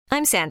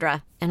I'm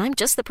Sandra, and I'm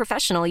just the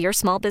professional your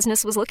small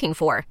business was looking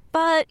for.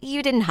 But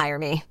you didn't hire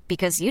me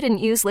because you didn't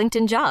use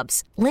LinkedIn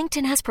Jobs.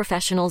 LinkedIn has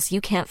professionals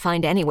you can't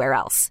find anywhere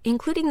else,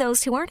 including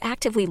those who aren't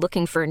actively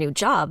looking for a new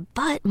job,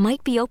 but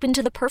might be open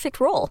to the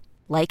perfect role,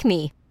 like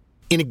me.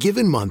 In a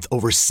given month,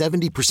 over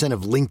 70%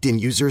 of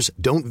LinkedIn users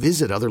don't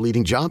visit other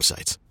leading job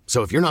sites.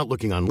 So if you're not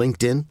looking on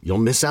LinkedIn, you'll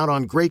miss out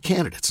on great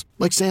candidates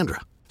like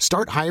Sandra.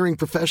 Start hiring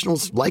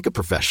professionals like a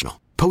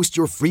professional. Post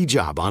your free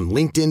job on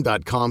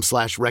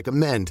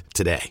linkedin.com/recommend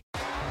today.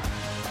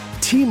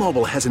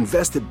 T-Mobile has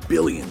invested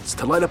billions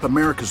to light up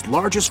America's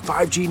largest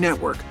 5G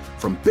network,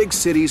 from big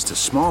cities to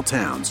small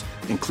towns,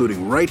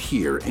 including right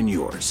here in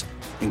yours.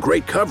 And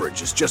great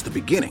coverage is just the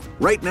beginning.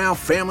 Right now,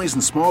 families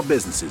and small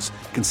businesses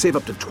can save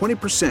up to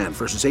 20%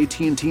 versus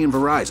AT&T and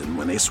Verizon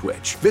when they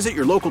switch. Visit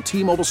your local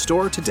T-Mobile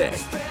store today.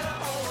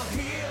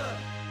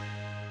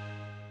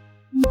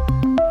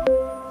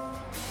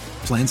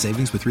 Plan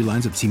savings with 3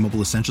 lines of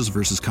T-Mobile Essentials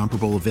versus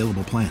comparable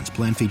available plans.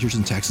 Plan features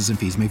and taxes and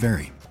fees may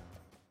vary.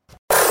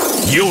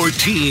 Your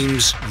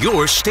teams,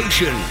 your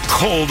station.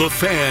 Call the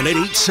Fan at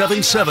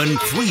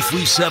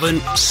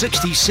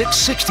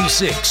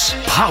 877-337-6666.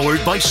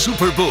 Powered by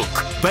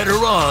Superbook. Better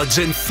odds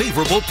and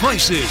favorable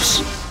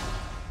prices.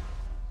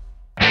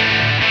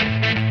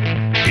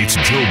 It's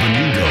Joe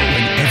Benudo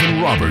and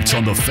Evan Roberts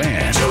on the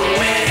Fan. Joe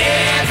and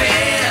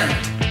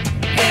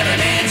Evan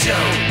and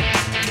Joe.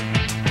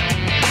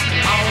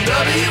 On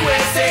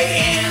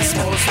WFAN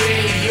Sports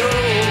Radio.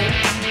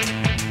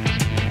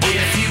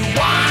 If you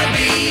want to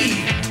be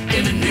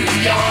in the New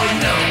York,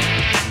 no,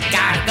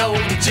 gotta go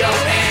to Joe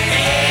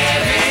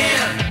and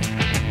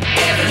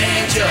Evan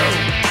and Joe.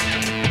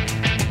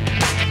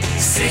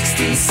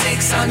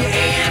 66 on your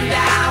AM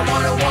dial,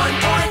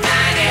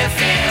 101.9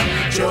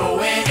 FM. Joe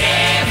and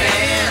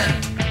Evan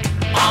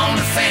on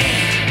the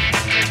Fan.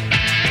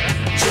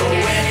 Joe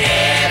and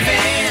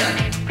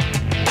Evan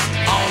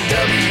on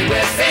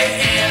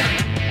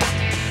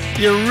WFAN.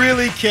 You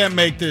really can't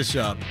make this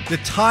up. The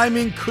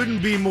timing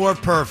couldn't be more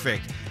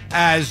perfect.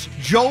 As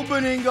Joe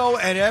Beningo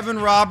and Evan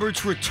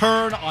Roberts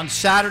return on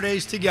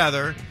Saturdays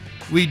together,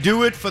 we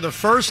do it for the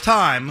first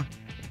time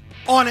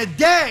on a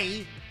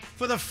day,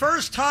 for the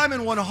first time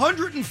in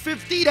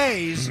 150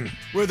 days,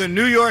 where the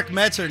New York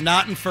Mets are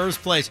not in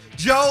first place.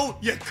 Joe,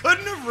 you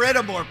couldn't have read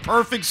a more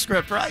perfect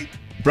script, right?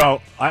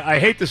 Bro, I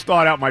hate to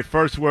start out my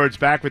first words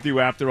back with you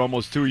after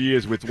almost 2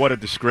 years with what a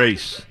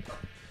disgrace.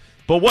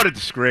 But what a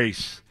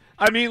disgrace.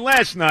 I mean,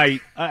 last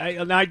night,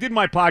 I did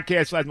my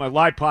podcast, my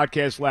live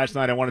podcast last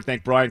night. I want to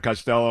thank Brian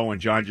Costello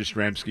and John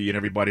Jastrzemski and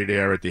everybody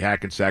there at the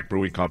Hackensack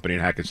Brewing Company in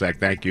Hackensack.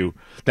 Thank you.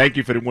 Thank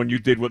you for the one you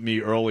did with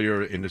me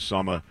earlier in the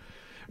summer.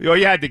 You know,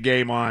 you had the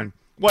game on.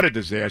 What a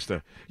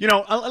disaster. You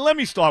know, let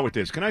me start with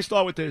this. Can I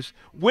start with this?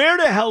 Where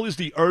the hell is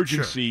the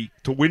urgency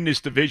to win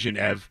this division,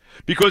 Ev?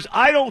 Because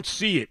I don't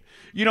see it.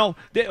 You know,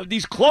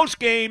 these close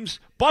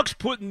games, Buck's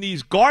putting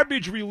these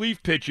garbage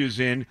relief pitches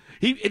in.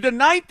 In the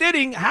ninth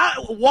inning,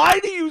 why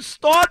do you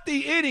start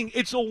the inning?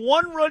 It's a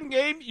one-run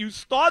game. You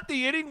start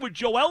the inning with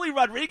Joely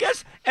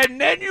Rodriguez,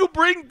 and then you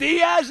bring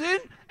Diaz in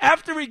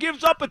after he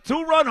gives up a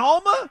 2-run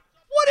homer?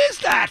 What is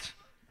that?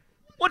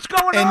 What's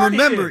going on And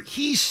remember,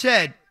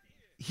 here?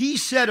 he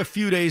said a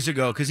few days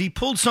ago, because he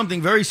pulled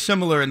something very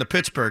similar in the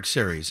Pittsburgh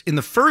series. In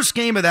the first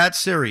game of that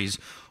series,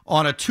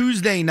 on a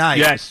Tuesday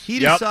night, he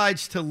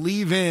decides to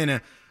leave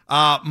in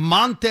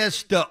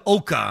Montes de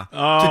Oca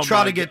to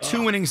try to get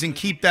 2 innings and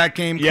keep that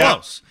game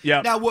close.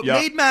 Now, what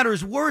made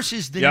matters worse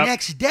is the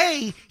next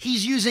day,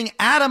 he's using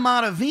Adam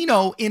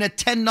Ottavino in a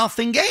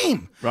 10-0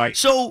 game. Right.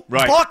 So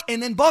Buck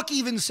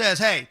even says,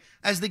 hey,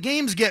 as the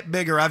games get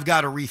bigger, I've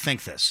got to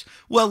rethink this.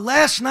 Well,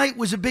 last night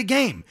was a big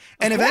game.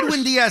 And if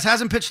Edwin Diaz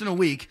hasn't pitched in a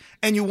week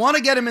and you want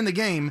to get him in the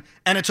game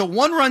and it's a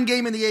 1-run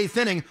game in the 8th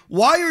inning,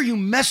 why are you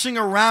messing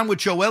around with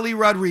Joely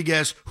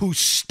Rodriguez, who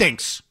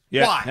stinks?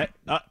 Yeah.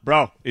 Why?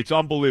 Bro, it's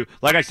unbelievable.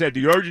 Like I said,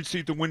 the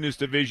urgency to win this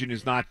division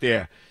is not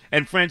there.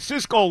 And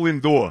Francisco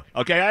Lindor,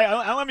 okay,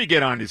 let me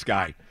get on this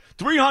guy.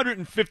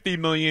 $350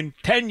 million,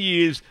 10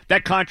 years.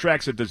 That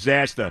contract's a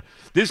disaster.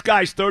 This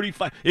guy's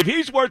 35. If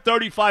he's worth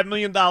 $35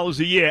 million a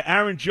year,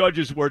 Aaron Judge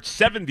is worth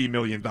 $70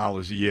 million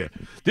a year.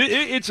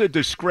 It's a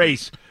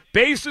disgrace.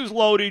 Bases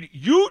loaded,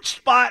 huge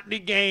spot in the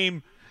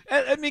game.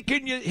 I mean,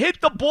 can you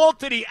hit the ball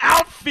to the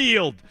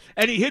outfield?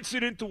 And he hits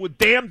it into a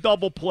damn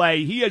double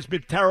play. He has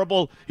been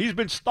terrible. He's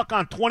been stuck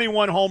on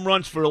 21 home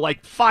runs for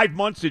like 5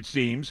 months, it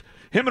seems.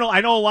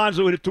 I know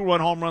Alonso hit a 2-run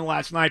home run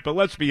last night, but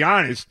let's be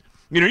honest.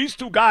 You know, these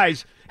two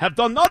guys have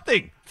done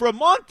nothing for a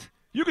month.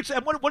 You could say,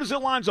 what does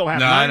Alonso have?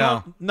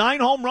 No, 9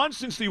 home runs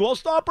since the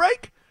All-Star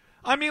break?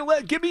 I mean,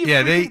 give me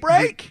a freaking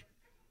break.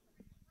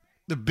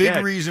 The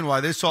big reason why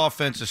this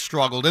offense has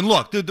struggled, and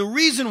look, the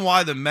reason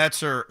why the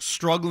Mets are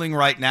struggling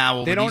right now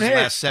over these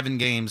last 7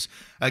 games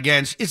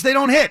is they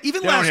don't hit.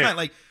 Even last night,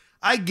 like,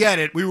 I get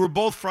it. We were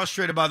both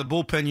frustrated by the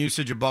bullpen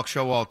usage of Buck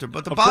Showalter,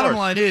 but the bottom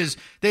line is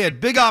they had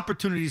big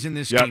opportunities in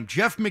this game.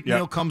 Jeff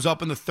McNeil comes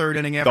up in the third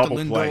inning after Double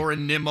Lindor play.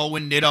 and Nimmo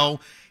and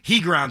Nitto. He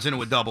grounds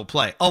into a double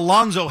play.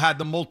 Alonso had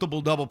the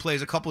multiple double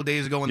plays a couple of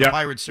days ago in the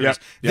Pirates series.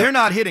 They're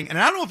not hitting. And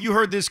I don't know if you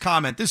heard this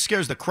comment. This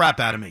scares the crap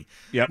out of me.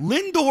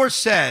 Lindor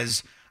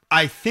says,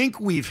 I think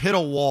we've hit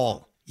a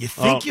wall. You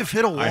think you've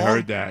hit a wall? I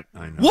heard that.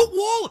 I know. What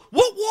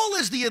wall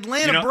has the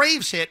Atlanta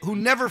Braves hit who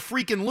never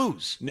freaking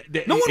lose?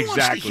 No one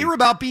wants to hear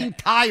about being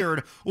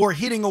tired or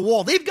hitting a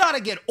wall. They've got to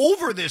get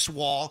over this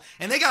wall,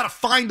 and they got to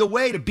find a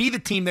way to be the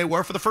team they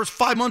were for the first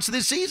 5 months of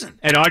this season.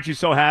 And aren't you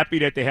so happy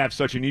that they have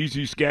such an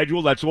easy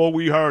schedule? That's all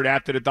we heard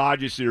after the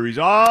Dodgers series.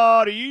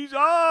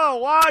 Washington,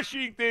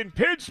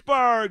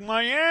 Pittsburgh,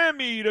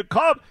 Miami, the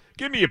Cubs.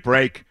 Give me a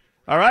break,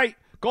 all right?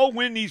 Go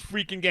win these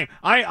freaking games.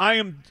 I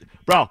am,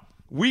 bro.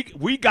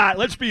 We got,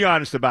 let's be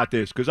honest about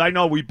this, because I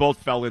know we both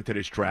fell into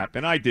this trap,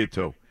 and I did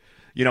too.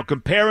 You know,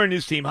 comparing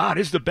this team,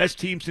 this is the best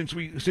team since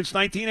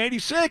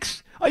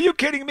 1986. Are you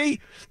kidding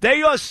me?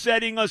 They are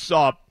setting us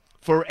up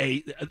for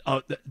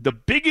the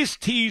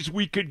biggest tease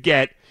we could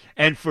get,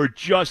 and for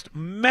just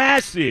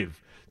massive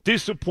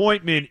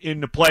disappointment in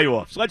the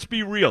playoffs. Let's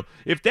be real.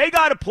 If they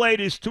got to play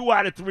this 2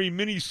 out of 3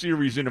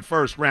 mini-series in the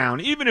first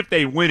round, even if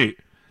they win it,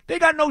 they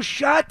got no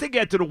shot to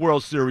get to the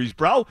World Series,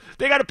 bro.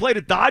 They got to play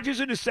the Dodgers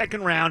in the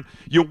second round.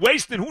 You're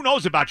wasting. Who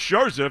knows about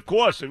Scherzer? Of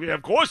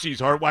course he's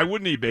hurt. Why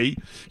wouldn't he be?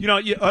 You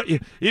know,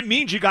 it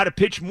means you got to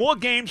pitch more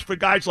games for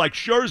guys like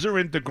Scherzer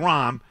and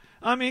DeGrom.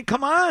 I mean,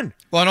 come on.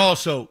 Well, and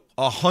also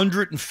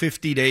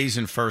 150 days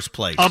in first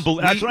place. That's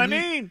what I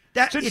mean.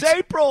 Since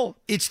April.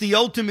 It's the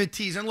ultimate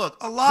tease. And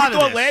look, we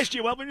thought last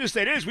year, well, let me just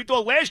say this. We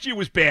thought last year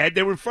was bad.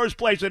 They were in first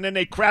place, and then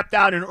they crapped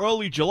out in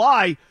early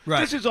July. Right.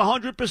 This is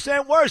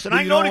 100% worse. And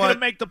I know they're going to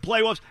make the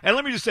playoffs. And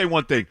let me just say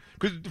one thing,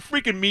 because the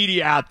freaking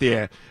media out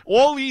there,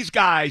 all these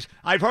guys,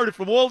 I've heard it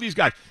from all these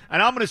guys,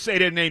 and I'm going to say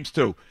their names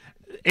too.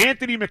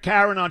 Anthony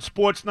McCarron on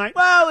Sports Night.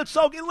 Well, it's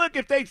okay. Look,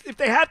 if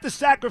they have to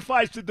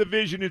sacrifice the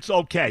division, it's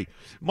okay.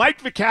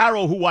 Mike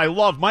Vaccaro, who I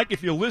love. Mike,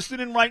 if you're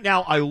listening right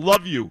now, I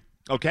love you,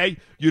 okay?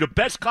 You're the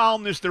best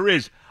columnist there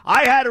is.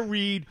 I had to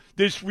read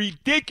this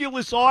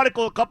ridiculous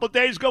article a couple of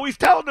days ago. He's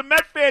telling the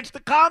Met fans to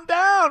calm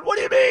down. What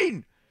do you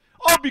mean?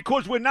 Oh,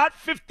 because we're not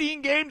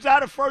 15 games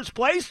out of first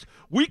place?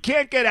 We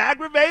can't get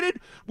aggravated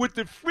with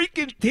the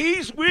freaking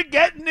tease we're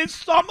getting this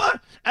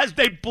summer as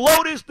they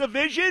blow this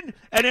division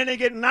and then they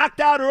get knocked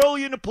out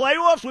early in the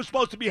playoffs? We're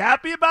supposed to be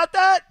happy about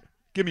that?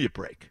 Give me a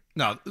break.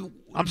 No,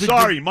 I'm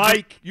sorry,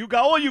 Mike.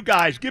 All you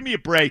guys, give me a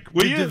break,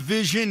 will you? The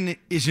division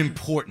is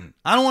important.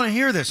 I don't want to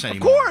hear this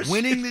anymore. Of course.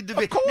 Winning the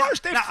division. Of course.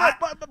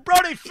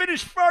 They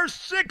finished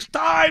first 6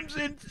 times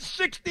in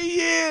 60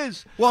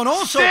 years. Well, and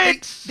also,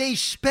 they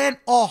spent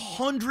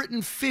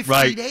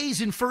 150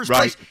 days in first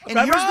place. And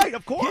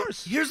of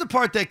course. Here's the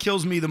part that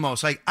kills me the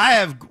most. Like,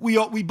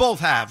 we both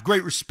have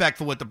great respect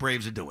for what the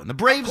Braves are doing. The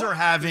Braves are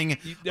having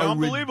a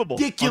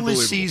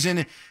ridiculous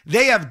season.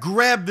 They have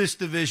grabbed this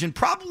division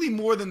probably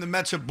more than the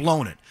Mets have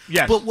blown it.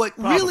 Yes, but what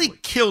really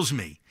kills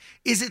me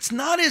is it's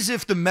not as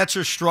if the Mets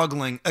are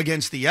struggling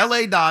against the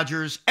LA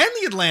Dodgers and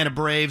the Atlanta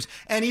Braves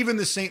and even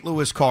the St.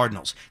 Louis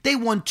Cardinals. They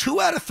won 2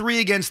 out of 3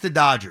 against the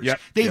Dodgers.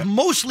 They've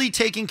mostly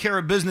taken care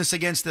of business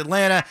against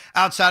Atlanta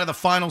outside of the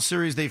final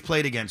series they've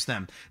played against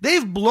them.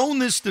 They've blown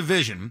this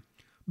division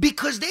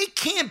because they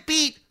can't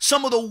beat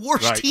some of the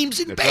worst teams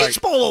in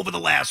baseball over the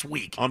last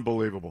week.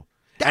 Unbelievable.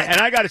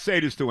 And I got to say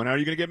this, too. And are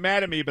you going to get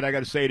mad at me? But I got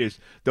to say this.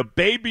 The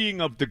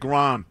babying of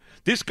DeGrom.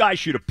 This guy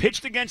should have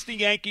pitched against the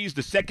Yankees,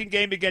 the second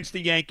game against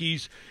the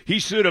Yankees. He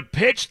should have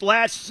pitched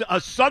last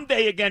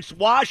Sunday against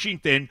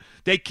Washington.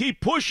 They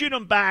keep pushing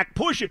him back,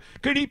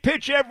 Could he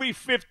pitch every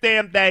 5th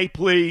damn day,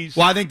 please?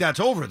 Well, I think that's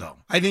over, though.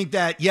 I think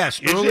that,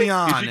 yes, early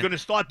on. Is he going to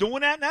start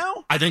doing that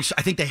now? I think so.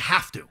 I think they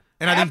have to.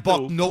 And I think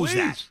Buck knows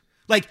that.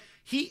 Like,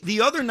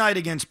 the other night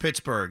against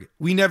Pittsburgh,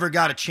 we never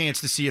got a chance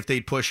to see if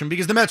they'd push him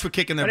because the Mets were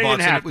kicking their butts.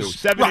 They didn't have to.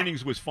 7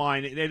 innings was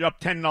fine. They're up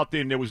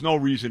 10-0. There was no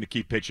reason to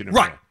keep pitching him.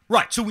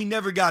 Right. So we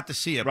never got to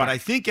see it. But I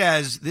think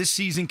as this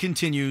season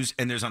continues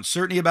and there's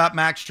uncertainty about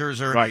Max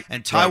Scherzer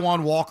and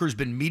Taijuan Walker's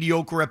been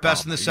mediocre at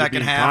best in the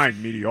second half.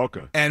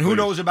 Mediocre. And who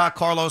knows about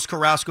Carlos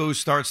Carrasco who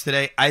starts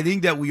today. I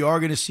think that we are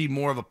going to see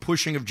more of a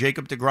pushing of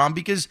Jacob deGrom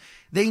because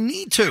they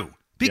need to.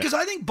 Because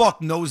I think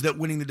Buck knows that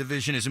winning the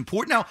division is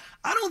important. Now,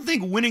 I don't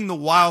think winning the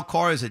wild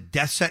card is a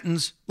death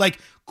sentence. Like,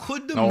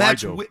 could the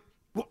Mets win?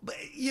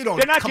 You don't.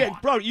 They're not getting,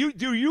 bro.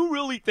 Do you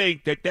really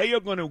think that they are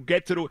going to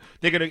get to the?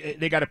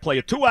 They got to play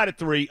a 2 out of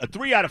 3, a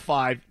 3 out of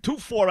 5, 2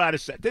 4 out of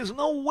 7. There's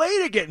no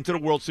way to get into the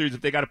World Series if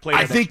they got to play.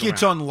 I think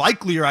it's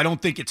unlikely, or I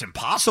don't think it's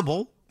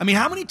impossible. I mean,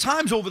 how many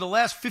times over the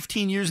last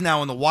 15 years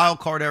now in the wild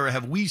card era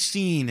have we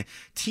seen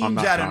teams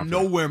out of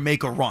nowhere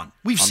make a run?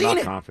 We've seen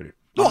it. Confident.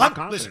 No, I'm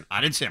confident. listen, I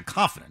didn't say I'm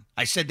confident.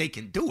 I said they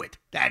can do it.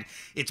 That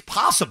it's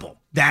possible.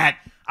 That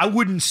I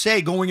wouldn't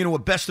say going into a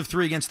best of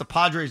 3 against the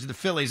Padres or the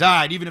Phillies, all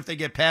right, even if they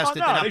get past Well, it,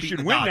 no, they're not they beating should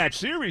the win Dodgers. that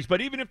series. But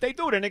even if they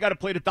do, then they got to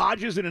play the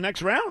Dodgers in the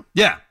next round.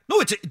 Yeah.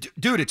 No,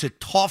 it's a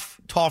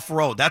tough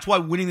road. That's why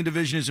winning the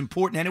division is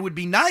important, and it would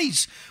be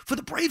nice for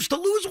the Braves to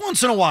lose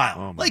once in a while.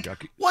 Oh, my God.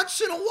 Once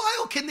in a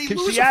while, can they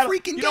lose Seattle, a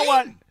freaking game? You know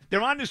what?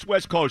 They're on this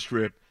West Coast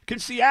trip. Can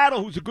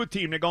Seattle, who's a good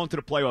team, they're going to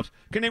the playoffs,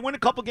 can they win a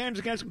couple games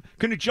against them?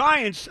 Can the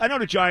Giants, I know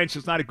the Giants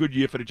is not a good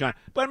year for the Giants,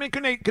 but I mean,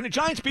 can the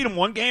Giants beat them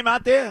one game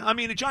out there? I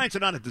mean, the Giants are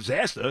not a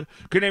disaster.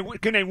 Can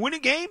they win a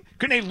game?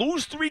 Can they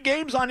lose 3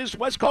 games on this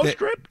West Coast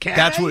trip?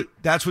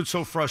 That's what's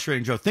so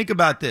frustrating, Joe. Think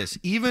about this.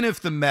 Even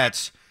if the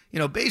Mets,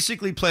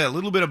 basically play a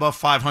little bit above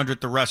 500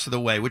 the rest of the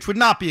way, which would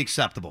not be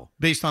acceptable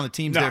based on the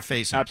teams they're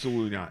facing.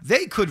 Absolutely not.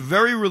 They could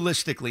very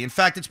realistically, in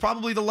fact, it's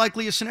probably the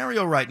likeliest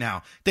scenario right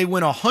now. They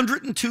win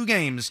 102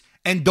 games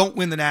and don't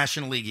win the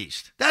National League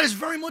East. That is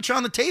very much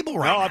on the table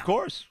right now. No, of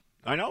course.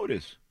 I know it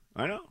is.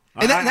 I know.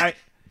 And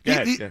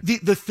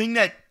The thing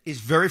that is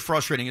very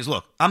frustrating is,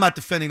 look, I'm not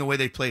defending the way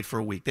they played for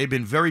a week. They've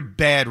been very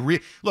bad.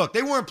 Look,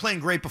 they weren't playing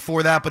great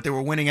before that, but they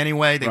were winning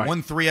anyway. They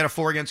won 3 out of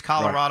 4 against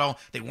Colorado. Right.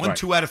 They won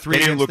 2 out of 3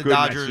 against the Dodgers. They didn't look good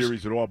in that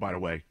series at all, by the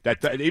way.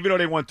 Even though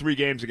they won 3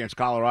 games against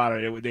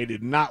Colorado, they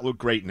did not look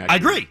great in that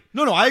series. I agree.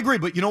 No, I agree.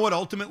 But you know what?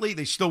 Ultimately,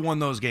 they still won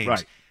those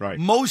games. Right.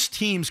 Most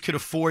teams could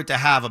afford to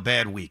have a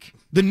bad week.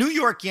 The New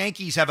York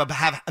Yankees have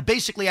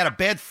basically had a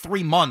bad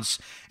 3 months,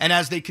 and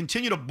as they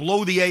continue to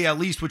blow the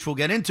AL East, which we'll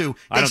get into,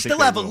 they still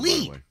have a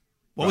lead.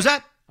 What was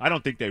that? I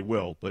don't think they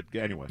will, but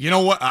anyway. You know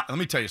what? Let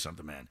me tell you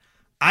something, man.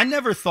 I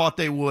never thought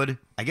they would.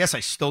 I guess I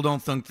still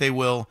don't think they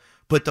will.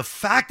 But the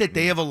fact that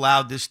they have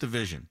allowed this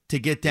division to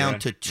get down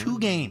to 2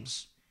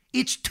 games,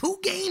 it's 2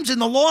 games in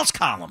the loss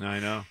column. I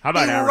know. How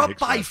about They were Aaron up Hicks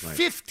by last night?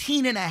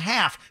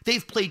 15.5.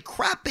 They've played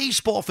crap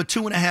baseball for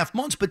 2.5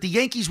 months, but the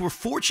Yankees were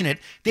fortunate.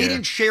 They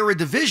didn't share a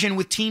division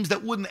with teams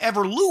that wouldn't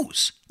ever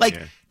lose.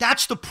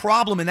 That's the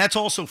problem, and that's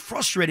also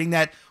frustrating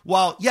that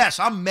while, yes,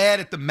 I'm mad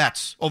at the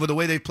Mets over the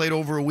way they played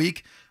over a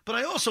week, but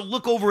I also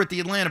look over at the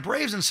Atlanta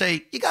Braves and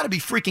say, you got to be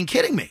freaking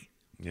kidding me.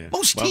 Yeah.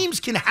 Most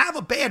teams can have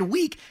a bad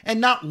week and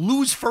not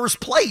lose first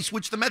place,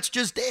 which the Mets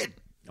just did.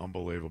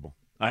 Unbelievable.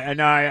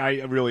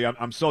 I really,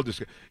 I'm so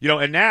disgusted.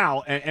 And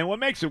now, and what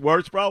makes it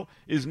worse, bro,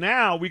 is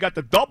now we got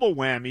the double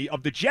whammy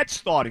of the Jets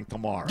starting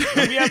tomorrow.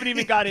 And we haven't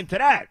even got into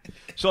that.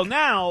 So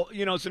now,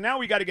 now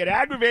we got to get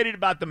aggravated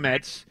about the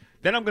Mets.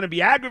 Then I'm going to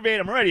be aggravated.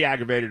 I'm already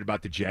aggravated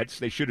about the Jets.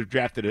 They should have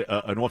drafted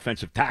an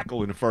offensive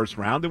tackle in the first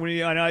round.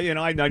 And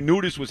I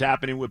knew this was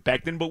happening with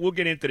Becton, but we'll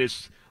get into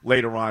this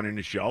later on in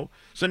the show.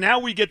 So now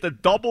we get the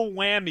double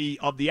whammy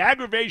of the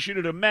aggravation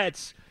of the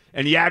Mets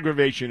and the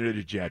aggravation of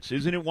the Jets.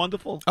 Isn't it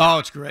wonderful? Oh,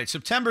 it's great.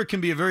 September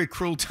can be a very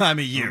cruel time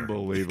of year.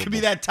 Unbelievable. It can be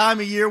that time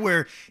of year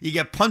where you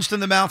get punched in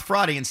the mouth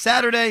Friday and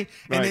Saturday,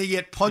 and then you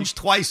get punched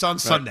twice on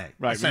Sunday.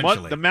 Right.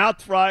 Essentially. The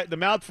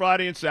mouth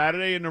Friday and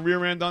Saturday, and the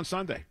rear end on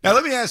Sunday. Now,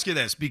 let me ask you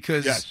this,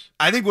 because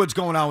I think what's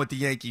going on with the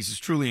Yankees is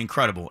truly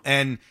incredible.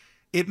 And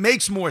it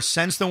makes more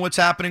sense than what's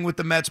happening with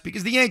the Mets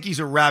because the Yankees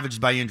are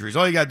ravaged by injuries.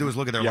 All you got to do is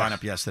look at their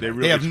lineup yesterday.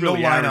 They have no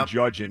Aaron lineup.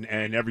 Judge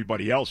and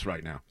everybody else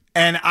right now.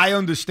 And I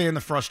understand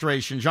the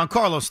frustration.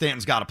 Giancarlo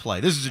Stanton's got to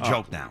play. This is a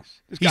joke now.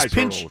 This guy's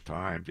hurt all the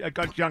time. I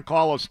got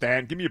Giancarlo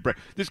Stanton. Give me a break.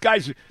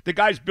 The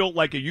guy's built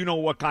like a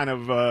you-know-what kind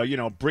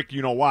of, brick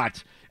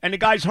you-know-what. And the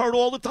guy's hurt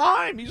all the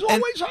time. He's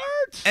always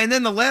hurt. And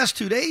then the last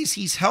 2 days,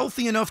 he's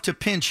healthy enough to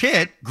pinch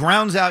hit.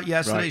 Grounds out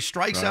yesterday,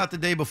 strikes out the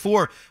day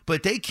before.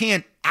 But they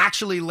can't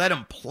actually let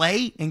him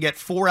play and get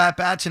 4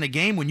 at-bats in a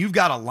game when you've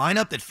got a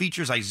lineup that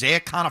features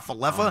Isaiah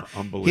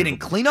Kiner-Falefa hitting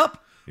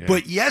cleanup. Yeah.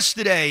 But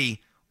yesterday,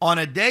 on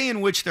a day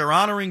in which they're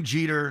honoring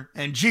Jeter,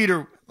 and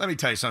Jeter, let me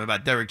tell you something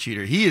about Derek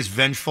Jeter. He is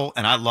vengeful,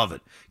 and I love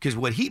it. Because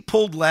what he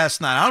pulled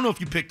last night, I don't know if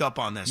you picked up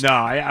on this. No,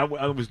 I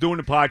was doing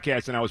the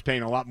podcast, and I was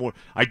paying a lot more.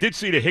 I did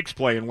see the Hicks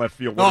play in left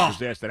field. What a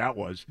disaster that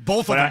was.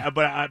 Both of them.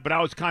 But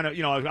I was kind of,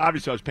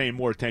 obviously I was paying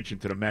more attention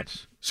to the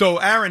Mets. So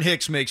Aaron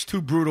Hicks makes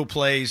 2 brutal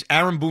plays.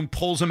 Aaron Boone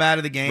pulls him out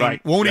of the game.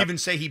 Won't even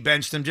say he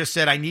benched him. Just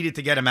said, I needed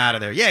to get him out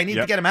of there. Yeah, I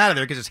needed to get him out of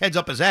there because his head's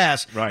up his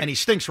ass, and he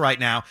stinks right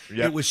now.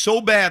 It was so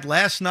bad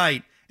last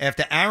night.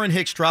 After Aaron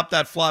Hicks dropped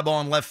that fly ball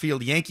in left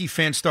field, Yankee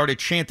fans started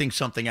chanting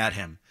something at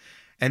him.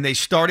 And they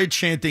started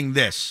chanting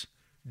this,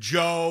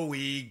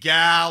 Joey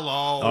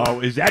Gallo. Oh,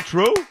 is that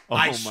true?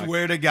 I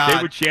swear to God.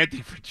 They were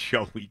chanting for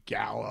Joey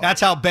Gallo.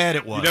 That's how bad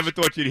it was. You never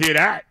thought you'd hear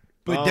that.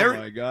 But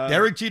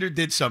Derek Jeter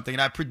did something,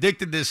 and I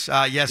predicted this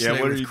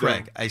yesterday with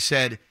Craig. I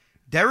said,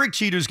 Derek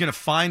Jeter's going to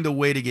find a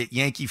way to get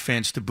Yankee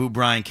fans to boo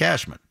Brian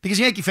Cashman. Because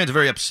Yankee fans are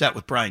very upset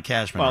with Brian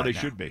Cashman Well, they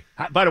should be.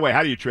 By the way,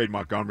 how do you trade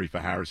Montgomery for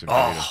Harrison?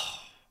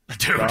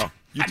 Dude, well,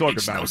 you talk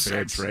about a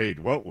bad trade.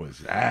 What was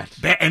that?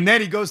 And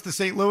then he goes to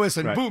St. Louis,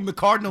 and boom, the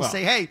Cardinals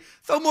say, hey,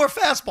 throw more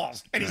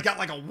fastballs. And he's got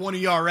like a 1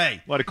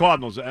 ERA. Well, the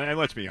Cardinals, and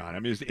let's be honest, I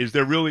mean, is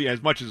there really,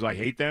 as much as I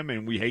hate them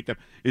and we hate them,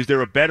 is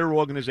there a better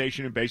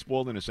organization in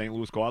baseball than the St.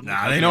 Louis Cardinals?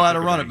 Nah, they know how to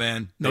run it,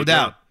 man. No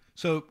doubt.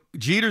 So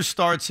Jeter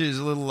starts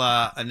his little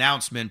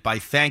announcement by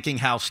thanking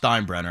Hal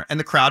Steinbrenner, and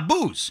the crowd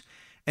boos.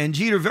 And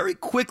Jeter very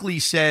quickly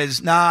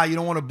says, nah, you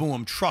don't want to boo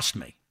him. Trust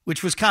me,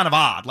 which was kind of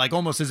odd, like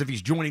almost as if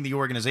he's joining the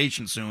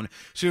organization soon.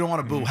 So you don't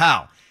want to boo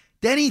Hal.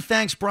 Then he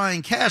thanks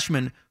Brian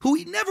Cashman, who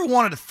he never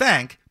wanted to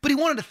thank, but he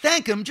wanted to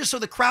thank him just so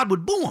the crowd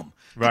would boo him.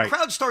 Right. The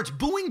crowd starts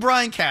booing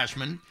Brian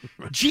Cashman.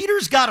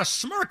 Jeter's got a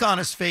smirk on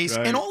his face,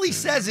 and all he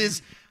says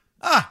is,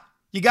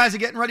 you guys are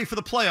getting ready for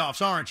the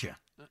playoffs, aren't you?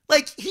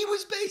 Like, he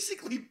was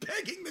basically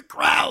begging the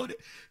crowd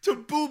to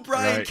boo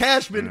Brian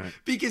Cashman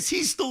because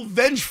he's still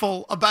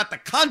vengeful about the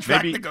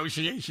contract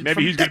negotiations.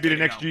 Maybe he's going to be the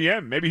next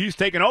GM. Maybe he's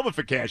taking over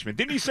for Cashman.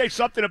 Didn't he say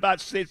something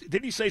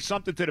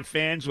to the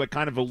fans, like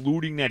kind of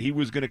alluding that he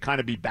was going to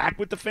kind of be back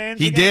with the fans?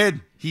 He again?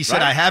 did. He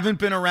said, I haven't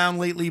been around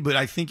lately, but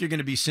I think you're going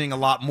to be seeing a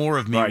lot more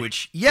of me,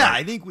 which,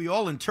 I think we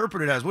all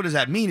interpret it as, what does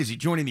that mean? Is he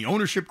joining the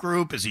ownership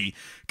group? Is he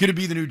going to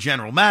be the new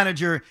general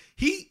manager?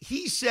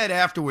 He said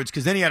afterwards,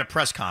 because then he had a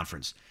press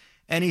conference,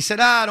 and he said,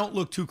 don't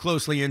look too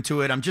closely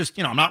into it. I'm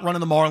just, I'm not running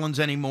the Marlins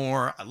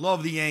anymore. I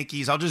love the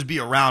Yankees. I'll just be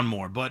around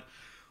more, but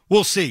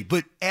we'll see.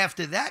 But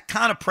after that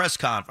kind of press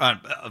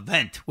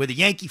event where the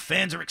Yankee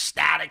fans are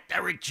ecstatic,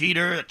 Derek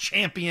Jeter, a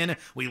champion,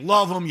 we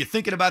love him, you're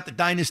thinking about the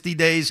dynasty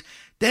days,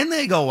 then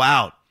they go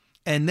out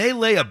and they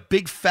lay a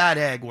big fat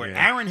egg where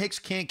Aaron Hicks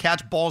can't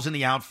catch balls in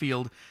the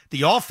outfield.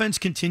 The offense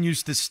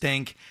continues to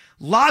stink.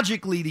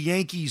 Logically, the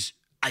Yankees,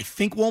 I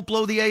think, won't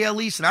blow the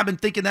AL East, and I've been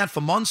thinking that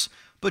for months.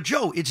 But,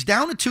 Joe, it's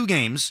down to 2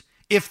 games.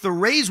 If the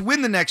Rays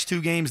win the next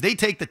 2 games, they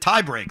take the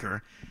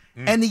tiebreaker.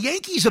 And the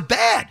Yankees are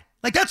bad.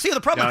 Like, that's the other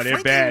problem. No, they're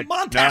Frankie bad.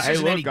 Montas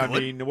isn't any good. I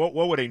mean, what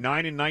were they,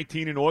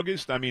 9-19 in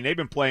August? I mean, they've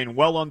been playing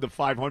well under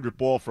 500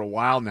 ball for a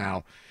while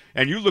now.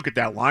 And you look at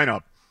that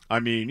lineup.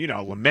 I mean,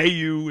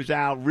 LeMahieu is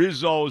out,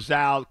 Rizzo's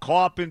out,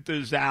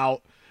 Carpenter's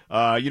out.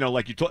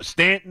 Like you talk,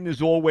 Stanton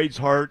is always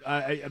hurt.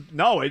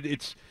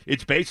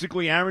 It's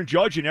basically Aaron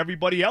Judge and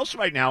everybody else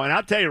right now. And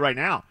I'll tell you right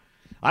now,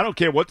 I don't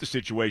care what the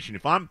situation.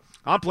 If I'm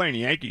playing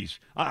the Yankees,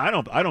 I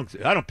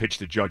don't pitch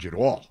to Judge at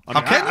all.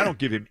 I don't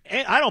give him.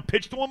 I don't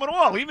pitch to him at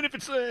all, even if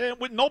it's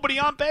with nobody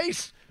on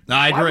base. No,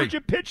 I agree. Why would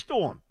you pitch to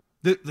him?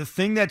 The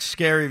thing that's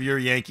scary if you're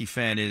a Yankee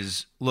fan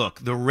is,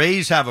 look, the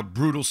Rays have a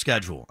brutal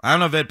schedule. I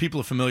don't know if Ed,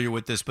 people are familiar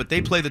with this, but they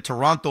play the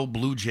Toronto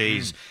Blue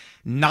Jays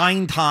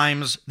 9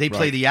 times. They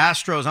play the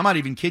Astros. I'm not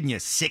even kidding you,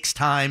 6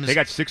 times. They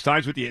got 6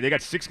 times they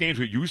got 6 games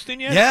with Houston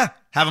yet? Yeah,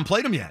 haven't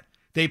played them yet.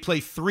 They play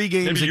 3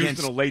 games Maybe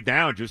against. Houston will lay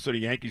down just so the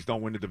Yankees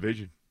don't win the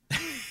division.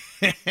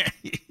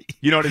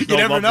 There's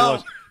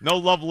no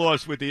love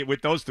lost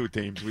with those 2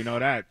 teams. We know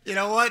that. You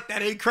know what?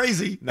 That ain't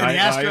crazy. No, and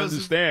the Astros, I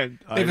understand.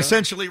 They've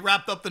essentially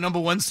wrapped up the number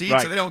 1 seed,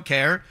 so they don't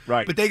care.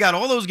 Right. But they got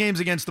all those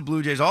games against the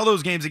Blue Jays, all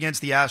those games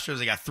against the Astros.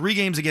 They got 3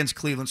 games against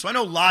Cleveland. So I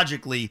know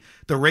logically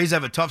the Rays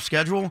have a tough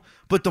schedule.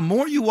 But the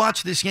more you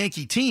watch this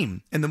Yankee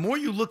team and the more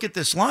you look at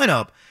this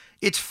lineup,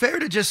 it's fair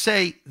to just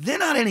say they're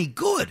not any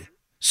good.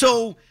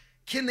 So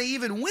can they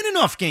even win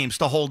enough games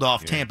to hold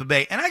off Tampa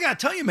Bay? And I got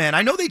to tell you, man,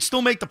 I know they'd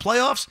still make the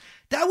playoffs.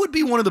 That would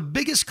be one of the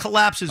biggest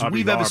collapses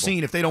we've ever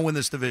seen if they don't win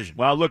this division.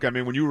 Well, look, I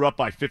mean, when you were up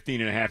by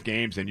 15.5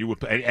 games and you were,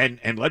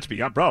 and let's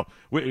be honest, bro,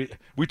 we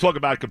talk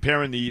about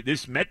comparing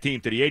this Met team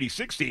to the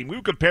 86 team. We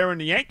were comparing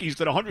the Yankees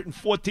to the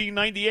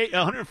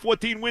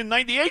 114 win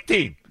 98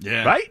 team.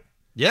 Yeah. Right?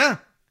 Yeah.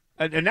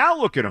 And now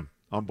look at them.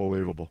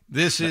 Unbelievable.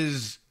 This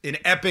is an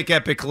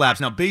epic collapse.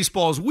 Now,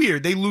 baseball is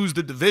weird. They lose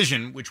the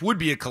division, which would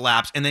be a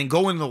collapse, and then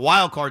go into the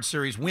wild card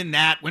series, win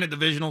a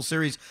divisional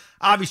series.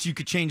 Obviously, you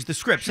could change the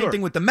script. Sure. Same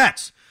thing with the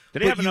Mets. Do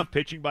they have enough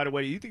pitching, by the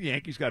way? Do you think the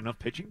Yankees got enough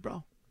pitching,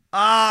 bro?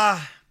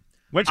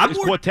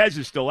 Cortez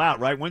is still out,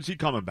 right? When's he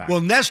coming back?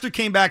 Well, Nestor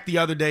came back the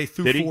other day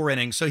through 4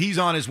 innings, so he's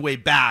on his way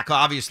back.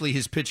 Obviously,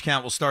 his pitch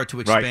count will start to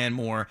expand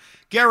more.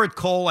 Garrett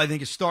Cole, I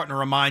think, is starting to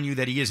remind you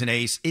that he is an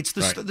ace. It's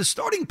the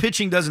starting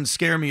pitching doesn't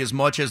scare me as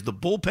much as the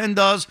bullpen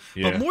does,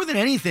 but more than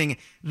anything,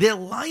 their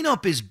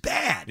lineup is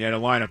bad. Yeah, the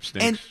lineup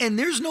stinks. And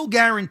there's no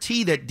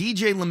guarantee that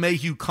DJ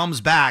LeMahieu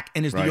comes back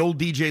and is the old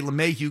DJ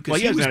LeMahieu because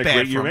he was bad had a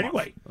great year for a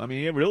anyway. I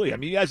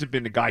mean, he hasn't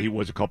been the guy he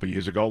was a couple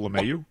years ago,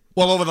 LeMahieu.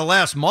 Well, over the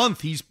last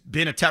month, he's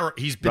been a terror.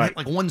 He's been hit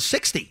like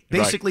 160.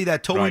 Basically,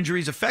 that toe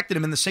injury's affected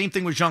him. And the same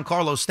thing with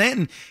Giancarlo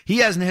Stanton. He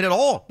hasn't hit at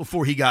all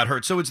before he got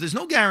hurt. So there's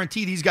no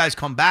guarantee these guys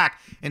come back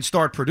and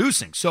start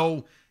producing.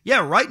 So,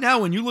 yeah, right now,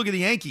 when you look at the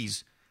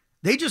Yankees,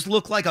 they just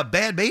look like a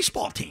bad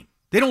baseball team.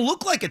 They don't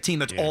look like a team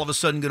that's all of a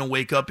sudden going to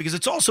wake up because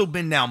it's also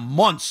been now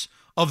months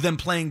of them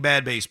playing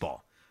bad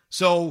baseball.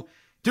 So,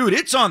 dude,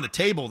 it's on the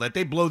table that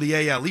they blow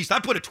the AL East. I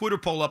put a Twitter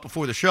poll up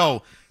before the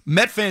show.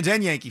 Met fans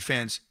and Yankee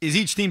fans, is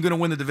each team going to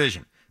win the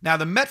division? Now,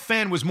 the Met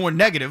fan was more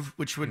negative,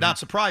 which would not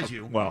surprise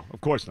you. Well,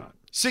 of course not.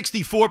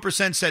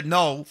 64% said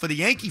no. For the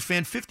Yankee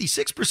fan,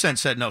 56%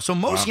 said no. So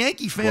most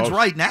Yankee fans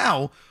right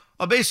now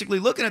are basically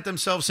looking at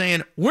themselves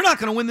saying, we're not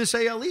going to win this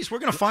AL East. We're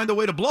going to find a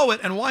way to blow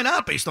it, and why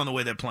not based on the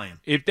way they're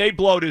playing? If they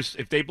blow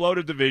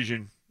the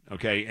division,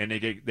 okay, and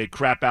they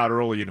crap out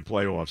early in the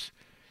playoffs,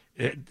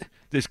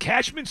 does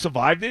Cashman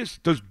survive this?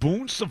 Does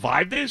Boone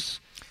survive this?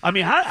 I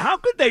mean, how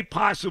could they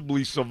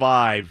possibly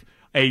survive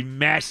a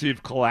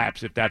massive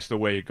collapse if that's the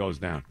way it goes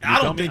down?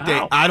 I don't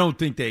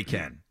think they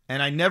can.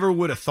 And I never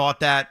would have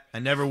thought that. I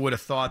never would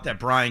have thought that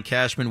Brian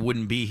Cashman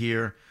wouldn't be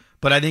here.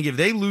 But I think if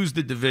they lose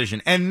the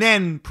division and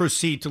then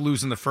proceed to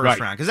lose in the first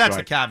round, because that's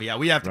the caveat.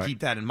 We have to keep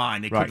that in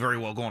mind. They could very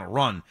well go on a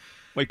run.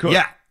 They could.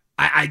 Yeah,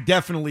 I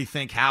definitely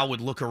think Hal would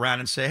look around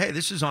and say, hey,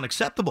 this is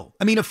unacceptable.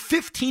 I mean, a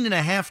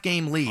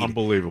 15.5-game lead.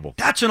 Unbelievable.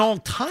 That's an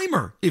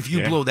all-timer if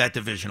you blow that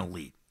divisional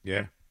lead.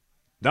 Yeah.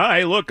 No,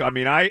 hey, look, I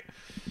mean,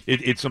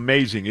 it's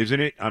amazing, isn't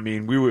it? I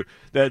mean, we were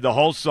the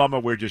whole summer.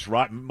 We're just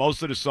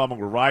most of the summer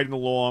we're riding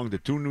along. The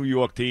two New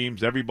York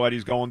teams,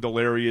 everybody's going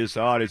delirious.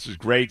 Oh, this is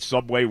great,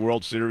 Subway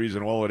World Series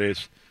and all of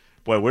this.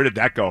 Boy, where did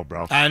that go,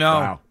 bro? I know.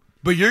 Wow.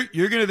 But you're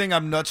going to think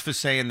I'm nuts for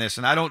saying this,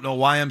 and I don't know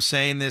why I'm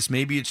saying this.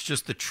 Maybe it's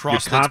just the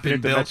trust You're that's been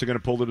confident the built. Mets are going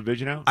to pull the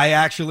division out? I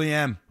actually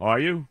am. Are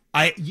you?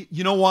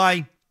 You know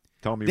why?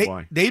 Tell me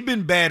why. They've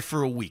been bad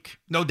for a week,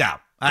 no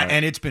doubt. Right.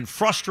 And it's been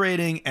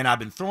frustrating, and I've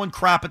been throwing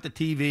crap at the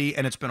TV,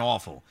 and it's been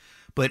awful.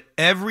 But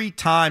every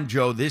time,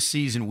 Joe, this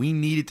season, we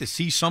needed to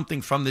see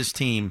something from this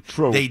team.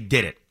 True. They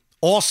did it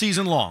all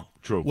season long.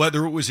 True.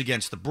 Whether it was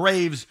against the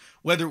Braves,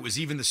 whether it was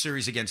even the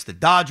series against the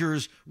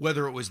Dodgers,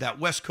 whether it was that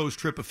West Coast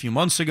trip a few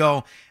months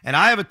ago. And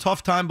I have a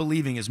tough time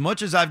believing, as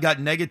much as I've got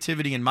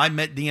negativity in my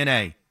Met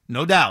DNA,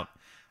 no doubt,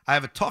 I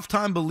have a tough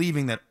time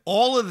believing that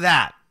all of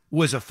that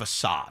was a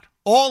facade.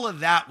 All of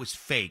that was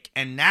fake.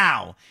 And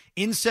now,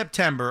 in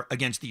September,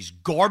 against these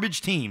garbage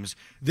teams,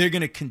 they're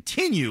going to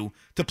continue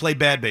to play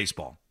bad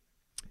baseball.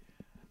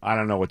 I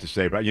don't know what to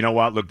say, but you know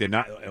what? Look, they're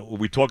not.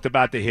 We talked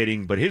about the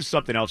hitting, but here's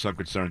something else I'm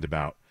concerned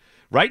about.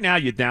 Right now,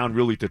 you're down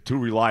really to two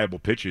reliable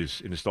pitchers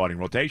in the starting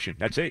rotation.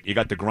 That's it. You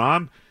got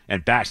DeGrom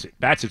and Bassett.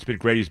 Bassett's been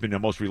great. He's been the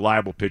most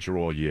reliable pitcher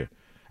all year.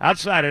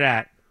 Outside of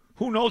that,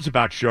 who knows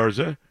about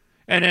Scherzer?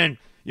 And then,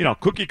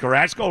 Cookie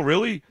Carrasco,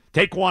 really?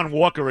 Taquan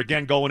Walker,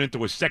 again, going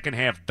into a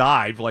second-half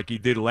dive like he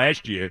did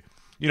last year.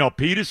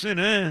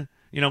 Peterson,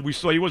 we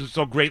saw he wasn't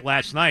so great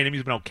last night. I mean,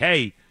 he's been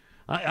okay.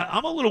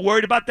 I'm a little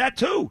worried about that,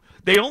 too.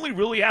 They only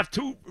really have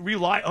two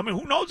I mean,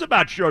 who knows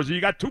about Scherzer?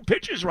 You got two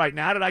pitchers right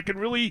now that I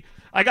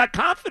got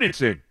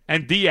confidence in.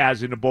 And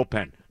Diaz in the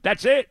bullpen.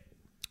 That's it.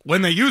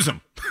 When they use him,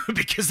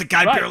 because the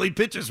guy barely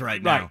pitches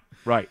right now.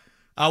 Right.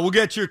 We'll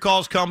get your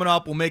calls coming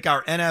up. We'll make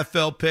our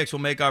NFL picks. We'll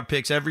make our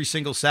picks every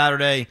single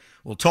Saturday.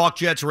 We'll talk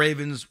Jets,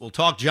 Ravens. We'll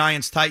talk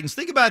Giants, Titans.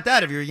 Think about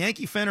that. If you're a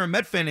Yankee fan or a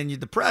Met fan and you're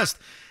depressed,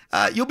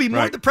 you'll be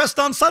more depressed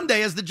on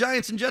Sunday as the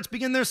Giants and Jets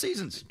begin their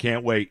seasons.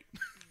 Can't wait.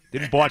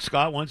 Didn't Bart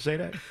Scott once say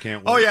that?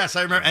 Can't wait. Oh, yes,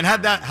 I remember. And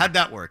had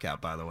that work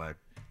out, by the way.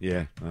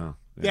 Yeah. Oh,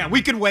 yeah,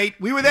 we could wait.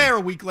 We were there a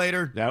week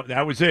later.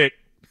 That was it.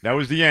 That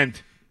was the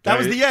end. That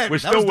was the end. We're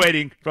still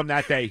waiting from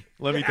that day.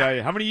 Let me tell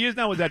you. How many years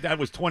now was that? That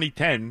was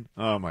 2010.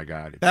 Oh, my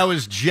God. That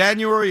was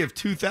January of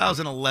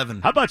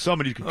 2011. How about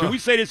somebody? Can we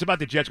say this about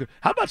the Jets?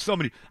 How about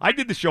somebody? I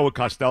did the show with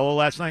Costello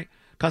last night.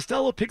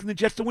 Costello picking the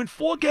Jets to win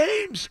 4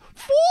 games.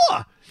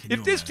 4!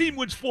 If this team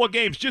wins 4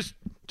 games, just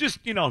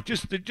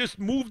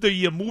move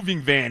the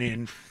moving van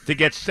in to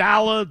get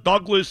Salah,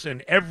 Douglas,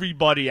 and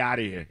everybody out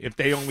of here if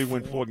they only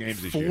win 4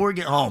 games this year. 4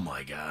 games? Oh,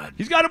 my God.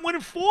 He's got them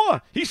winning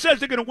 4. He says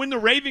they're going to win the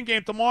Raven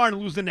game tomorrow and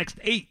lose the next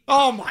 8.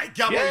 Oh, my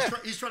God. Yeah.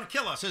 Well, he's trying to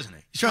kill us, isn't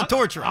he? He's trying to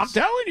torture us.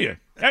 I'm telling you.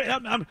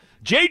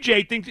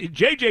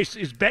 JJ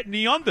is betting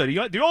the under.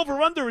 The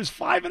over-under is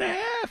 5.5.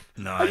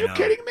 No, Are you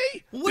kidding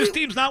me? This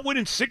team's not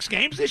winning 6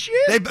 games this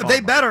year? They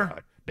better.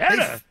 God.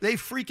 Better. They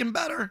freaking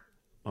better.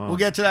 We'll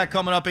get to that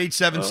coming up,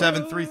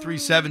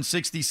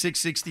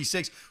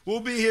 877-337-6666.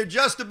 We'll be here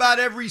just about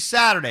every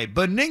Saturday.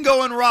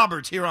 Beningo and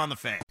Roberts here on The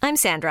Fan. I'm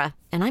Sandra,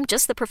 and I'm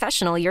just the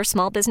professional your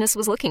small business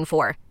was looking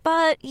for.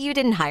 But you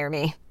didn't hire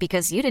me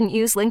because you didn't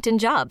use LinkedIn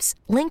Jobs.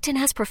 LinkedIn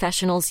has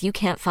professionals you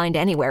can't find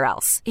anywhere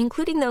else,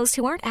 including those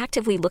who aren't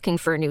actively looking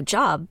for a new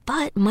job,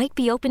 but might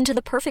be open to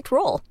the perfect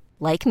role,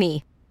 like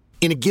me.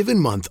 In a given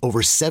month,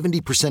 over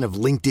 70% of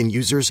LinkedIn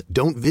users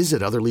don't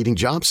visit other leading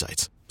job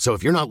sites. So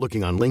if you're not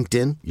looking on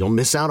LinkedIn, you'll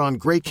miss out on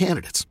great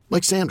candidates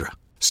like Sandra.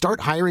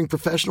 Start hiring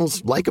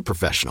professionals like a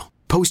professional.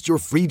 Post your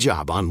free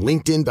job on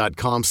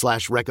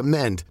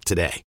linkedin.com/recommend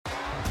today.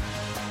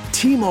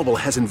 T-Mobile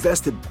has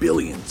invested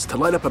billions to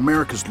light up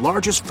America's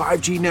largest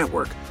 5G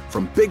network,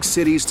 from big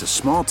cities to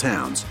small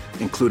towns,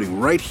 including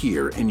right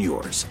here in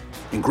yours.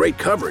 And great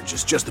coverage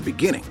is just the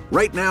beginning.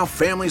 Right now,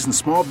 families and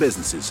small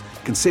businesses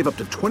can save up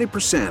to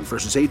 20%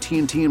 versus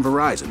AT&T and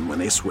Verizon when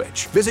they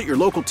switch. Visit your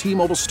local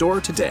T-Mobile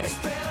store today.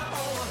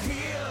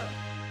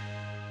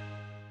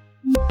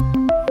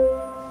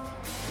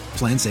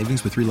 Plan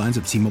savings with 3 lines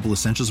of T-Mobile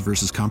Essentials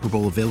versus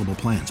comparable available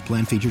plans.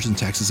 Plan features and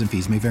taxes and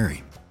fees may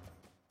vary.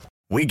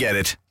 We get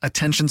it.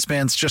 Attention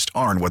spans just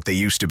aren't what they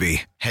used to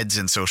be. Heads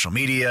in social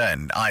media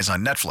and eyes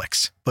on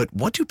Netflix. But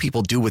what do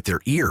people do with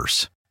their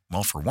ears?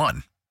 Well, for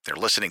one, they're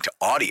listening to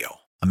audio.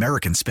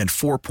 Americans spend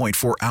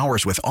 4.4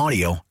 hours with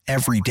audio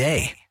every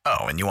day. Oh,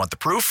 and you want the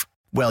proof?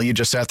 Well, you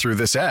just sat through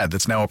this ad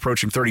that's now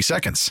approaching 30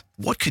 seconds.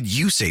 What could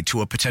you say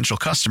to a potential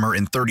customer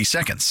in 30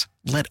 seconds?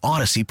 Let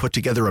Odyssey put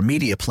together a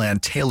media plan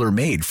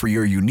tailor-made for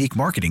your unique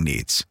marketing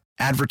needs.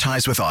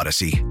 Advertise with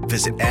Odyssey.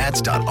 Visit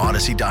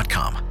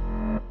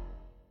ads.odyssey.com.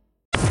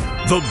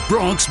 The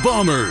Bronx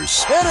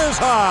Bombers. It is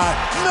high.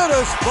 It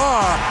is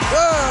far.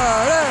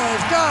 It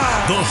is gone.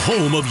 The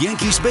home of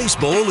Yankees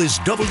baseball is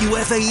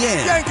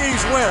WFAN.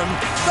 Yankees win.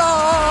 The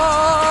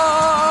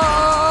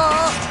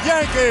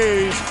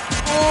Yankees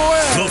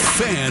win. The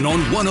Fan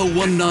on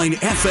 101.9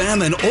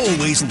 FM and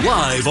always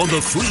live on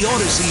the free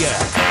Odyssey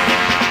app.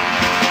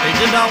 They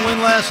did not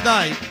win last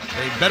night.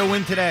 They better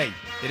win today.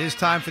 It is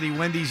time for the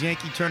Wendy's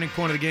Yankee Turning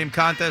Point of the Game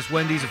contest.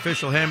 Wendy's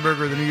official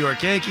hamburger of the New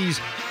York Yankees.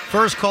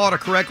 First call to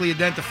correctly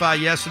identify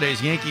yesterday's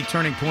Yankee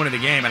Turning Point of the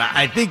game. And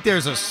I think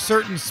there's a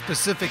certain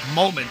specific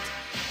moment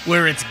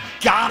where it's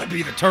got to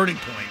be the turning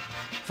point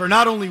for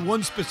not only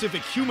one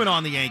specific human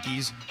on the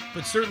Yankees,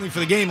 but certainly for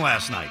the game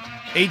last night.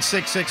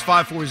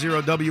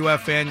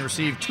 866-540-WFAN. You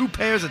receive 2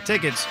 pairs of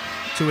tickets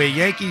to a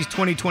Yankees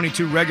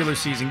 2022 regular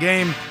season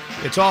game.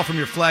 It's all from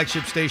your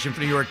flagship station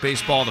for New York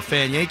baseball, The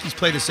Fan. Yankees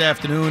play this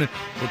afternoon.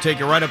 We'll take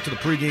you right up to the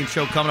pregame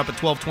show coming up at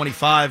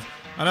 12:25.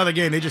 Another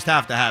game they just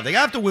have to have. They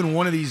have to win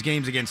one of these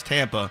games against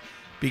Tampa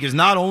because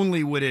not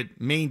only would it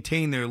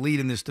maintain their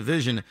lead in this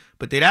division,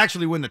 but they'd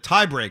actually win the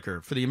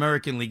tiebreaker for the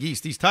American League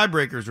East. These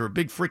tiebreakers are a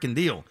big freaking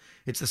deal.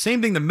 It's the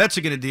same thing the Mets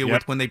are going to deal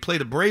with when they play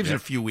the Braves in a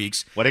few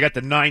weeks. Well, they got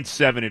the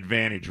 9-7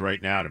 advantage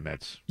right now, the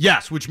Mets.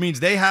 Yes, which means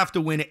they have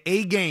to win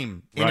a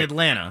game in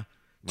Atlanta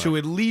to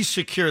at least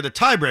secure the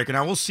tiebreaker.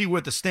 Now, we'll see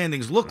what the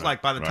standings look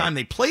like by the time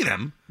they play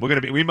them.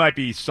 We might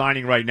be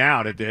signing right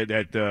now that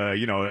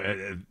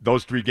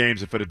those 3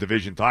 games are for the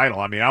division title.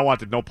 I mean, I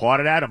wanted no part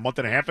of that a month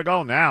and a half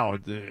ago. Now,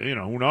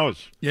 who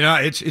knows?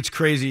 It's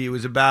crazy. It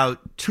was about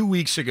 2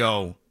 weeks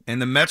ago,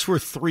 and the Mets were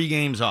 3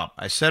 games up.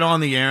 I said on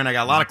the air, and I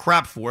got a lot of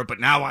crap for it,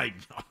 but now I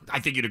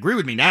think you'd agree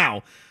with me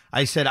now.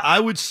 I said I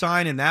would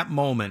sign in that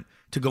moment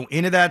to go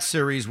into that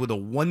series with a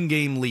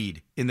 1-game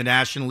lead in the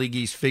National League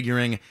East,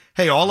 figuring,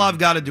 hey, all I've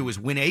got to do is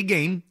win a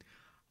game.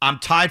 I'm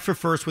tied for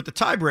first with the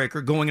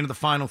tiebreaker going into the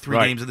final 3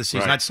 games of the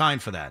season. I'd sign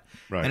for that.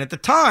 And at the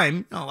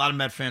time, a lot of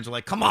Met fans are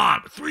like, come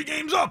on, 3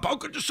 games up. How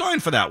could you sign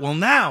for that? Well,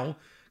 now,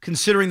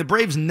 considering the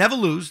Braves never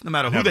lose, no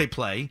matter who they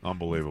play.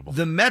 Unbelievable.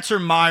 The Mets are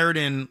mired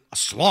in a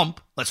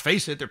slump. Let's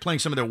face it, they're playing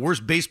some of their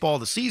worst baseball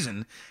of the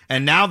season.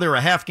 And now they're a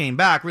half game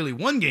back, really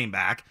 1 game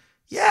back.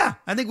 Yeah,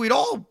 I think we'd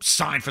all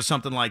sign for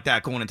something like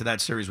that going into that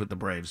series with the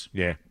Braves.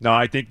 Yeah. No,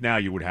 I think now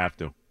you would have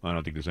to. I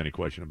don't think there's any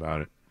question about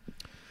it.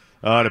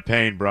 The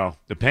pain, bro.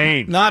 The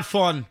pain. Not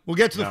fun. We'll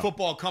get to the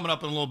football coming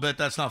up in a little bit.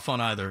 That's not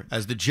fun either.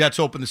 As the Jets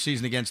open the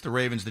season against the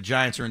Ravens, the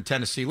Giants are in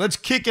Tennessee. Let's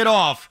kick it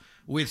off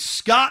with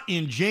Scott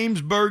in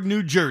Jamesburg,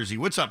 New Jersey.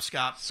 What's up,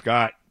 Scott?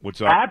 Scott, what's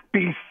up?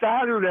 Happy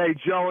Saturday,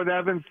 Joe and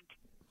Evans.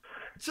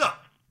 What's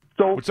up?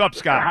 What's up,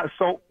 Scott?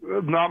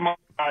 Not much,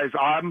 guys.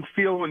 I'm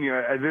feeling you.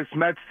 This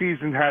Mets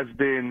season has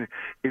been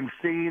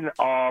insane,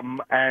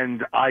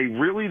 and I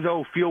really,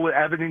 though, feel what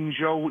Evan and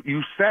Joe,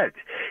 you said.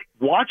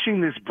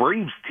 Watching this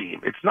Braves team,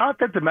 it's not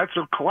that the Mets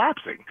are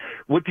collapsing.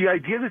 With the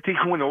idea that they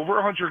can win over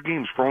 100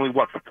 games for only,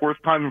 the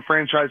 4th time in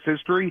franchise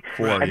history,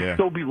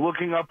 still be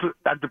looking up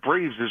at the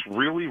Braves is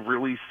really,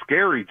 really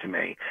scary to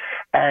me.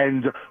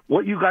 And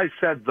what you guys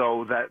said,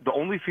 though, that the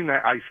only thing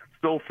that I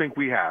still think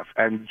we have,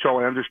 and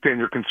Joe, I understand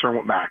your concern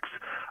with Max.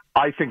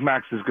 I think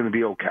Max is going to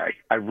be okay.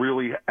 I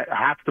really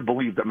have to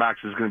believe that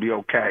Max is going to be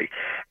okay.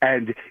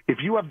 And if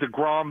you have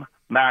DeGrom,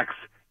 Max,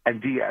 and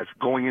Diaz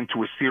going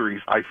into a series,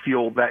 I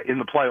feel that in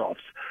the playoffs,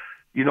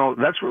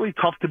 that's really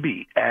tough to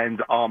beat.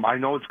 And I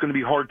know it's going to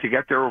be hard to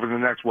get there over the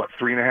next,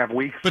 3.5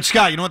 weeks. But,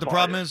 Scott, you know what the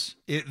problem is?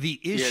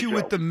 The issue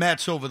with the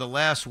Mets over the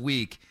last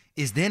week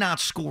is they're not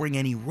scoring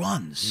any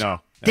runs.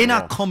 No. They're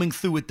not coming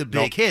through with the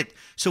big hit.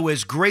 So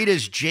as great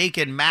as Jake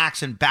and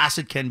Max and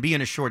Bassett can be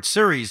in a short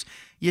series,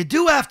 you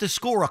do have to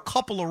score a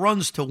couple of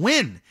runs to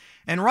win.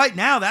 And right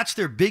now, that's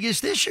their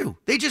biggest issue.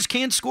 They just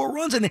can't score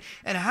runs. And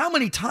how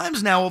many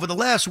times now over the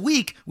last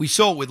week, we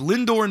saw it with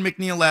Lindor and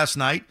McNeil last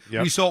night.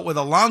 Yep. We saw it with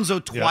Alonso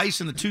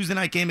twice in the Tuesday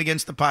night game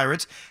against the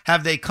Pirates.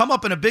 Have they come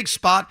up in a big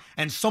spot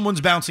and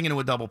someone's bouncing into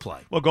a double play?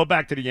 Well, go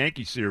back to the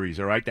Yankee series,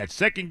 all right? That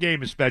second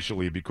game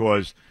especially,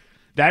 because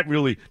that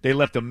really, they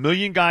left 1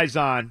 million guys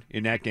on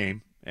in that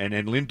game. And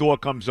then Lindor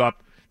comes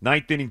up,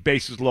 9th inning,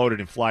 bases loaded,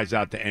 and flies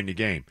out to end the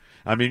game.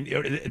 I mean,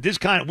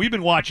 we've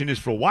been watching this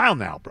for a while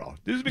now, bro.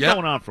 This has been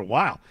going on for a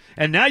while,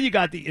 and now you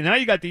got the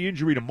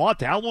injury to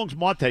Marte. How long's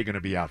Marte going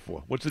to be out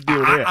for? What's the deal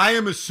there? I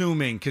am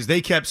assuming because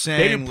they kept saying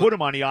they didn't put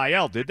him on the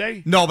IL, did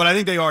they? No, but I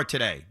think they are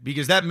today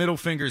because that middle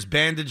finger is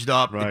bandaged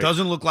up. Right. It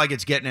doesn't look like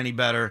it's getting any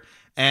better,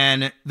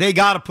 and they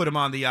got to put him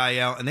on the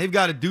IL, and they've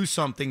got to do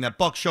something that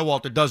Buck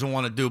Showalter doesn't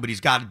want to do, but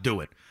he's got to do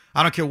it.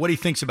 I don't care what he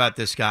thinks about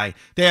this guy.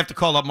 They have to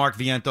call up Mark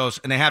Vientos,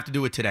 and they have to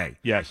do it today.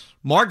 Yes.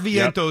 Mark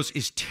Vientos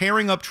is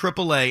tearing up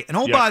AAA.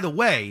 And, by the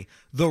way,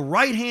 the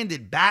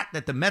right-handed bat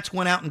that the Mets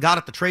went out and got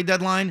at the trade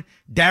deadline,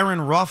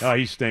 Darren Ruff. Oh,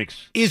 he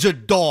stinks. Is a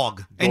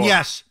dog. And,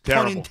 yes,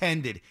 terrible. Pun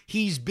intended.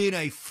 He's been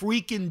a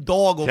freaking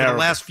dog over the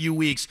last few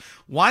weeks.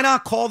 Why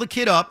not call the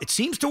kid up? It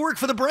seems to work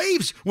for the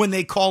Braves when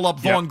they call up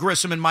Vaughn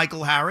Grissom and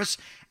Michael Harris.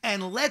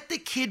 And let the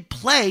kid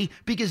play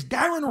because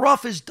Darren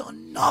Ruff has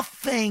done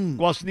nothing.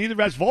 Well, neither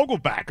has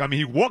Vogelback. I mean,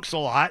 he walks a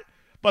lot,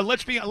 but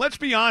let's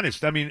be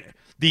honest. I mean,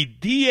 the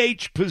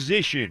DH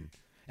position,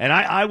 and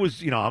I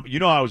was,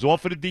 I was all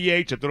for the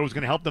DH. I thought it was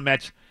going to help the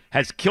Mets.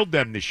 has killed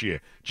them this year.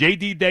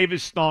 J.D.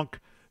 Davis stunk.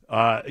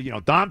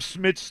 Dom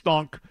Smith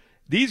stunk.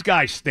 These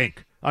guys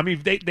stink. I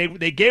mean,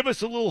 they gave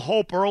us a little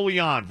hope early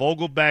on.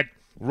 Vogelbeck,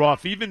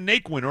 Ruff, even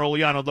Naquin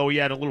early on, although he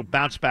had a little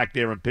bounce back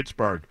there in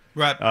Pittsburgh.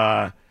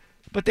 Right.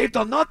 But they've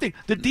done nothing.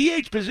 The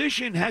DH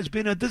position has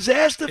been a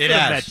disaster for the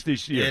Mets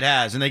this year. It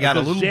has, and they got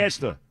a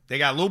disaster. They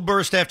got a little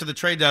burst after the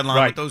trade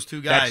deadline with those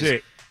two guys. That's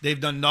it. They've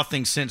done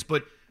nothing since.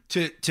 But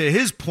to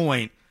his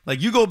point,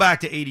 like you go back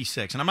to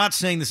 '86, and I'm not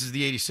saying this is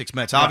the '86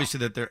 Mets.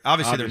 Obviously, they're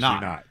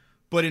not.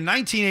 But in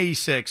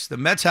 1986, the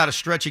Mets had a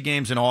stretch of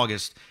games in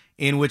August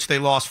in which they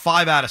lost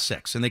 5 out of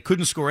 6, and they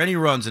couldn't score any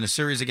runs in a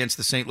series against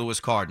the St. Louis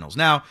Cardinals.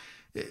 Now,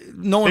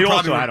 no one they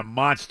probably also had a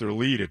monster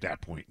lead at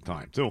that point in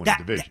time too in the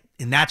division.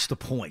 And that's the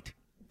point.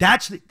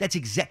 That's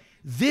exact.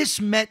 This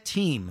Met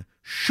team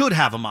should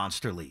have a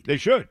monster lead. They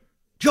should.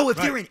 Joe, if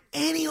they're in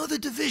any other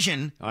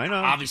division, I know.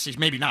 Obviously,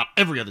 maybe not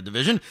every other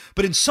division,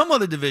 but in some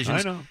other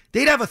divisions,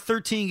 they'd have a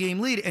 13-game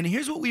lead. And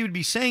here's what we would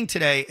be saying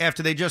today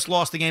after they just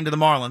lost the game to the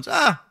Marlins.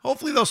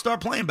 Hopefully they'll start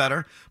playing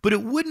better, but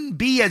it wouldn't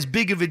be as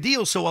big of a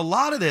deal. So a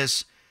lot of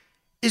this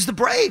is the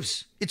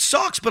Braves. It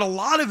sucks, but a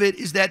lot of it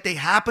is that they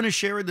happen to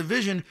share a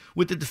division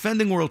with the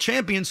defending world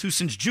champions, who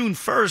since June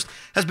 1st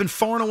has been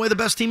far and away the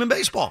best team in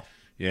baseball.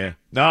 Yeah.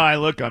 No,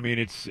 I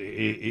mean,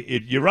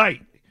 you're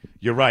right.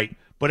 You're right.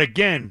 But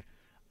again,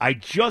 I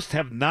just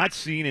have not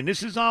seen, and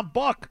this is on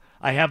Buck,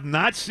 I have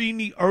not seen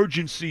the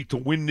urgency to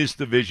win this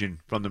division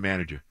from the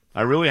manager.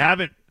 I really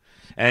haven't.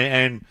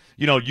 And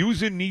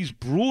using these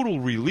brutal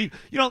relief.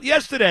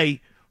 Yesterday,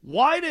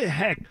 why the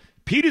heck,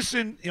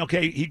 Peterson,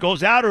 he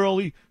goes out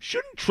early.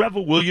 Shouldn't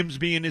Trevor Williams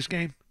be in this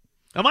game?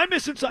 Am I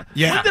missing something?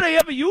 Yeah. When did I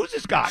ever use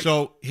this guy?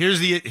 So here's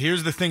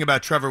the thing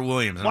about Trevor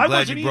Williams. And Why I'm glad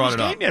wasn't you he in brought this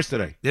it up. game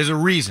yesterday? There's a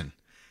reason.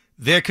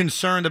 They're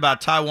concerned about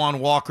Taijuan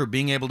Walker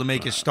being able to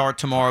make his start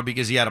tomorrow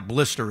because he had a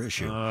blister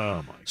issue.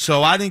 Oh my!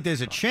 So I think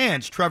there's a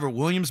chance Trevor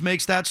Williams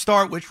makes that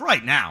start, which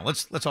right now,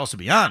 let's also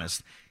be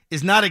honest,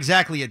 is not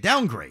exactly a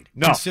downgrade.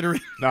 No, considering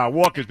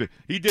Walker's been.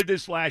 He did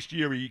this last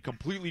year. He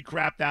completely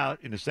crapped out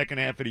in the second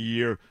half of the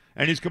year,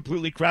 and he's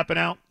completely crapping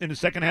out in the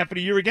second half of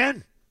the year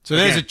again. So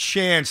there's a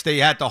chance they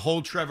had to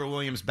hold Trevor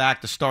Williams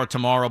back to start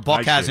tomorrow.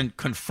 Buck hasn't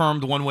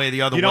confirmed one way or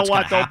the other. You know what's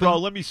what, though, happen. bro?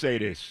 Let me say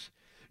this.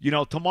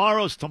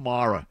 Tomorrow's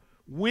tomorrow.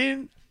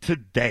 Win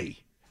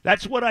today.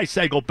 That's what I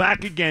say. Go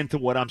back again to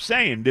what I'm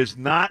saying. There's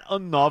not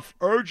enough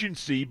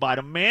urgency by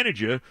the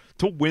manager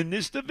to win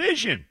this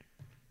division.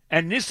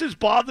 And this has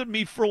bothered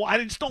me for a while.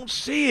 I just don't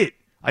see it.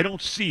 I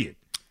don't see it.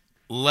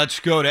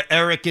 Let's go to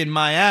Eric in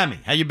Miami.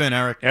 How you been,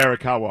 Eric?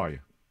 Eric, how are you?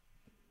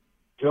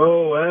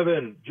 Joe,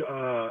 Evan,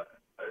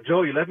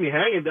 Joe, you left me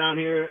hanging down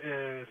here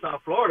in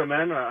South Florida,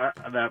 man.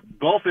 That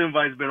golf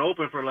invite's been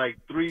open for like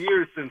 3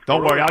 years since.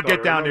 Don't worry, I'll started.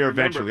 get down there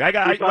eventually.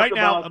 Right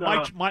now,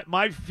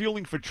 my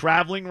feeling for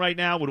traveling right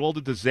now with all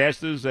the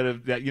disasters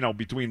that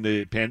between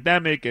the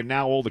pandemic and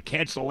now all the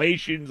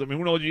cancellations. I mean,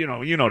 who knows? You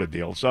know the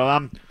deal. So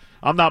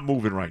I'm not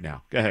moving right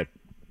now. Go ahead.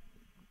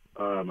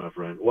 All right, my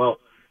friend. Well,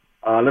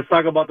 let's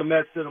talk about the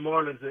Mets to the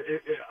Marlins.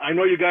 I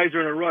know you guys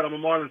are in a rut. I'm a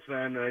Marlins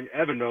fan, and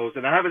Evan knows,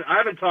 and I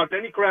haven't talked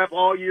any crap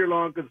all year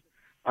long because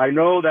I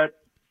know that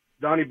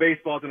Donnie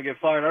Baseball's going to get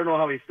fired. I don't know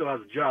how he still has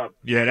a job.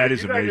 Yeah, that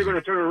is amazing.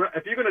 If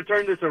you're going to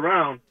turn this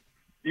around,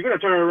 you're going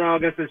to turn it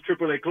around against this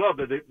AAA club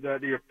that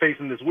you're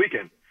facing this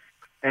weekend.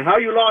 And how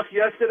you lost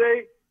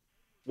yesterday,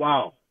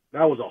 wow,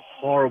 that was a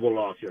horrible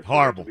loss yesterday.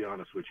 Horrible. To be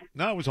honest with you.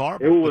 No, it was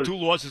horrible. The two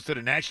losses to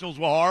the Nationals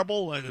were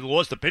horrible, and the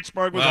loss to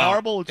Pittsburgh was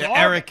horrible. It's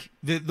horrible. Eric,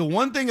 the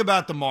one thing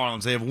about the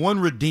Marlins, they have one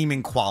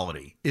redeeming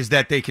quality, is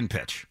that they can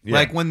pitch. Yeah.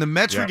 Like when the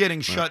Mets were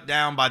getting shut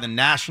down by the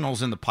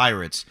Nationals and the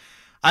Pirates,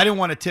 I didn't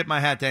want to tip my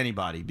hat to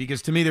anybody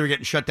because to me they were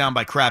getting shut down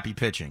by crappy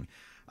pitching.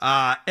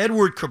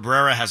 Edward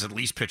Cabrera has at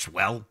least pitched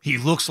well. He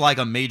looks like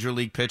a major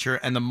league pitcher,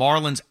 and the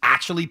Marlins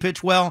actually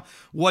pitch well.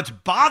 What's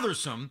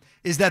bothersome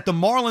is that the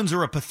Marlins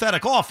are a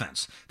pathetic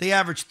offense. They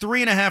average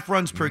 3.5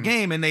 runs per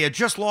game, and they had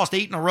just lost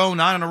 8 in a row,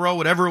 9 in a row,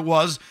 whatever it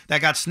was,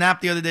 that got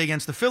snapped the other day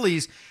against the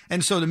Phillies.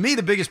 And so to me,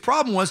 the biggest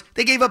problem was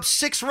they gave up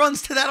 6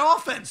 runs to that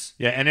offense.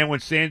 Yeah, and then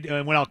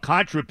when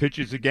Alcantara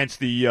pitches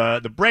against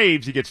the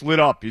Braves, he gets lit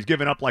up. He's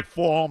given up like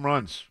 4 home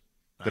runs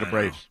to the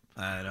Braves.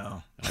 I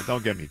know.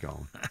 Don't get me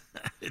going.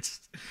 It's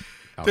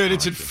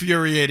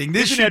infuriating.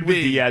 This Isn't should Edwin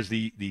be Diaz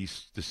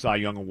the Cy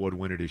Young Award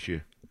winner this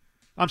year?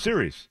 I'm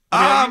serious.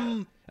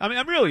 I'm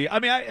really.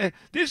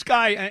 This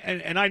guy,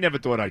 and I never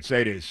thought I'd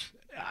say this.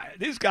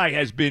 This guy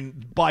has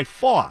been by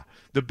far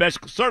the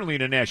best, certainly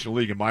in the National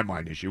League in my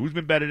mind this year. Who's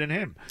been better than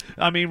him?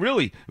 I mean,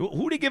 really,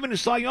 who are they giving the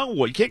Cy Young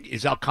Award?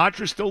 Is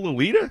Alcantara still the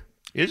leader?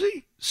 Is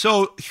he?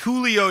 So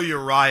Julio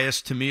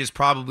Urias to me is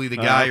probably the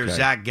guy, or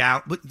Zach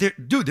Gallen. But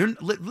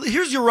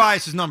here's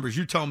Urias' numbers.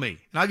 You tell me,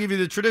 and I'll give you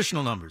the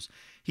traditional numbers.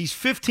 He's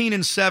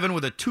 15-7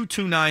 with a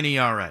 2.29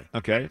 ERA.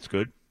 Okay, that's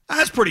good.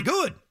 That's pretty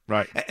good.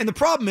 Right. And the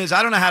problem is,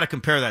 I don't know how to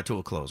compare that to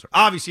a closer.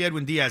 Obviously,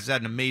 Edwin Diaz has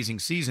had an amazing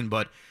season,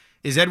 but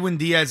is Edwin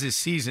Diaz's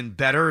season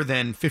better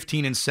than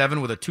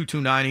 15-7 with a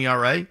 2.29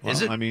 ERA? Well,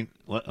 is it? I mean,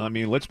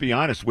 let's be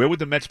honest. Where would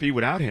the Mets be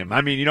without him?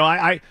 I mean,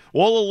 I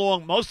all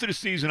along, most of the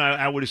season,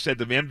 I would have said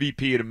the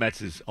MVP of the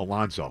Mets is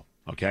Alonso.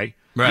 Okay?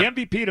 Right.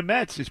 The MVP of the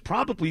Mets is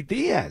probably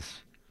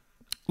Diaz.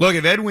 Look,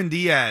 if Edwin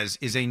Diaz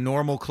is a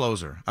normal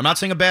closer, I'm not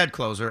saying a bad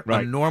closer,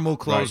 a normal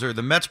closer,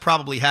 the Mets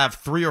probably have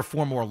 3 or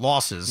 4 more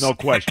losses. No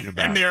question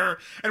about it.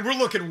 And we're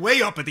looking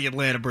way up at the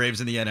Atlanta Braves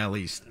in the NL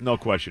East. No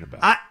question about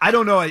it. I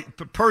don't know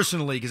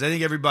personally, because I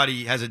think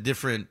everybody has a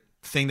different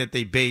thing that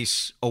they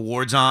base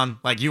awards on.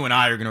 Like you and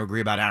I are going to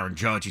agree about Aaron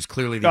Judge. He's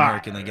clearly the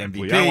American League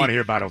MVP. I don't want to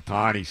hear about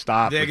Ohtani.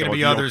 Stop. There are going to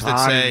be others that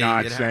say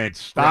nonsense.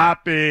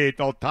 Stop it.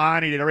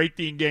 Ohtani, they're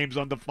 18 games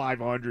under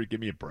 500. Give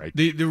me a break.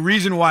 The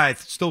reason why I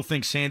still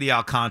think Sandy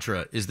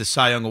Alcantara is the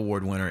Cy Young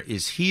Award winner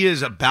is he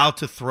is about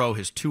to throw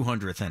his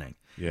 200th inning.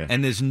 Yeah.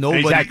 And there's nobody.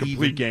 And he's had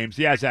complete games.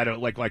 He has had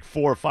like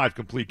 4 or 5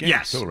 complete games.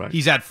 Yes. Too, right?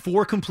 He's had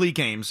 4 complete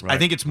games. Right. I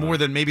think it's more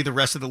than maybe the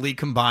rest of the league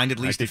combined. At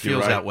least it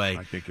feels that way.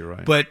 I think you're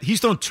right. But he's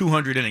thrown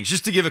 200 innings.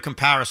 Just to give a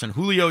comparison,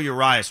 Julio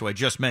Urias, who I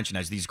just mentioned,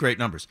 has these great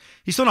numbers.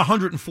 He's thrown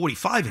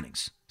 145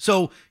 innings.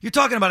 So you're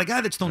talking about a guy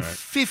that's thrown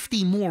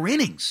 50 more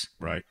innings.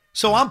 Right.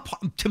 So I'm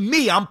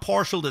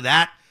partial to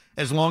that.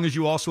 As long as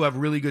you also have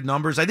really good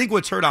numbers. I think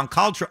what's hurt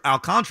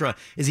Alcantara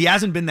is he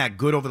hasn't been that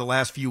good over the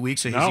last few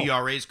weeks, so his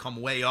ERA's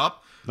come way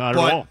up. Not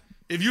at all.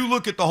 If you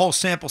look at the whole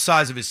sample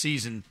size of his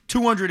season,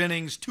 200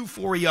 innings,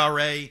 2.4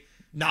 ERA,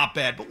 not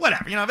bad. But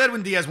whatever. If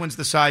Edwin Diaz wins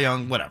the Cy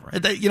Young, whatever.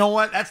 You know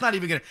what? That's not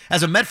even going to –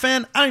 as a Met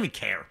fan, I don't even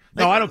care.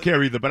 No, I don't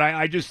care either, but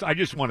I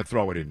just want to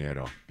throw it in there,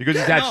 though. Because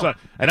he's had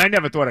and I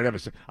never thought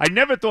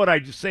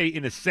I'd say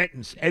in a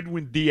sentence,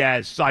 Edwin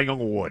Diaz Cy Young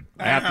Award,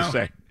 I have to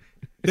say.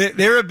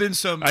 There have been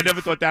some – I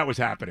never thought that was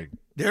happening.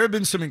 There have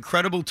been some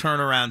incredible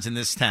turnarounds in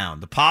this town.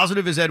 The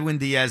positive is Edwin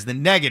Diaz. The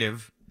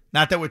negative –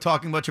 not that we're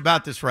talking much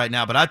about this right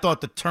now, but I thought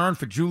the turn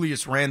for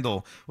Julius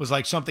Randle was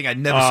like something I'd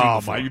never seen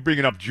before. Oh, you're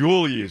bringing up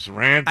Julius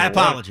Randle. I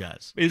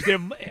apologize.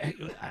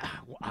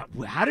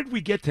 How did we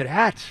get to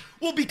that?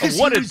 Well, because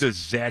what a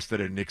disaster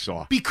the Knicks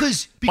are.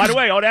 Because by the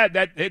way,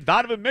 that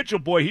Donovan Mitchell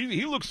boy,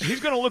 he's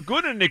going to look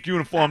good in a Knick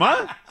uniform,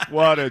 huh?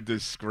 What a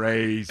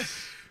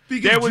disgrace.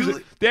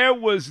 There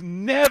was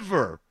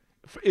never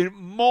a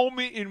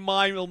moment in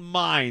my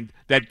mind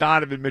that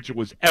Donovan Mitchell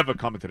was ever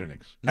coming to the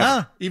Knicks.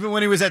 Nah, even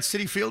when he was at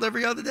Citi Field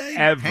every other day,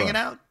 hanging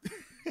out.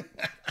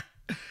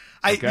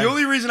 The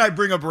only reason I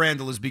bring up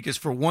Randle is because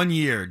for 1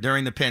 year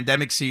during the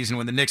pandemic season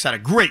when the Knicks had a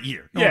great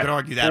year, no one could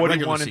argue that.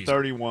 41 and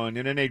 31,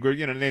 and then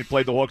they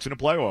played the Hawks in the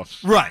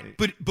playoffs. Right,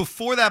 but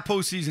before that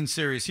postseason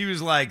series, he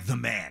was like the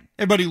man.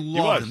 Everybody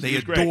loved him. They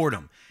adored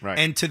him. Right.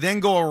 And to then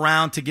go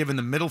around to giving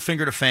the middle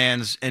finger to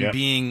fans and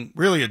being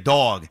really a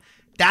dog,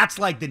 that's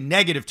like the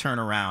negative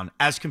turnaround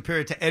as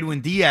compared to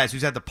Edwin Diaz,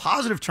 who's had the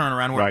positive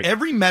turnaround where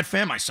every Met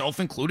fan, myself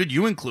included,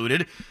 you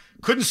included,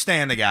 couldn't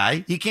stand the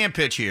guy. He can't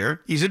pitch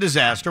here. He's a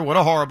disaster. What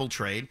a horrible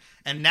trade.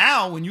 And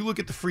now when you look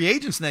at the free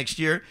agents next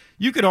year,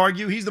 you could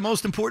argue he's the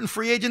most important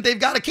free agent they've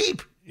got to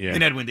keep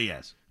in Edwin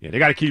Diaz. Yeah, they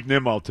got to keep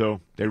Nimmo,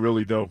 too. They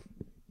really do.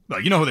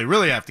 Well, you know who they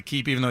really have to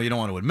keep, even though you don't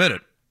want to admit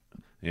it.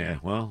 Yeah,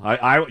 well,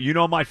 I you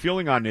know my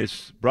feeling on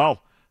this, bro.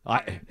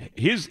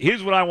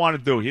 Here's what I want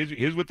to do.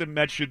 Here's what the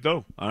Mets should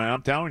do.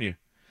 I'm telling you,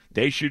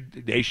 they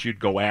should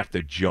go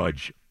after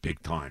Judge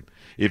big time.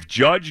 If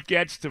Judge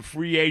gets to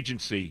free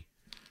agency,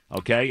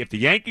 okay, if the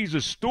Yankees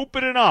are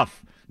stupid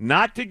enough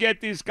not to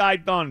get this guy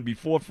done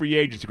before free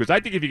agency, because I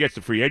think if he gets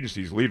to free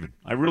agency, he's leaving.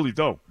 I really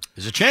do.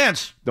 There's a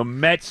chance. The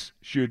Mets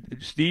should,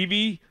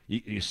 Stevie,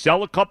 you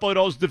sell a couple of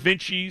those Da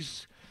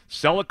Vincis,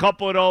 sell a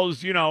couple of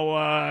those,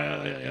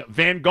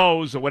 Van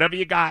Goghs or whatever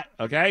you got,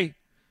 okay?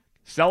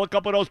 Sell a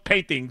couple of those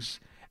paintings,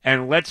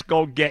 and let's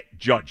go get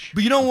Judge.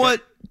 But you know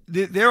what?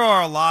 There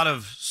are a lot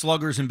of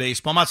sluggers in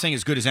baseball. I'm not saying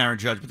as good as Aaron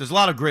Judge, but there's a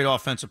lot of great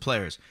offensive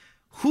players.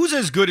 Who's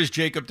as good as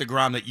Jacob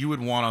deGrom that you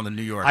would want on the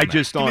New York Mets? I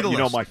just don't. You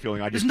know my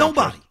feeling. There's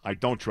nobody. I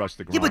don't trust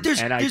deGrom. Yeah, but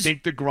I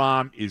think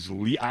deGrom is.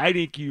 I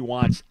think he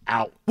wants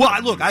out. Well,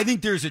 look, I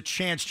think there's a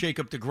chance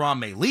Jacob deGrom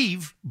may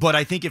leave, but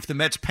I think if the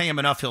Mets pay him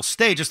enough, he'll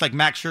stay. Just like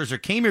Max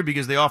Scherzer came here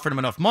because they offered him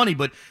enough money.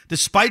 But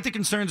despite the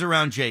concerns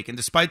around Jake and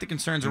despite the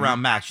concerns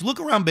around Max, you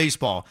look around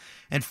baseball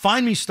and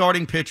find me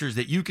starting pitchers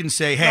that you can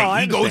say,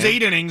 "Hey, he goes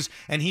 8 innings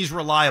and he's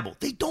reliable."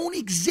 They don't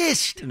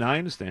exist. And I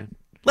understand.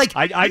 Like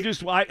I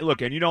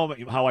look, and you know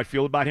how I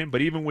feel about him,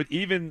 but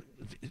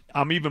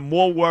I'm even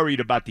more worried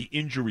about the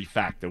injury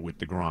factor with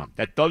deGrom.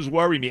 That does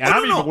worry me, and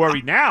I'm even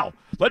worried now.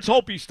 Let's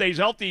hope he stays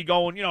healthy,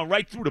 going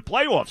right through the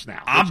playoffs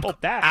now. Let's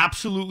hope that.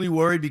 Absolutely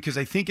worried because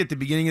I think at the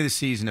beginning of the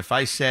season, if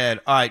I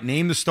said, "All right,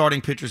 name the starting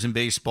pitchers in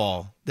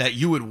baseball that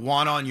you would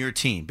want on your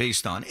team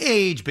based on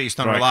age, based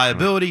on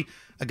reliability."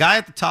 A guy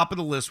at the top of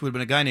the list would have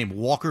been a guy named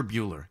Walker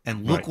Buehler.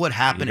 And look what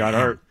happened to him. He got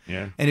hurt.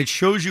 Yeah. And it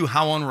shows you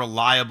how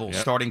unreliable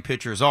starting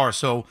pitchers are.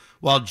 So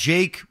while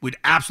Jake would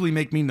absolutely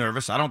make me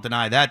nervous, I don't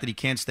deny that he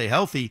can't stay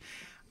healthy,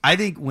 I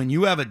think when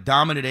you have a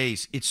dominant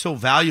ace, it's so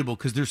valuable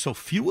because there's so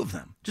few of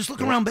them. Just look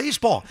around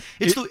baseball.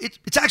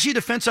 It's actually a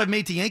defense I've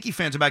made to Yankee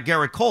fans about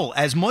Garrett Cole.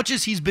 As much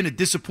as he's been a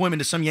disappointment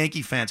to some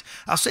Yankee fans,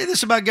 I'll say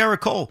this about Garrett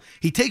Cole.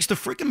 He takes the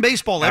freaking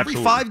baseball every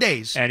 5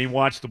 days. And he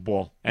wants the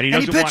ball. And he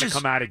doesn't want to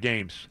come out of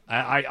games.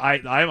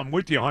 I'm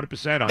with you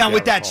 100% on Now,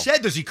 with that Cole.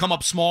 said, does he come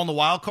up small in the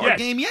wild card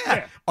game?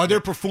 Yeah. Are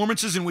there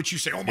performances in which you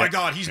say, oh, my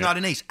God, he's not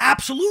an ace?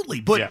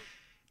 Absolutely. But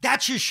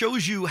that just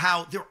shows you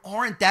how there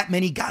aren't that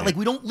many guys. Like,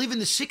 we don't live in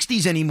the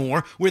 60s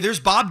anymore where there's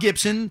Bob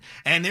Gibson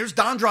and there's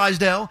Don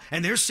Drysdale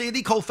and there's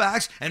Sandy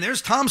Koufax and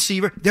there's Tom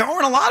Seaver. There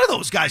aren't a lot of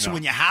those guys. So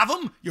when you have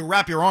them, you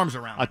wrap your arms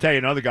around them. I'll tell you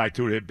another guy,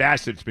 too.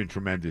 Bassett's been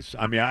tremendous.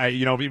 I mean,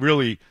 he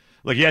really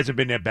 – look, he hasn't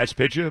been their best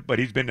pitcher, but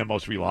he's been the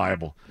most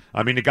reliable.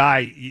 I mean, the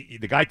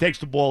guy takes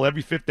the ball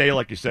every fifth day,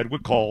 like you said,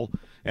 with Cole,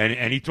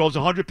 and he throws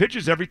 100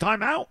 pitches every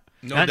time out.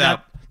 No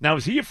doubt. Now,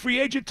 is he a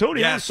free agent, too?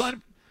 Yes.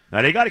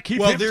 Now, they got to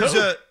keep him,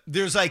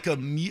 there's like I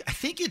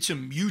think it's a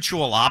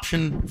mutual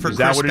option for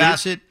Chris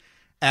Bassett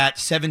at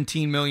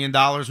 $17 million,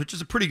 which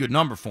is a pretty good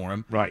number for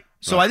him. Right.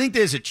 So I think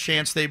there's a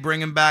chance they bring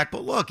him back.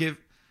 But look,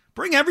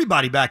 bring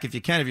everybody back if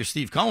you can, if you're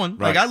Steve Cohen.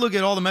 Right. Like, I look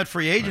at all the Met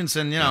free agents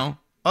and,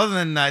 other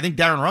than I think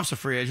Darren Ruff's a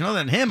free agent, other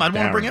than him, I'd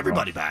want to bring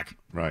everybody back.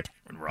 Right.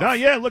 No,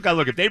 yeah, look,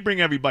 if they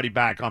bring everybody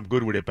back, I'm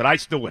good with it. But I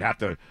still would have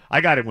to – I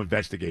got to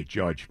investigate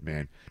Judge,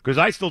 man, because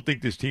I still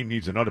think this team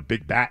needs another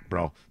big bat,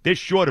 bro. They're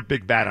short a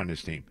big bat on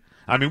this team.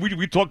 I mean,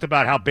 we talked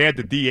about how bad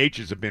the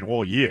DHs have been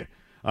all year.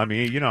 I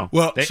mean,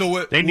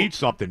 they need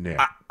something there.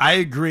 I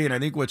agree, and I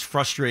think what's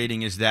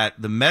frustrating is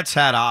that the Mets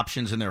had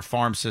options in their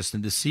farm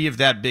system to see if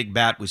that big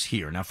bat was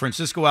here. Now,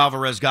 Francisco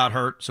Alvarez got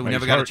hurt, so we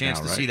never got a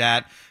chance to see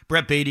that.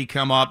 Brett Beatty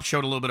come up,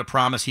 showed a little bit of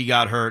promise. He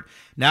got hurt.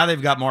 Now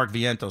they've got Mark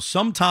Vientos.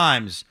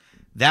 Sometimes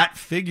that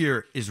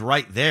figure is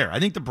right there. I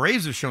think the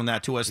Braves have shown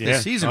that to us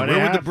this season.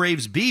 Where would the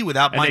Braves be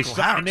without Michael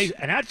Harris?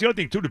 And that's the other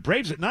thing, too. The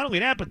Braves, not only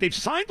that, but they've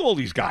signed all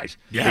these guys.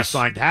 Yes. They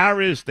signed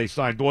Harris. They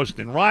signed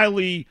Austin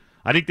Riley.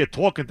 I think they're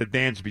talking to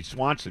Dansby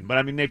Swanson. But,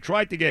 I mean, they've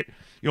tried to get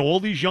all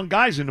these young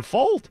guys in the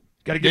fold.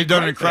 They've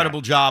done an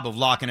incredible job of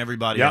locking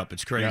everybody up.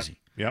 It's crazy.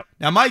 Yep.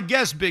 Now, my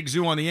guess, Big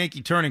Zoo, on the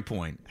Yankee turning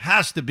point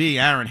has to be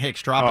Aaron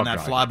Hicks dropping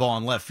that fly ball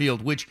in left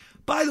field, which,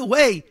 by the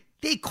way,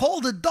 they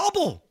called a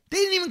double. They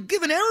didn't even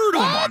give an error to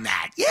him on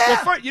that.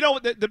 Yeah. Well,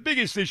 the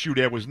biggest issue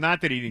there was not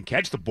that he didn't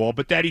catch the ball,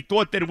 but that he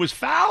thought that it was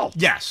foul.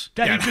 Yes.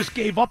 That he just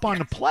gave up on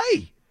the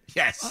play.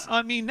 Yes.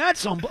 I mean,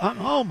 that's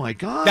oh my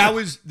God. That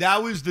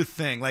was the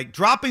thing. Like,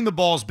 dropping the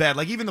ball's bad.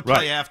 Like, even the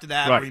play after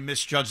that where he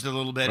misjudged it a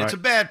little bit. It's a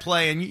bad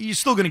play, and you're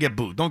still going to get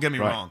booed. Don't get me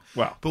wrong.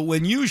 Well, but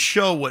when you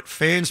show what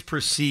fans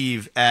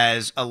perceive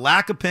as a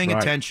lack of paying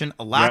attention,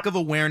 a lack of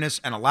awareness,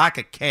 and a lack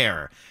of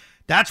care,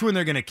 that's when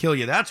they're going to kill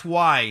you. That's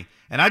why.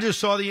 And I just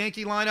saw the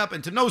Yankee lineup,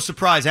 and to no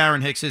surprise,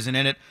 Aaron Hicks isn't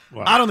in it.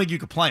 Wow. I don't think you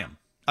could play him.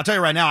 I'll tell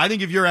you right now, I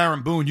think if you're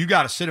Aaron Boone, you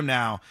got to sit him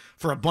now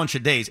for a bunch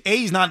of days. A,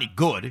 he's not any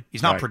good.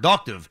 He's not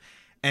productive.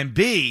 And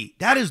B,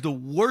 that is the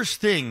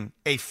worst thing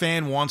a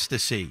fan wants to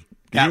see,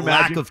 that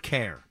lack of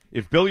care.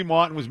 If Billy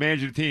Martin was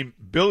managing the team,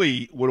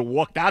 Billy would have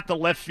walked out to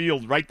left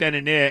field right then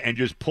and there and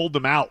just pulled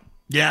them out.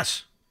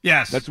 Yes.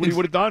 That's what he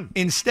would have done.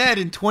 Instead,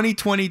 in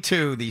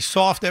 2022, the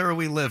soft era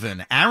we live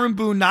in, Aaron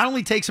Boone not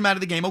only takes him out of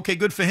the game, okay,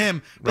 good for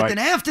him, but then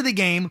after the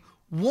game,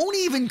 won't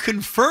even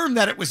confirm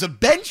that it was a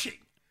benching.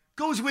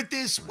 Goes with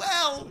this,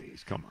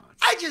 please, come on.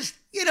 I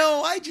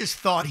just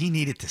thought he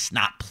needed to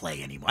not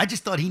play anymore. I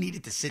just thought he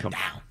needed to sit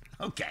down.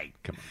 Okay.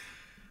 Come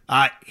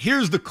on.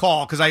 Here's the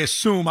call, because I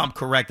assume I'm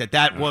correct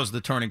that was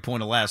the turning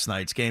point of last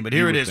night's game, but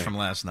here it is from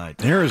last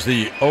night. Here's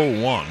the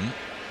 0-1.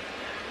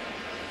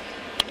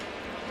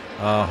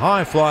 A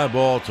high fly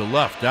ball to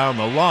left down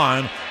the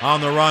line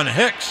on the run.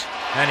 Hicks,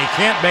 and he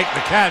can't make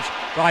the catch.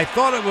 But I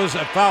thought it was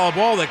a foul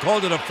ball. They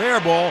called it a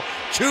fair ball.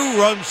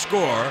 2-run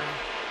score.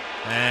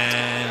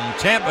 And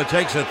Tampa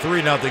takes a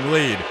 3-0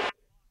 lead.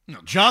 No,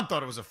 John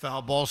thought it was a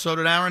foul ball, so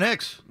did Aaron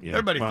Hicks. Yeah,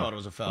 everybody thought it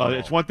was a foul ball.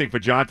 It's one thing for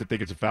John to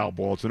think it's a foul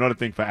ball. It's another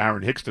thing for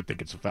Aaron Hicks to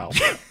think it's a foul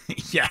ball.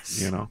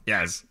 Yes.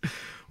 Yes.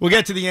 We'll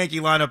get to the Yankee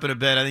lineup in a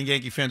bit. I think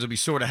Yankee fans will be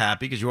sort of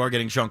happy because you are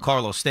getting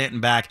Giancarlo Stanton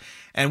back.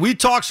 And we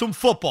talk some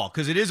football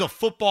because it is a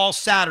football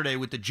Saturday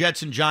with the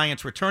Jets and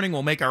Giants returning.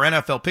 We'll make our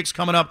NFL picks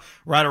coming up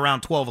right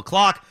around 12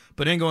 o'clock.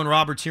 But Ingo and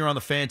Roberts here on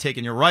The Fan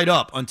taking you right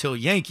up until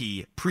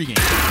Yankee pregame.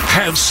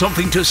 Have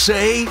something to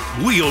say?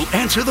 We'll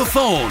answer the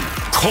phone.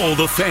 Call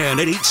The Fan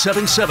at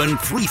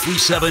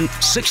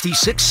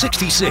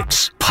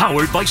 877-337-6666.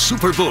 Powered by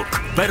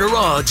Superbook. Better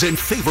odds and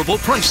favorable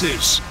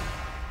prices.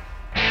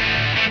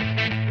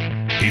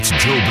 It's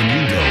Joe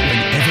Benigno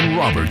and Evan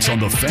Roberts on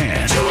The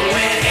Fan. Joe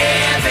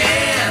and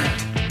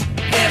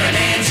Evan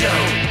and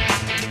Joe.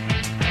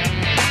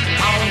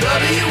 On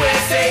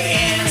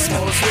WFAN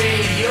Sports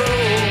Radio.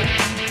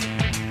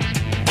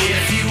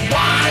 If you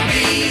want to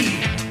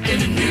be in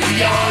the New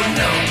York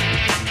know,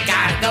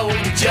 gotta go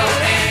to Joe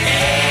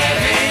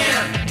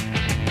and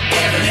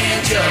Evan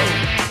and Joe.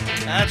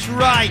 That's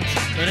right.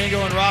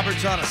 Domingo and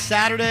Roberts on a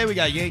Saturday. We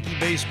got Yankee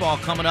baseball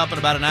coming up in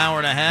about an hour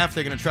and a half.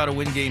 They're going to try to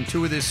win Game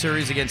 2 of this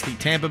series against the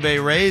Tampa Bay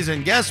Rays.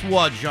 And guess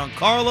what?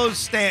 Giancarlo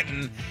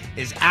Stanton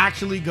is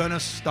actually going to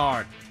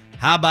start.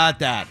 How about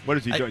that? What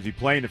is he doing? Is he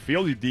playing the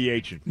field? He's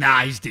DHing.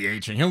 Nah, he's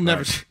DHing. He'll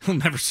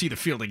never see the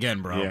field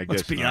again, bro. Yeah,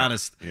 Let's be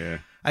honest. Yeah.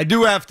 I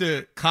do have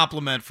to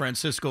compliment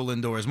Francisco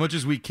Lindor. As much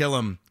as we kill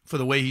him for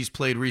the way he's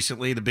played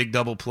recently, the big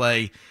double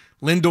play,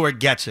 Lindor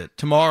gets it.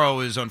 Tomorrow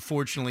is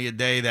unfortunately a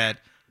day that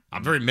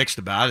I'm very mixed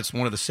about. It's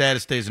one of the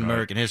saddest days in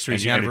American history.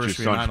 It's the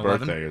anniversary of 9/11. And it's your son's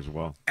birthday as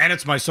well. And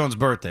it's my son's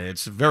birthday.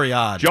 It's very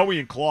odd. Joey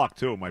and Clark,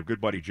 too. My good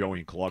buddy Joey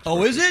and Clark.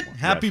 Oh, is it?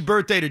 Happy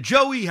birthday to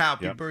Joey.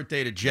 Happy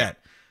birthday to Jet.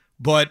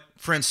 But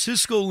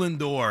Francisco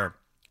Lindor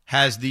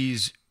has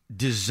these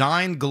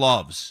design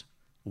gloves.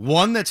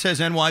 One that says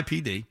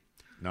NYPD.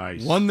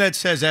 Nice. One that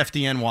says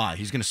FDNY.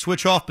 He's going to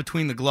switch off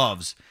between the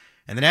gloves.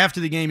 And then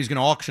after the game, he's going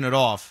to auction it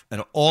off.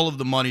 And all of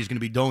the money is going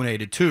to be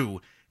donated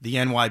to the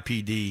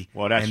NYPD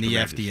and the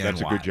FDNY.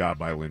 That's a good job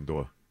by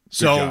Lindor.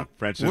 Good job.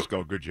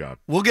 Francisco, good job.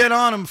 We'll get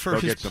on him for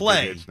his get some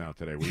play. big hits now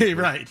today.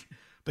 Right.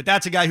 But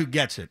that's a guy who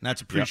gets it, and that's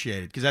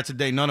appreciated because that's a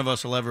day none of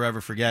us will ever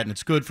forget. And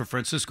it's good for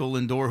Francisco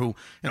Lindor, who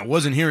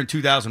wasn't here in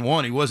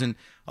 2001. He wasn't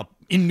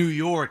in New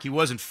York. He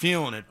wasn't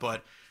feeling it,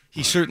 but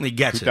he certainly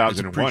gets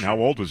 2001. it. How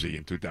old was he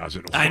in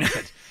 2001? I know.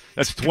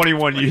 That's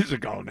 21 years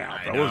ago now,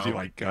 bro. Was he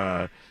like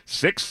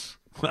 6?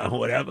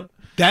 Whatever.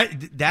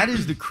 That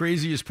is the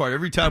craziest part.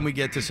 Every time we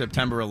get to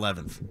September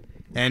 11th,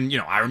 and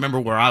I remember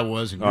where I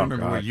was, and you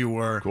remember where you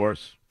were. Of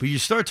course. But you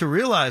start to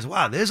realize,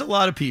 wow, there's a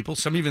lot of people,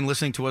 some even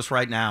listening to us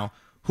right now,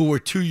 who were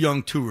too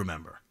young to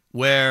remember,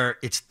 where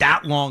it's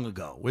that long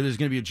ago, where there's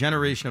going to be a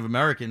generation of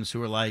Americans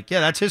who are like, yeah,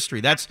 that's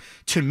history. That's,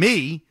 to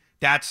me,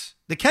 that's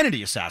the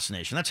Kennedy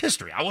assassination. That's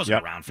history. I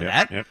wasn't around for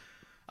that. Yep.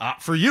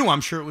 For you,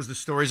 I'm sure it was the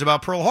stories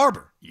about Pearl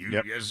Harbor.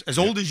 As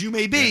old as you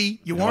may be,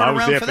 you weren't around for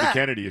that. I was there for the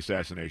Kennedy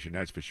assassination,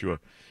 that's for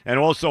sure. And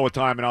also a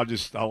time, and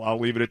I'll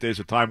leave it at this,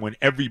 a time when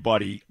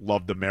everybody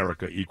loved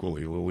America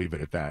equally. We'll leave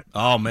it at that.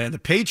 Oh, man, the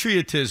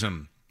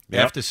patriotism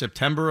after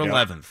September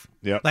 11th.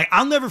 Yep. Like,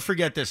 I'll never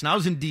forget this. And I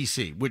was in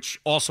D.C., which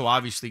also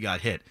obviously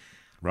got hit.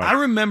 Right. I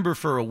remember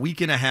for a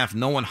week and a half,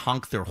 no one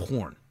honked their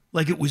horn.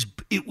 Like, it was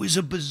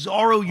a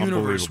bizarro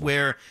universe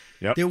where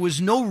there was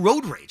no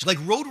road rage. Like,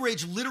 road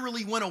rage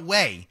literally went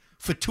away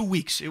for 2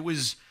 weeks. It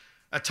was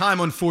a time,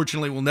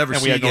 unfortunately, we'll never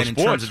see again in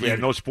terms of we had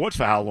no sports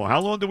for how long? How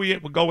long did we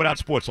go without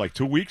sports? Like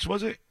 2 weeks,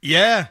 was it?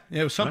 Yeah,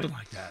 it was something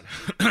like that.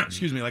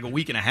 Excuse me, like a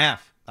week and a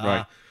half.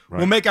 Right.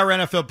 We'll make our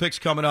NFL picks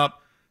coming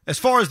up. As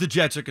far as the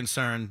Jets are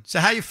concerned, so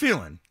how you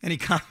feeling? Any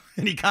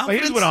confidence? Well,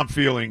 here's what I'm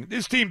feeling.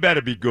 This team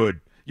better be good.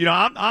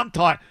 I'm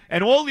tired.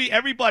 And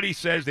everybody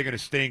says they're going to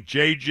stink.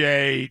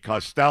 JJ,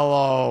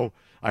 Costello.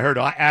 I heard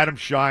Adam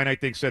Shine, I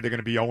think, said they're going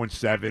to be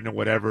 0-7 or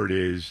whatever it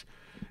is.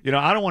 I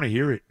don't want to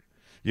hear it.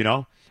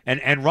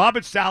 And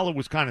Robert Saleh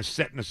was kind of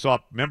setting us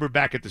up. Remember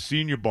back at the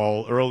Senior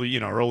Bowl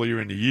earlier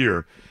in the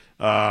year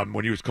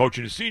when he was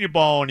coaching the Senior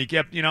Bowl, and he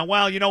kept,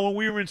 when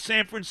we were in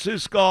San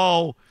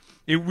Francisco,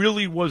 it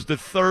really was the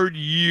third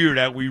year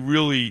that we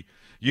really,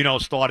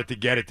 started to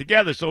get it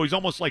together. So he's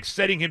almost like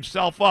setting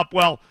himself up.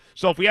 Well,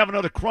 so if we have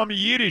another crummy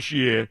year this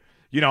year,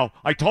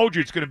 I told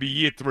you it's going to be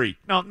year 3.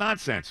 No,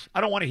 nonsense.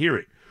 I don't want to hear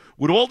it.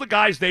 With all the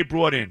guys they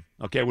brought in,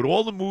 okay, with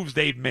all the moves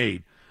they've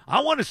made,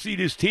 I want to see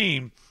this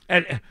team.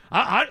 And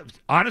I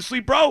honestly,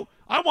 bro,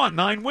 I want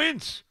 9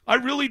 wins. I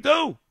really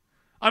do.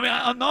 I mean,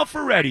 enough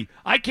already.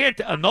 I can't.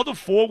 Another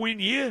 4-win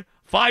year,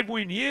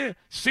 5-win year,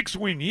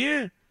 6-win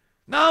year.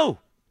 No,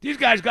 these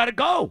guys got to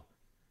go.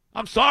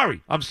 I'm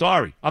sorry.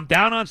 I'm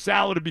down on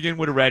Saleh to begin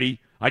with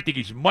already. I think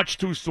he's much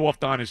too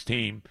soft on his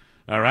team.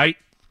 All right.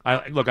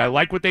 I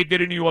like what they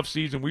did in the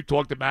offseason. We've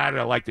talked about it.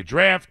 I like the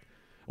draft.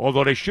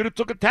 Although they should have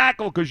took a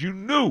tackle because you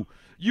knew.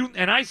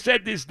 And I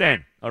said this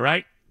then, all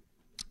right?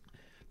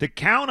 To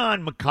count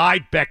on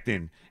Mekhi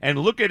Becton and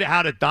look at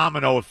how the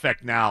domino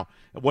effect now,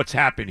 what's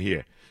happened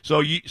here.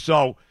 So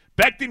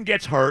Becton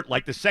gets hurt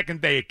like the second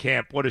day of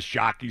camp. What a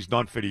shock. He's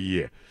done for the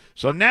year.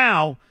 So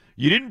now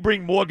you didn't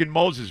bring Morgan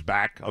Moses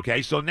back,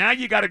 okay? So now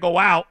you got to go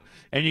out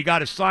and you got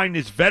to sign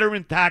this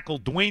veteran tackle,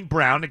 Dwayne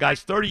Brown. The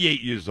guy's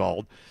 38 years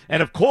old.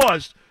 And, of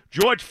course,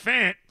 George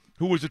Fant,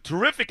 who was a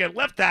terrific at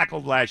left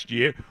tackle last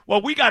year,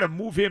 well, we got to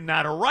move him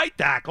now to right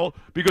tackle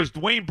because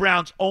Dwayne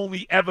Brown's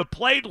only ever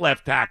played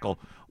left tackle.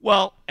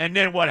 Well, and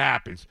then what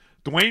happens?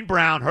 Dwayne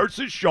Brown hurts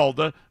his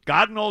shoulder.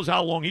 God knows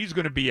how long he's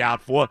going to be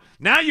out for.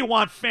 Now you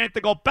want Fant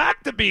to go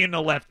back to being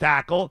the left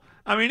tackle.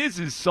 I mean, this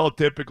is so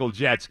typical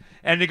Jets.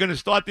 And they're going to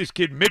start this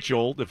kid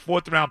Mitchell, the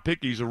 4th-round pick.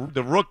 He's the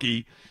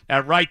rookie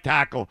at right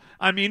tackle.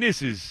 I mean,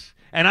 this is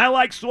 – and I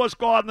like Sauce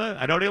Gardner.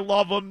 I know they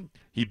love him.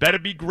 He better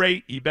be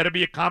great. He better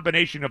be a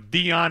combination of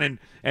Dion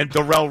and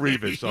Darrell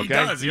Revis, okay? He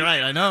does. You're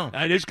right. I know.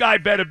 This guy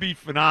better be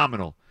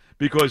phenomenal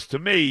because, to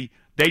me,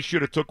 they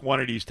should have took one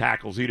of these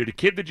tackles. Either the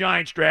kid the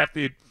Giants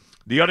drafted,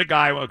 the other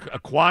guy,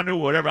 Aquanu,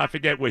 whatever. I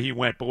forget where he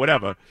went, but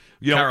whatever.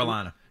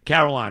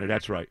 Carolina,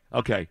 that's right.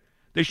 Okay.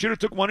 They should have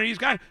took one of these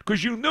guys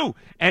because you knew.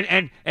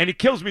 And it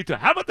kills me too.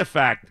 How about the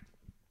fact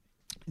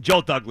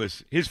Joe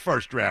Douglas, his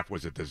first draft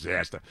was a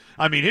disaster.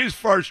 I mean, his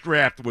first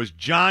draft was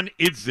John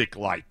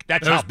Idzik-like.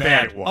 That's how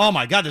bad it was. Oh,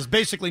 my God. There's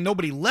basically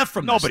nobody left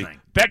from this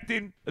thing.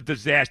 Becton, a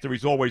disaster.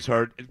 He's always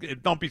hurt.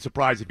 Don't be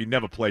surprised if he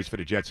never plays for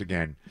the Jets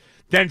again.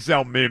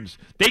 Denzel Mims.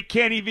 They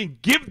can't even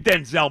give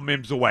Denzel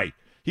Mims away.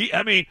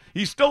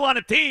 He's still on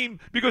a team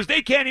because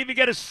they can't even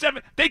get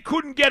they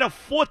couldn't get a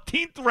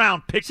 14th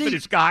round pick for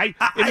this guy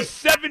in a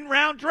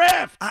 7-round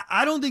draft.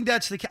 I don't think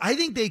that's the case. I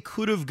think they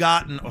could have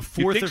gotten a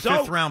 4th or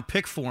 5th round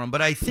pick for him,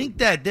 but I think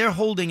that they're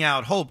holding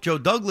out hope, Joe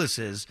Douglas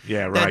is,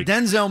 that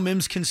Denzel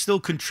Mims can still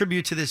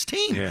contribute to this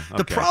team. Yeah, okay.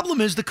 The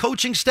problem is the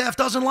coaching staff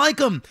doesn't like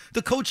him.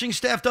 The coaching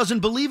staff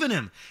doesn't believe in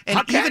him. And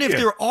even if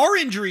there are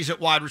injuries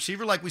at wide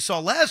receiver like we saw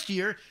last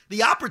year,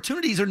 the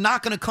opportunities are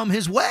not going to come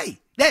his way.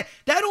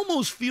 That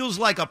almost feels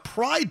like a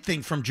pride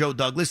thing from Joe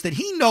Douglas that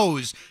he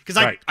knows, because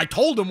I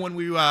told him when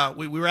we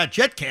were at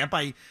Jet Camp,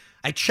 I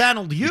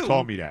channeled you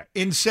told me that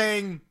in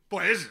saying,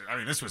 boy,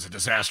 this was a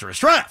disastrous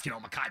draft.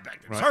 Mekhi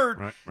Becton's hurt.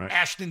 Right.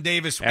 Ashton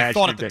Davis, I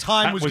thought at the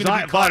time was going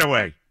to be by the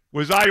way,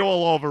 was I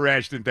all over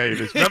Ashton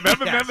Davis?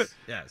 Remember?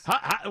 Yes.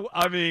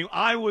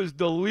 I was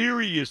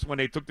delirious when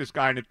they took this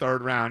guy in the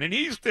 3rd round, and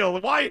he's still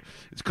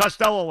It's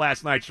Costello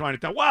last night trying to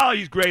tell. Well,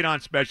 he's great on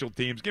special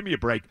teams. Give me a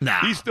break.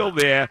 He's still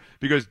there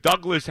because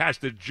Douglas has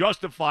to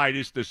justify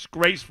this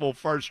disgraceful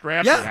first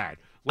draft he had.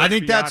 I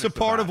think that's a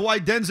part of why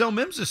Denzel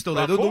Mims is still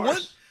there. The one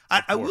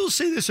I will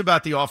say this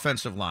about the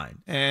offensive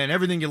line, and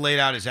everything you laid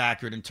out is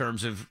accurate in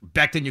terms of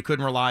Becton you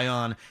couldn't rely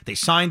on. They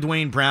signed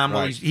Dwayne Brown.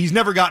 Well, he's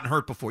never gotten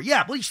hurt before.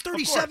 Yeah, but he's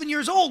 37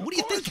 years old. What do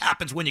you think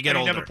happens when you get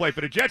older? He never played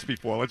for the Jets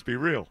before, let's be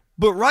real.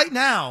 But right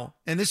now,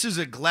 and this is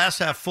a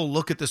glass-half-full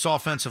look at this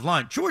offensive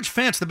line, George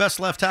Fant's the best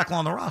left tackle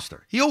on the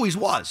roster. He always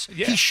was.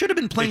 Yeah. He should have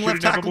been playing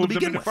left tackle to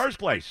begin in with. The first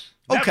place.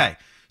 Never. Okay,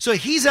 so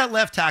he's at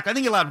left tackle. I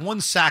think he allowed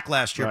 1 sack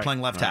last year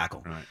playing left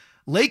tackle. Right.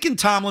 Laken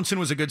Tomlinson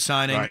was a good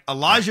signing. Right.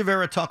 Elijah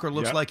Vera Tucker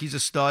looks like he's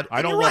a stud.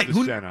 I don't love the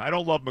center. I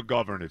don't love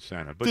McGovern at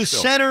center. But the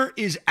still. Center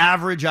is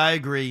average, I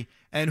agree.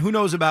 And who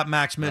knows about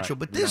Max Mitchell.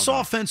 But this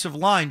offensive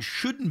line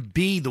shouldn't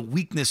be the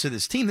weakness of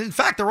this team. In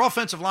fact, their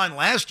offensive line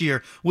last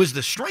year was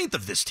the strength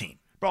of this team.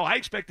 Bro, I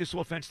expect this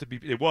offense to be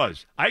 – it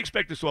was. I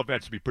expect this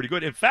offense to be pretty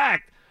good. In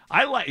fact,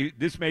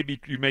 this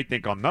you may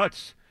think I'm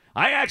nuts.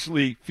 I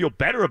actually feel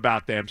better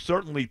about them,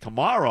 certainly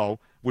tomorrow,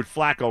 with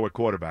Flacco at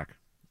quarterback.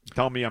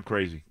 Tell me I'm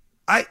crazy.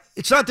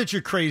 It's not that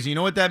you're crazy. You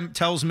know what that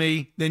tells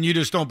me? Then you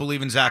just don't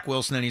believe in Zach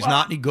Wilson and he's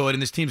not any good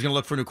and this team's going to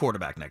look for a new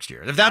quarterback next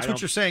year. If that's what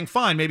you're saying,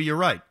 fine, maybe you're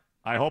right.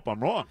 I hope I'm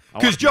wrong.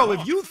 Because, Joe,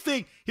 if you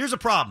think – here's a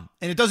problem,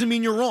 and it doesn't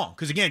mean you're wrong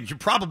because, again, you're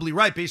probably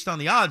right based on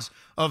the odds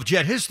of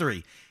Jet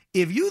history.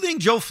 If you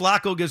think Joe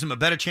Flacco gives him a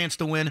better chance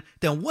to win,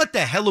 then what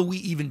the hell are we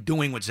even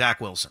doing with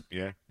Zach Wilson?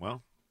 Yeah,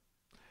 well –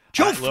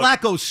 Joe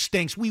Flacco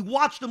stinks. We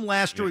watched him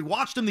last year. We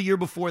watched him the year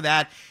before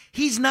that.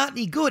 He's not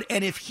any good.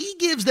 And if he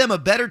gives them a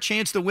better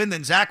chance to win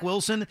than Zach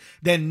Wilson,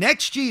 then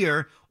next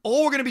year,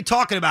 all we're going to be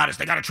talking about is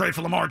they got to trade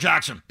for Lamar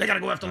Jackson. They got to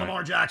go after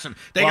Lamar Jackson.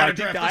 They got to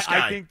draft this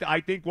guy. I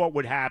think what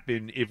would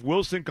happen if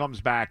Wilson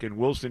comes back and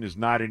Wilson is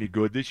not any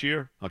good this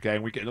year, okay,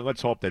 and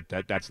let's hope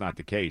that's not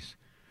the case.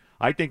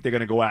 I think they're going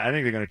to go out. I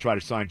think they're going to try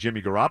to sign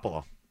Jimmy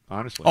Garoppolo,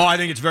 honestly. Oh, I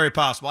think it's very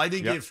possible. I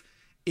think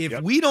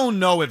if we don't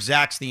know if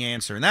Zach's the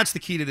answer, and that's the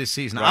key to this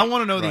season, I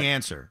want to know the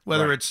answer.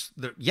 Whether it's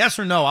the yes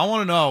or no, I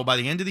want to know by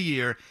the end of the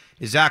year,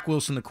 is Zach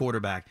Wilson the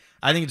quarterback?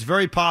 I think it's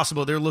very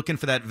possible they're looking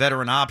for that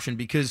veteran option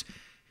because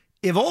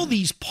if all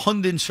these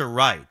pundits are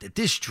right, that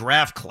this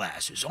draft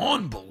class is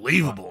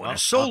unbelievable and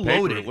it's so on paper,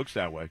 loaded. It looks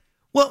that way.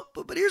 Well,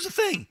 but here's the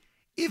thing.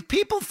 If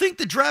people think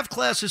the draft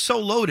class is so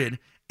loaded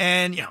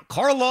and,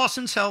 Carl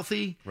Lawson's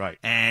healthy,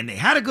 and they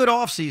had a good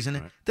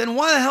offseason, then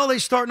why the hell are they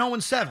starting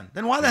 0-7?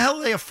 Then why the hell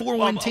are they a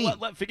 4-win team?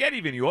 Forget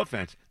even the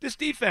offense. This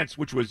defense,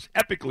 which was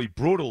epically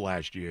brutal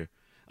last year,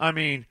 I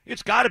mean,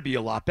 it's got to be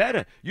a lot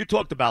better. You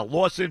talked about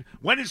Lawson.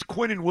 When is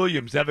Quinnen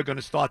Williams ever going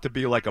to start to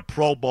be like a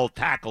Pro Bowl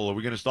tackle? Are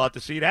we going to start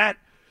to see that?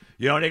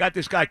 They got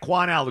this guy,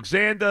 Quan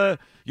Alexander.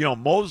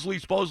 Mosley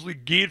supposedly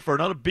geared for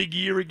another big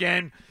year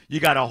again. You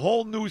got a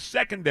whole new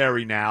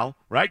secondary now,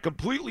 right?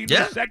 Completely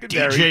new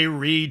secondary. DJ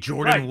Reed,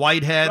 Jordan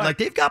Whitehead. Like,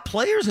 they've got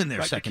players in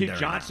their secondary. Kid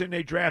Johnson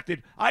they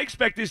drafted. I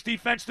expect this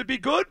defense to be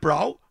good,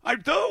 bro. I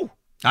do.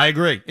 I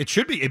agree. It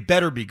should be. It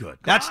better be good.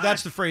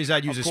 That's the phrase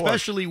I'd use,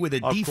 especially with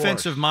a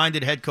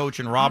defensive-minded head coach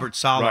in Robert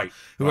Saleh,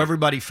 who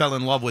everybody fell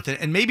in love with.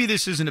 And maybe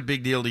this isn't a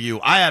big deal to you.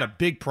 I had a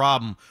big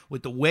problem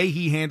with the way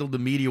he handled the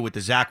media with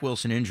the Zach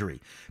Wilson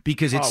injury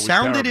because it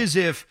sounded as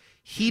if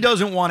he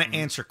doesn't want to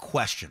answer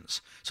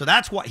questions. So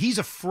that's why he's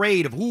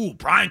afraid of,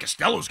 Brian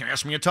Costello's going to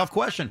ask me a tough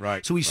question.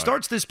 So he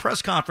starts this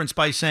press conference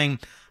by saying,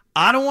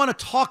 I don't want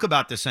to talk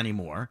about this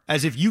anymore,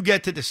 as if you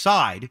get to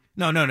decide.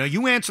 No,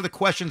 you answer the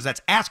questions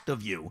that's asked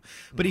of you.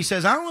 But he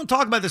says, I don't want to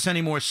talk about this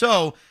anymore,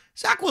 so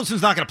Zach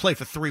Wilson's not going to play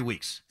for 3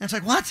 weeks. And it's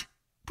like, what?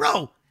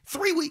 Bro,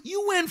 3 weeks?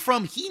 You went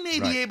from he may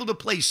be able to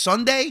play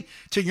Sunday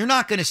to you're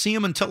not going to see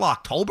him until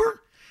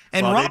October?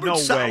 And Robert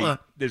Saleh...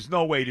 There's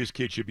no way this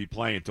kid should be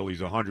playing until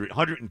he's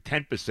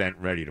 110%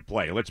 ready to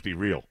play. Let's be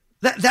real.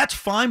 That's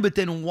fine, but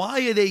then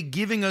why are they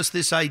giving us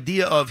this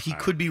idea of he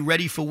could be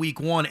ready for week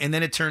 1, and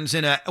then it turns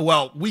into,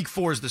 week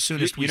 4 is the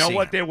soonest we see You know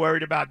what him. they're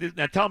worried about?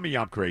 Now, tell me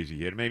I'm crazy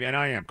here. Maybe, and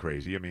I am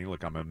crazy. I mean,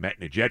 look, I'm a Met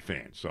and a Jet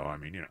fan, so, I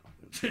mean,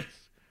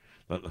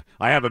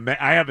 I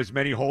have as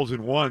many holes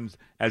in ones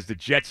as the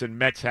Jets and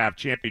Mets have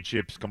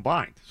championships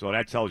combined. So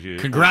that tells you.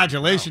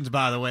 Congratulations,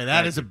 by the way.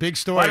 That is a big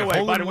story. By the way,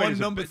 hole-in-one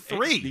number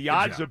 3. The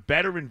odds are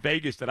better in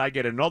Vegas that I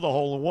get another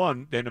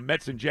hole-in-one than the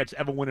Mets and Jets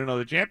ever win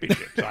another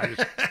championship.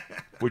 So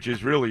which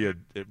is really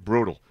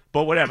brutal.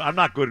 But whatever. I'm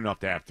not good enough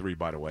to have 3,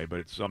 by the way,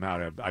 but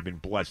somehow I've been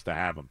blessed to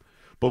have them.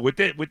 But with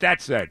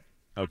that said,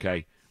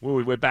 okay,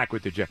 we're back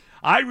with the Jets.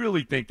 I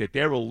really think that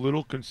they're a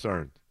little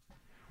concerned.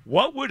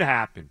 What would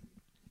happen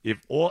if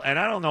and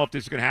I don't know if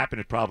this is going to happen,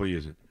 it probably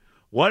isn't.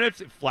 What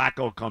if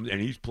Flacco comes and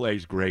he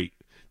plays great?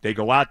 They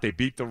go out, they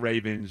beat the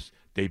Ravens,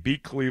 they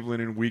beat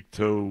Cleveland in week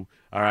 2,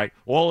 all right?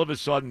 All of a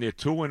sudden, they're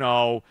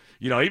 2-0.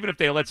 Even if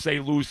they, let's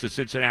say, lose to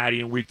Cincinnati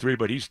in week 3,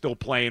 but he's still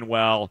playing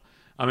well.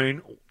 I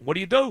mean, what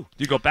do? Do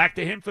you go back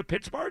to him for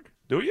Pittsburgh?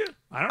 Do you?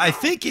 I don't know.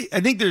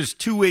 I think there's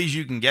 2 ways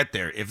you can get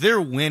there. If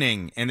they're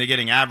winning and they're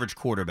getting average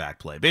quarterback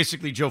play,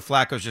 basically Joe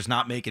Flacco's just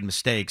not making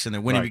mistakes and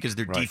they're winning because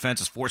their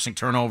defense is forcing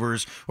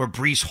turnovers, or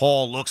Breece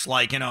Hall looks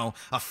like, a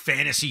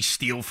fantasy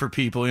steal for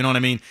people, you know what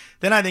I mean?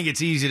 Then I think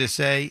it's easy to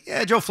say,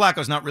 yeah, Joe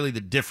Flacco's not really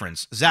the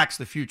difference. Zach's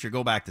the future.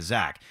 Go back to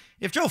Zach.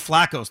 If Joe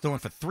Flacco's throwing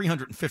for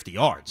 350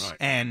 yards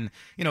and,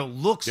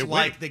 looks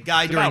like the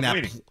guy during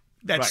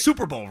that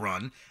Super Bowl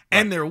run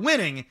and they're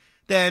winning,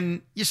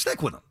 then you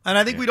stick with him. And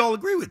I think we'd all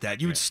agree with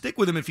that. You would stick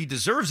with him if he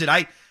deserves it.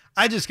 I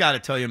just got to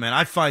tell you, man,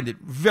 I find it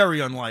very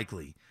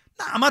unlikely.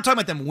 I'm not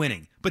talking about them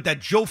winning, but that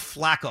Joe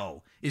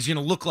Flacco is going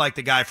to look like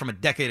the guy from a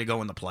decade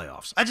ago in the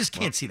playoffs. I just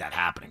can't see that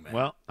happening, man.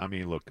 Well, I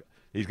mean, look,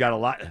 he's got a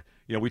lot.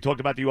 We talked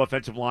about the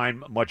offensive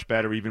line much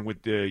better, even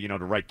with the,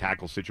 the right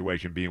tackle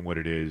situation being what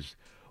it is.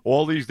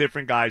 All these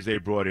different guys they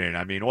brought in.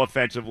 I mean,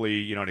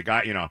 offensively, the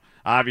guy,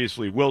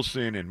 obviously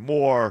Wilson and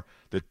Moore,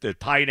 the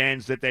tight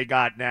ends that they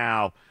got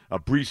now,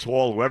 Breece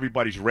Hall, who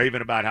everybody's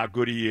raving about how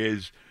good he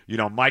is.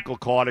 Michael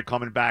Carter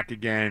coming back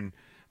again.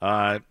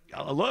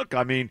 Look,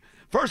 I mean,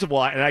 first of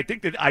all, and I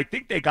think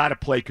they got to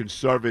play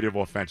conservative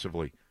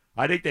offensively.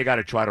 I think they got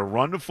to try to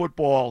run the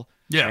football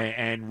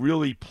and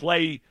really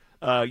play,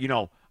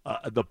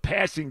 the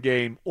passing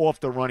game off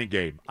the running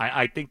game.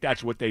 I think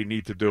that's what they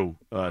need to do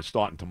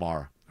starting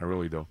tomorrow. I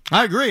really do.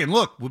 I agree. And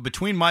look,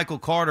 between Michael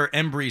Carter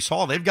and Breece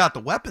Hall, they've got the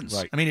weapons.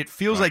 Right. I mean, it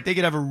feels like they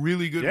could have a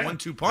really good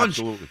 1-2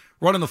 punch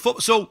running the football.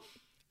 So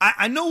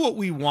I know what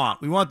we want.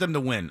 We want them to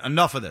win.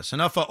 Enough of this.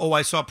 Enough of,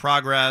 I saw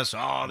progress.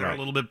 Oh, they're a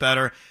little bit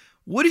better.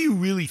 What do you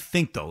really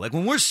think, though? Like,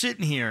 when we're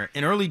sitting here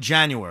in early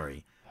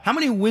January, how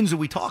many wins are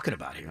we talking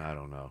about here? I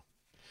don't know.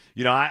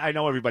 I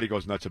know everybody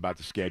goes nuts about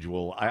the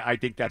schedule. I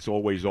think that's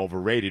always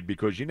overrated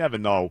because you never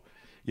know,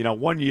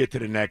 1 year to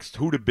the next,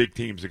 who the big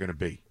teams are going to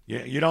be.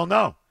 You don't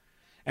know.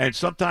 And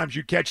sometimes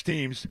you catch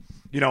teams,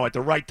 at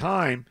the right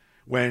time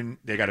when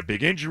they got a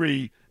big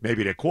injury,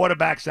 maybe their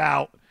quarterback's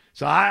out.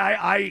 So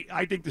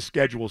I think the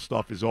schedule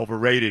stuff is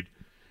overrated.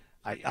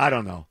 I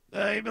don't know.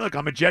 Look,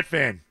 I'm a Jet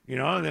fan.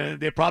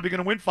 They're probably going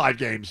to win 5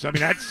 games. I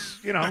mean, that's,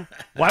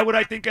 why would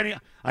I think any?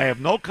 I have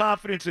no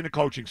confidence in the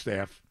coaching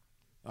staff.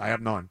 I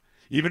have none.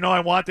 Even though I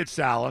wanted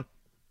Salah,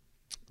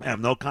 I have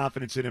no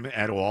confidence in him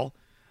at all.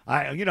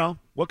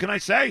 What can I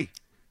say?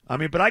 I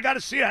mean, but I got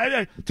to see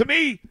it. To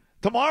me,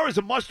 tomorrow is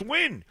a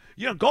must-win.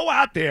 Go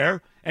out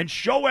there and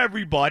show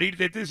everybody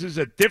that this is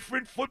a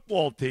different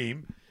football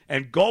team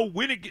and go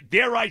win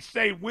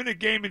win a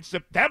game in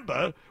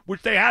September,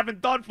 which they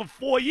haven't done for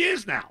 4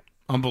 years now.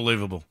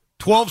 Unbelievable.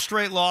 12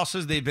 straight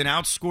losses. They've been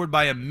outscored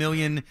by 1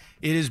 million.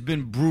 It has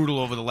been brutal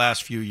over the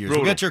last few years.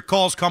 We'll get your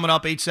calls coming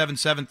up,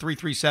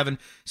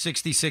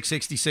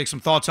 877-337-6666. Some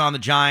thoughts on the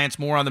Giants,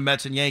 more on the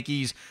Mets and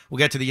Yankees. We'll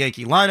get to the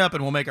Yankee lineup,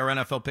 and we'll make our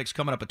NFL picks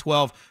coming up at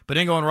 12. But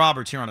Ingo and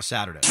Roberts here on a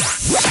Saturday.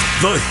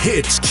 The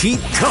hits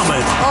keep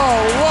coming.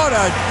 Oh, what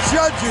a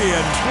judgy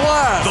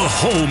blast. The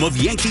home of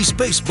Yankees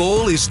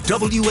baseball is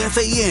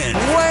WFAN.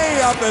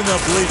 Way up in the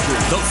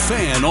bleachers. The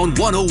Fan on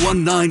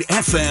 101.9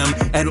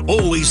 FM and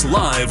always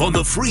live on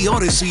the free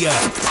Odyssey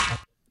app.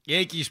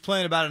 Yankees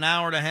playing about an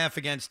hour and a half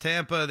against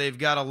Tampa. They've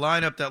got a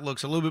lineup that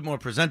looks a little bit more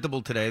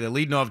presentable today. They're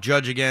leading off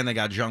Judge again. They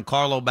got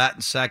Giancarlo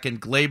batting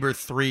second, Glaber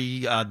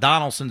 3,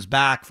 Donaldson's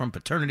back from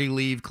paternity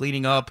leave,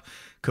 cleaning up.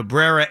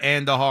 Cabrera,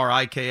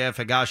 Andahar, IKF,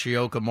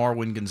 Higashioka,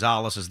 Marwin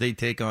Gonzalez as they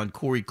take on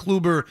Corey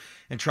Kluber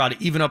and try to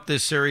even up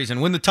this series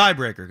and win the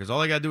tiebreaker, because all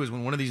they got to do is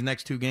win one of these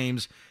next 2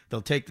 games.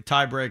 They'll take the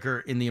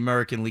tiebreaker in the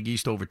American League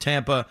East over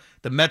Tampa.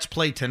 The Mets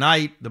play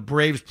tonight. The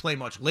Braves play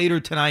much later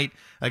tonight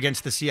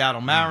against the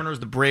Seattle Mariners.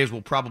 The Braves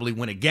will probably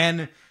win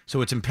again, so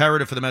it's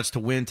imperative for the Mets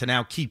to win to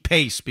now keep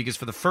pace, because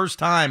for the first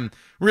time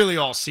really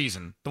all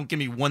season, don't give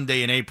me 1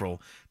 day in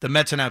April, the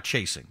Mets are now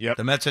chasing. Yep.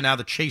 The Mets are now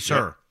the chaser.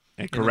 Yep.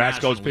 And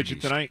Carrasco's pitching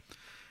tonight.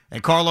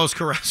 And Carlos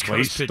Carrasco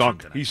is pitching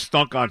tonight. He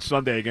stunk on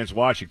Sunday against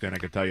Washington, I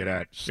can tell you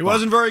that. He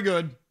wasn't very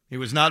good. He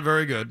was not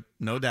very good,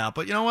 no doubt.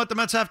 But you know what? The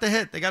Mets have to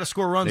hit. They got to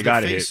score runs.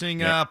 They're facing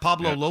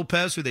Pablo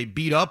Lopez, who they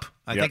beat up,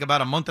 I think, about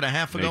a month and a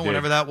half ago,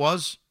 whenever that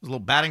was. It was a little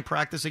batting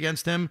practice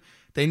against him.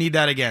 They need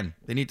that again.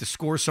 They need to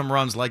score some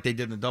runs like they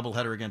did in the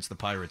doubleheader against the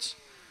Pirates.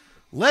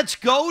 Let's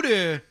go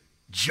to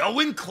Joe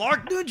in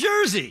Clark, New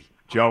Jersey.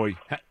 Joey,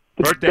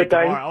 birthday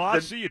tomorrow. I'll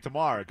see you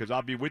tomorrow because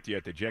I'll be with you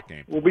at the Jet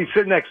game. We'll be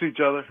sitting next to each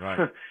other.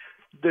 Right.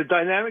 The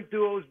dynamic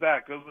duo is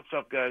back. What's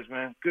up, guys,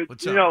 man? Good.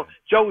 What's you up, know, man?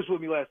 Joe was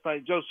with me last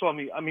night. Joe saw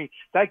me. I mean,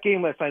 that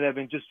game last night,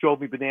 Evan, just drove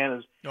me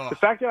bananas. Oh. The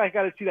fact that I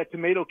got to see that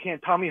tomato can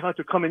Tommy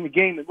Hunter come in the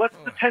game and let's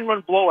the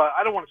 10-run blowout.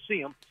 I don't want to see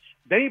him.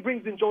 Then he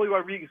brings in Joey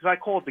Rodriguez, and I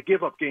call it the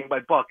give-up game by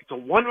Buck. It's a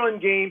one-run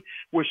game.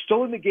 We're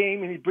still in the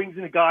game, and he brings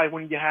in a guy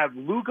when you have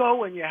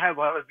Lugo and you have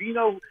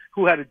Avino,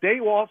 who had a day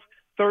off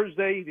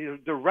Thursday.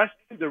 They're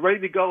rested. They're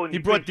ready to go. And he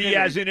brought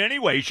Diaz in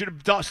anyway. He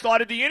should have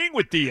started the inning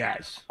with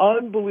Diaz.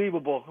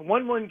 Unbelievable.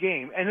 1-1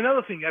 game. And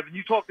another thing, Evan,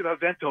 you talked about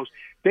Ventos.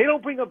 They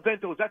don't bring up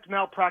Ventos. That's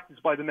malpractice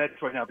by the Mets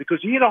right now because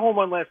he hit a home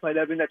run last night,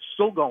 Evan, that's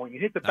still going. He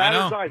hit the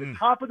batter's eye, the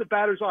top of the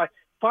batter's eye.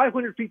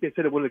 500 feet, they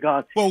said it would have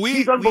gone. Well,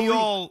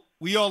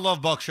 we all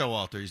love Buck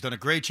Showalter. He's done a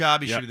great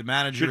job. He should be the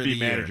manager of the year. Should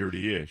be manager of the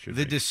year.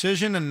 The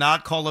decision to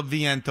not call up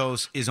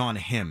Vientos is on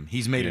him.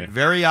 He's made it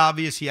very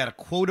obvious. He had a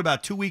quote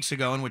about 2 weeks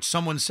ago in which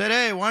someone said,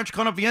 "Hey, why aren't you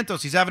calling up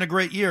Vientos? He's having a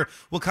great year."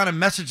 What kind of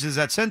message does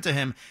that send to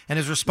him? And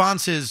his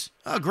response is,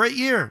 "Oh, great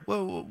year.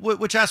 Well,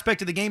 which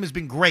aspect of the game has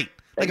been great?"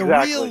 Like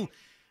a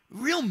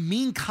real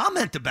mean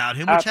comment about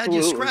him, which had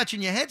you scratching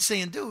your head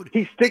saying, dude.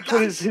 He sticks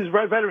with his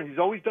veterans. He's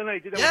always done that. He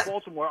did that with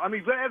Baltimore. I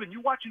mean, Evan,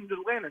 you watching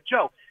Atlanta,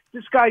 Joe.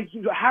 This guy,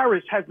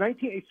 Harris, has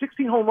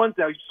 16 home runs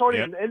now. He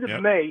started in the end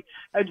of May.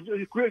 And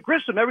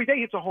Grissom, every day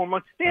hits a home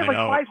run. They had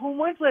 5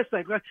 home runs last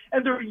night.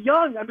 And they're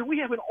young. I mean, we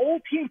have an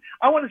old team.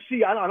 I don't want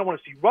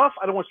to see Ruff.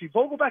 I don't want to see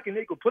Vogelback and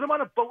Nagel. Put them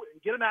on a boat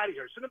and get them out of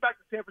here. Send them back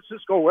to San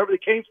Francisco or wherever they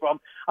came from.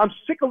 I'm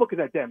sick of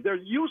looking at them. They're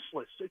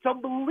useless. It's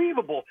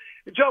unbelievable.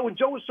 Joe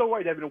was so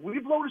right, Evan. If we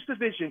blow this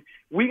division,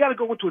 we got to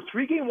go into a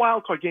 3-game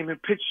wild card game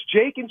and pitch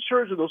Jake and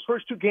Scherzer those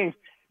first 2 games.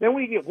 Then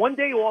we get 1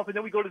 day off, and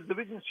then we go to the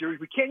division series.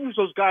 We can't use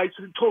those guys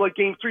until like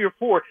game 3 or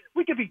 4.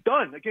 We could be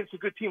done against a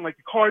good team like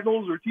the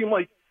Cardinals or a team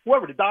like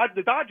whoever, the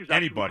Dodgers.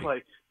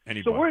 Anybody.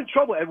 So we're in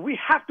trouble, and we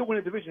have to win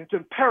a division. It's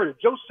imperative.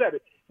 Joe said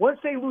it. Once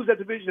they lose that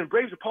division, the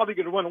Braves are probably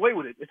going to run away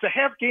with it. It's a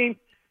half game.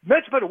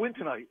 Mets better win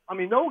tonight. I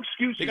mean, no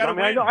excuses. They gotta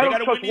win. I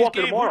don't trust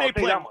Walker tomorrow. I'll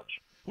tell you that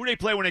much. Who do they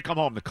play when they come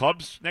home? The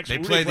Cubs next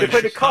week? They play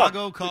the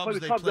Chicago Cubs.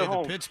 They play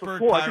the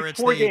Pittsburgh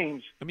Pirates. 4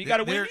 games. I mean, you got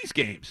to win these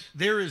games.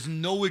 There is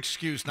no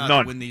excuse not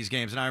to win these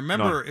games. And I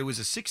remember it was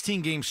a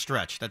 16-game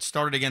stretch that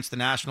started against the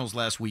Nationals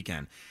last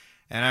weekend.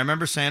 And I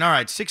remember saying, all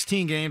right,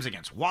 16 games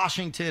against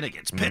Washington,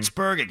 against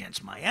Pittsburgh,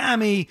 against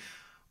Miami.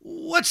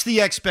 What's the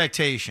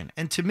expectation?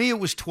 And to me, it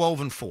was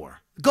 12-4.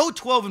 Go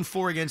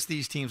 12-4 against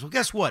these teams. Well,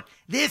 guess what?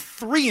 They're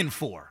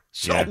 3-4.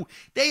 So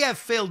they have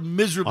failed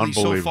miserably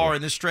so far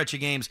in this stretch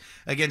of games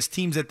against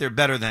teams that they're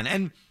better than.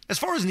 And as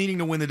far as needing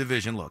to win the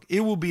division, look,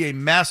 it will be a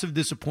massive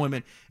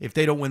disappointment if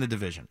they don't win the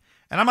division.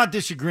 And I'm not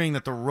disagreeing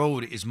that the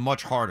road is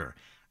much harder.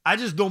 I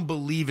just don't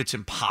believe it's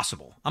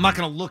impossible. I'm not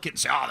going to look at it and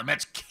say, the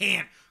Mets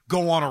can't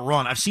go on a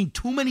run. I've seen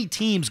too many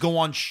teams go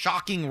on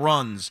shocking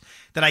runs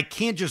that I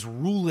can't just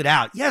rule it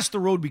out. Yes, the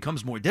road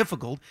becomes more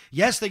difficult.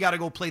 Yes, they got to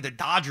go play the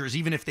Dodgers,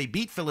 even if they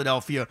beat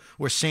Philadelphia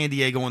or San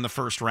Diego in the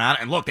first round.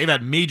 And look, they've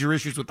had major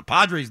issues with the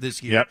Padres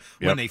this year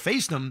when they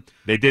faced them.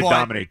 They did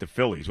dominate the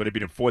Phillies. They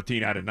beat them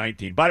 14 out of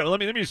 19. But let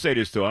me just say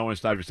this, too. I want to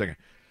stop for a second.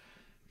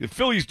 The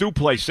Phillies do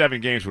play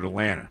 7 games with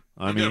Atlanta.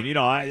 I mean,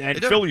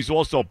 and Philly's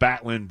also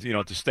battling,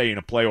 to stay in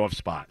a playoff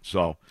spot.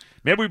 So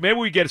maybe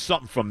we get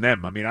something from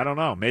them. I mean, I don't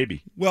know.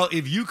 Maybe. Well,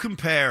 if you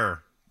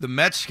compare the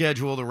Mets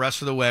schedule the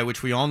rest of the way,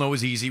 which we all know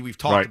is easy, we've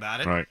talked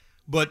about it. Right.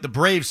 But the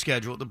Braves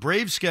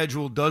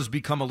schedule does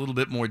become a little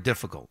bit more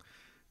difficult.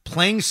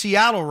 Playing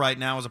Seattle right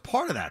now is a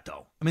part of that,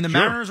 though. I mean, the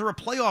Mariners are a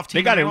playoff team.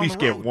 They got to at least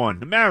get one.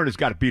 The Mariners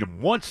got to beat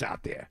them once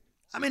out there.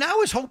 I mean, I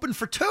was hoping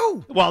for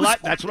 2. Well,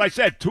 that's what I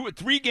said.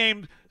 3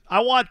 games. I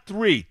want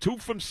 3. 2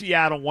 from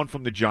Seattle, 1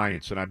 from the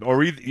Giants, or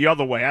the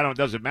other way. It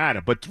doesn't matter.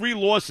 But 3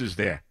 losses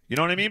there. You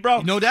know what I mean,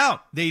 bro? No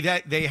doubt.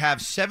 They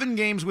have 7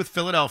 games with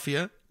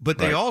Philadelphia, but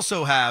they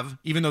also have,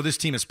 even though this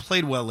team has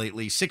played well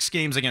lately, 6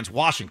 games against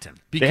Washington.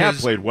 They have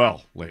played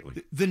well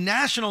lately. The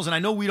Nationals, and I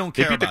know we don't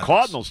care about They beat the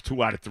Cardinals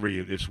 2 out of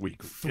 3 this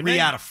week. 3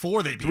 out of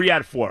 4 they beat. 3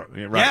 out of 4.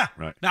 Yeah, right.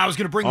 Right. Now, I was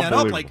going to bring that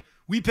up. Like,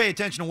 we pay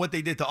attention to what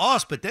they did to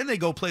us, but then they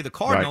go play the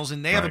Cardinals,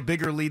 and they have a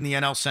bigger lead in the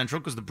NL Central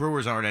because the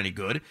Brewers aren't any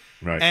good.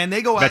 Right. And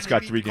they go out Mets and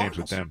got beat 3 the games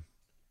Cardinals. with them.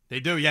 They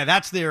do. Yeah,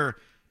 that's their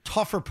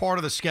tougher part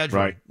of the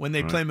schedule when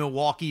they play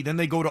Milwaukee. Then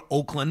they go to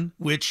Oakland,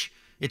 which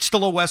it's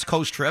still a West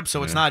Coast trip,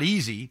 so it's not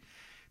easy.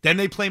 Then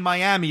they play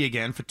Miami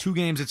again for 2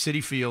 games at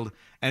Citi Field,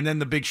 and then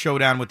the big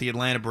showdown with the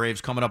Atlanta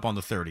Braves coming up on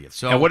the 30th.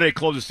 So, and what do they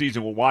close the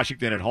season with?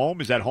 Washington at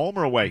home? Is that home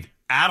or away?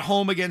 At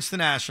home against the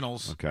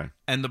Nationals. Okay.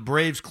 And the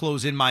Braves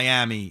close in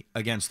Miami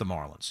against the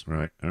Marlins.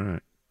 Right. All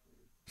right.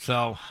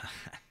 So,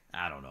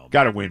 I don't know.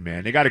 Got to win,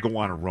 man. They got to go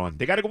on a run.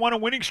 They got to go on a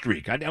winning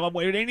streak.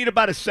 They need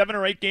about a 7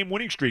 or 8 game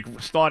winning streak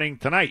starting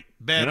tonight.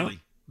 Badly.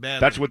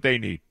 That's what they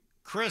need.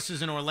 Chris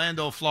is in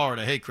Orlando,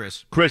 Florida. Hey,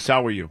 Chris. Chris,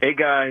 how are you? Hey,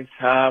 guys.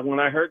 When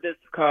I heard this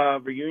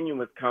reunion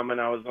was coming,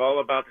 I was all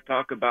about to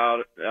talk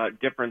about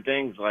different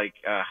things, like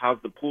how's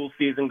the pool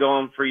season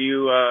going for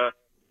you,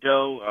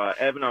 Joe?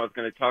 Evan, I was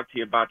going to talk to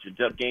you about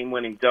your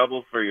game-winning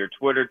double for your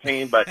Twitter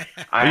team, but you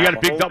got a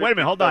big double. Wait a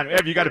minute, hold on.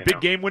 Evan, you got a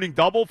big game-winning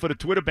double for the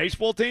Twitter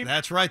baseball team?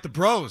 That's right, the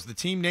Bros, the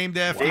team named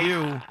after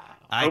you.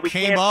 I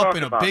came up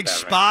in a big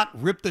spot,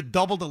 ripped a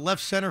double to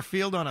left center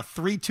field on a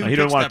 3-2 He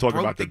don't pitch want that to talk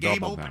broke about the game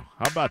double open. now.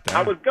 How about that?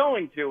 I was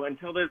going to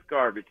until this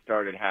garbage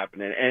started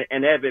happening.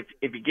 And Ev, if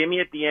you give me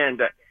at the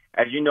end,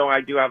 as you know,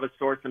 I do have a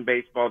source in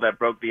baseball that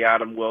broke the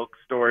Adam Wilkes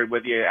story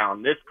with you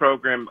on this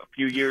program a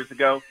few years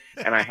ago,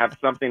 and I have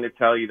something to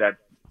tell you that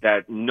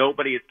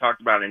nobody has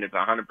talked about, and it's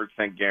 100%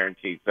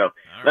 guaranteed. So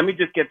let me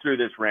just get through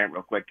this rant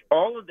real quick.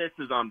 All of this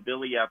is on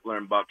Billy Epler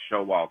and Buck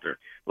Showalter.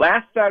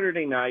 Last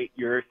Saturday night,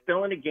 you're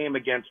still in a game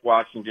against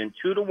Washington,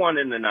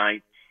 2-1 in the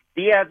ninth.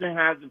 Diaz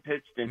hasn't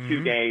pitched in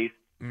 2 days,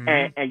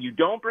 and you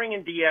don't bring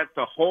in Diaz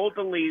to hold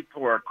the lead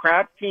for a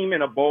crap team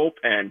in a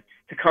bullpen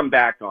to come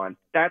back on.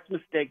 That's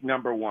mistake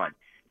number one.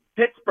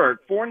 Pittsburgh,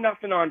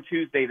 4-0 on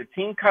Tuesday. The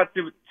team cuts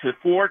it to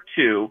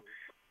 4-2.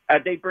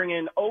 They bring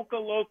in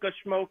Oka-Loka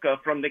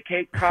Schmoka from the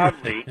Cape Cod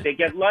League. They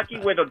get lucky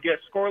with a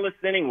scoreless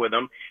inning with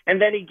him,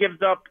 and then he gives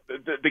up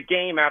the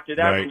game after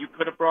that when you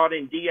could have brought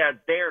in Diaz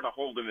there to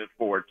hold him at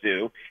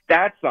 4-2.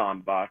 That's on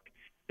Buck.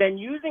 Then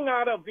using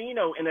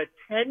Ottavino in a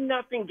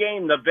 10-0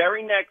 game the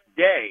very next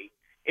day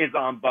is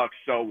on Buck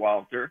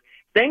Showalter.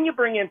 Then you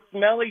bring in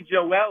Smelly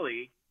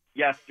Joeli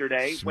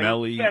yesterday.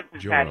 Smelly when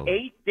he had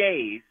 8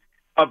 days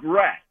of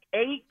rest,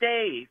 8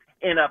 days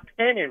in a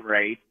pennant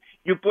race.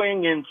 You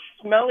bring in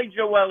Smelly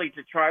Joeli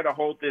to try to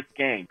hold this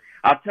game.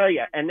 I'll tell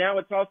you, and now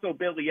it's also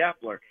Billy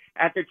Epler.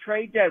 At the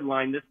trade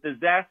deadline, this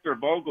disaster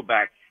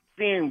Vogelback,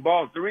 seeing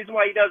balls. The reason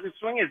why he doesn't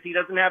swing is he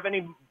doesn't have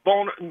any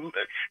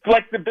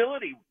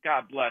flexibility,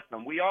 God bless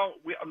him.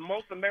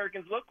 Most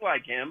Americans look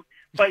like him,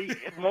 but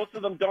most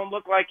of them don't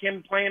look like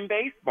him playing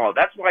baseball.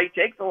 That's why he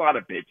takes a lot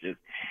of pitches.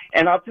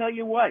 And I'll tell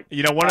you what.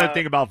 You know, one other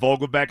thing about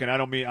Vogelback, and I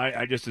don't mean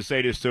I just to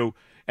say this too,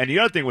 and the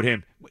other thing with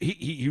him,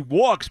 he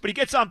walks, but he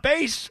gets on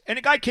base, and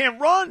the guy can't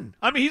run.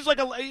 I mean,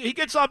 he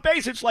gets on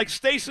base. It's like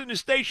station to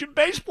station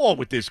baseball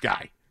with this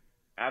guy.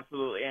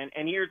 Absolutely.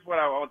 And here's what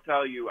I will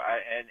tell you,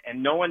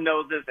 and no one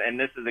knows this, and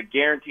this is a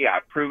guarantee.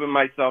 I've proven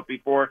myself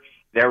before.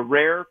 They're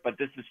rare, but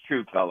this is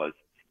true, fellas.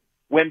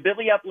 When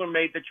Billy Epler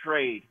made the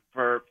trade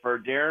for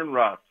Darren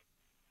Ruff,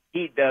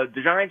 the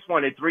Giants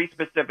wanted 3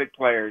 specific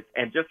players,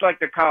 and just like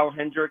the Kyle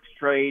Hendricks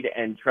trade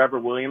and Trevor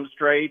Williams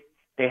trade,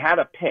 they had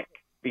a pick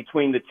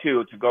between the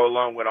two to go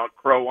along with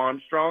Crow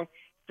Armstrong.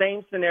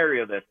 Same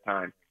scenario this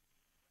time.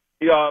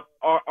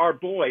 Our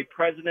boy,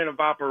 president of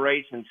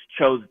operations,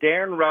 chose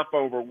Darren Ruff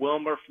over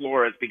Wilmer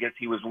Flores because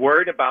he was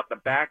worried about the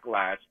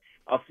backlash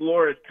of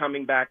Flores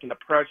coming back and the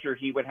pressure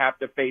he would have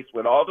to face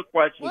with all the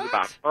questions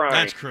about crime.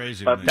 That's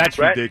crazy. That's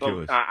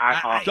ridiculous. So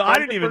I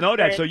didn't even know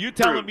that. So you're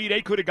telling me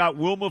they could have got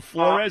Wilmer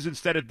Flores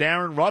instead of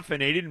Darren Ruff,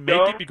 and they didn't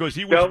make it because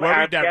he was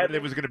worried that there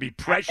was going to be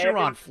pressure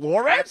on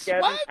Flores?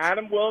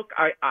 Adam Wilk,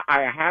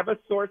 I have a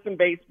source in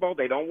baseball.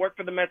 They don't work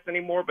for the Mets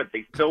anymore, but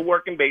they still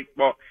work in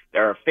baseball.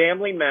 They're a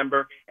family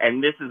member,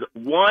 and this is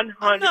 100%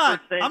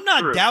 I'm not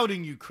true.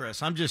 doubting you,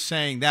 Chris. I'm just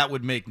saying that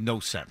would make no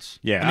sense.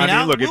 Yeah,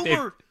 I mean,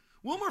 look,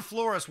 Wilmer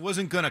Flores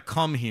wasn't going to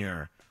come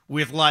here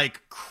with,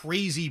 like,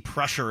 crazy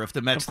pressure if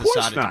the Mets of course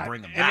decided not. to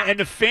bring him back. And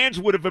the fans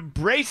would have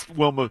embraced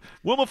Wilmer.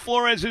 Wilmer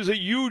Flores is a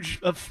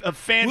huge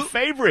fan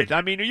favorite.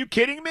 I mean, are you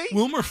kidding me?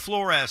 Wilmer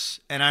Flores,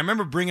 and I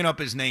remember bringing up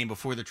his name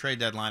before the trade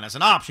deadline as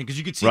an option because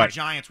you could see the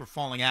Giants were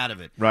falling out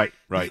of it. Right.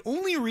 The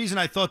only reason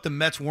I thought the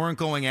Mets weren't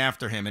going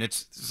after him, and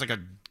it's like a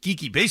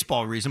geeky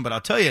baseball reason, but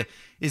I'll tell you,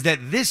 is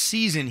that this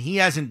season he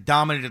hasn't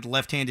dominated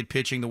left-handed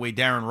pitching the way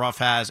Darren Ruff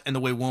has and the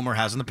way Wilmer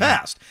has in the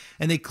past.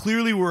 And they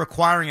clearly were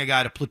acquiring a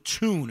guy to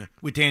platoon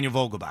with Daniel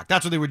Vogelbach.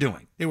 That's what they were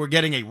doing. They were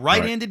getting a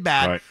right-handed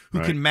bat who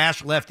can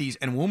mash lefties,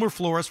 and Wilmer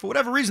Flores, for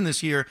whatever reason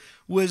this year,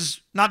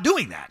 was not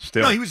doing that.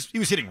 Still. No, he was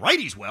hitting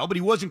righties well, but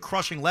he wasn't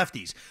crushing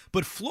lefties.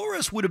 But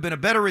Flores would have been a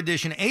better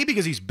addition, A,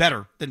 because he's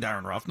better than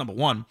Darren Ruff, number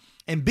one,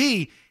 and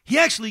B, he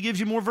actually gives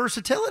you more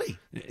versatility.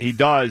 He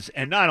does,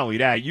 and not only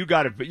that, you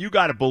got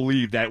to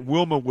believe that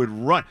Wilmer would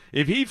run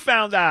if he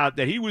found out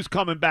that he was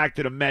coming back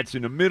to the Mets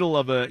in the middle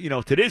of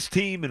to this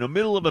team in the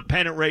middle of a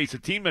pennant race, a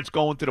team that's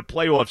going to the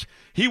playoffs.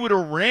 He would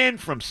have ran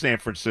from San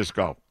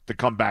Francisco to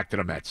come back to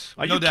the Mets.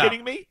 Are you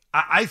kidding me?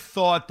 I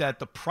thought that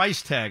the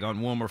price tag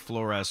on Wilmer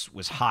Flores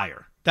was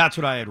higher. That's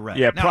what I had read.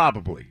 Yeah, now,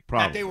 probably.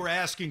 That they were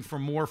asking for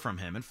more from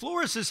him, and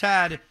Flores has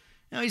had.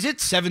 He's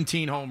hit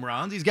 17 home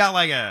runs. He's got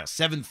like a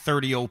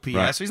 730 OPS.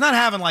 Right. So he's not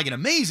having like an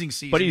amazing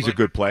season. But he's a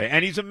good player,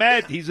 and he's a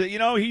Met. He's a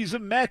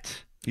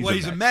Met.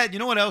 He's a Met. You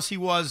know what else he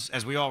was,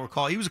 as we all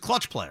recall? He was a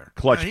clutch player.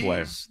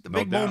 Player. The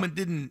big moment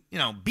didn't,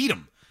 beat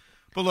him.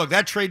 But look,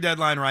 that trade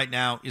deadline right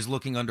now is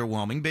looking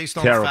underwhelming based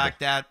on the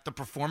fact that the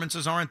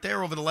performances aren't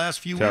there over the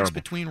last few weeks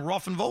between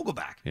Ruff and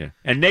Vogelbach. Yeah,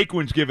 and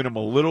Naquin's given him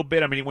a little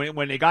bit. I mean,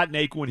 when they got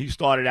Naquin, he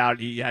started out,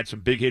 he had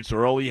some big hits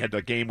early. He had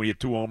the game where he had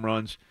 2 home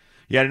runs.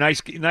 He had a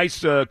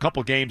nice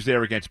couple games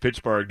there against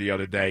Pittsburgh the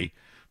other day.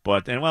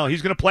 But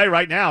he's going to play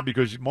right now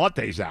because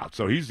Marte's out,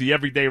 so he's the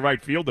everyday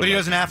right fielder. But he right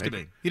doesn't now, have to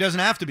maybe. be. He doesn't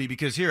have to be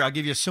because here I'll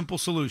give you a simple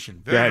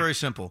solution. Very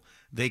simple.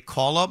 They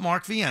call up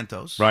Mark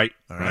Vientos. Right.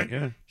 All right.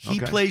 Yeah. He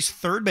plays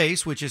third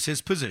base, which is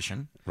his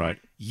position. Right.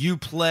 You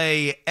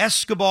play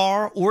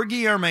Escobar or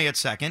Guillerme at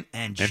second,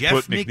 and Jeff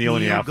put McNeil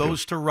in the McNeil outfield.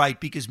 goes to right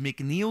because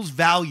McNeil's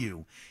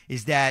value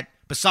is that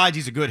besides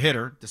he's a good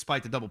hitter,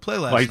 despite the double play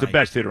last night. He's the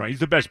best hitter. He's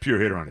the best pure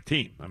hitter on the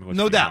team. I mean, let's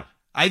No be doubt. honest.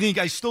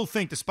 I still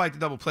think, despite the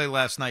double play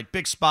last night,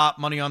 big spot,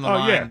 money on the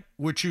line. Yeah.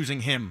 We're choosing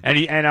him.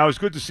 And I was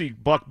good to see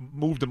Buck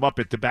moved him up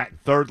to batting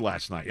third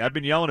last night. I've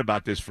been yelling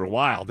about this for a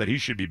while that he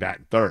should be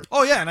batting third.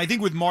 Oh, yeah, and I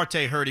think with Marte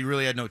hurt, he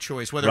really had no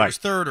choice, whether it was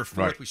third or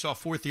fourth. Right. We saw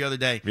fourth the other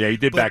day. Yeah, he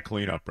did bat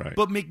cleanup, right?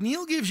 But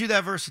McNeil gives you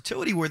that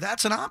versatility where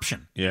that's an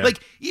option. Yeah.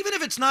 Like, even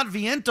if it's not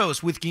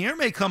Vientos, with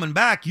Guillerme coming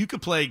back, you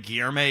could play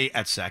Guillerme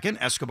at second,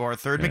 Escobar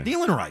third,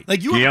 McNeil in right.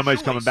 Like,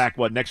 Guillerme's coming back,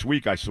 next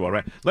week I saw,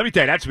 right? Let me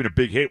tell you, that's been a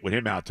big hit with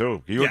him out,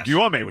 too. Yes.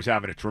 Guillerme was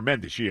having a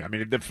tremendous year. I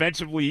mean,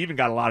 defensively, he even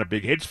got a lot of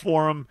big hits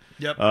for him.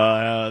 Yep.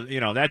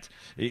 That's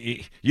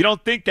you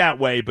don't think that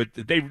way, but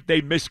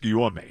they miss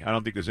Guillerme. I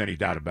don't think there's any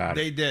doubt about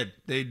it.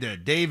 They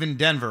did. Dave in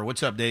Denver.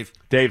 What's up, Dave?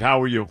 Dave,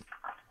 how are you?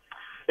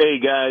 Hey,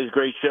 guys.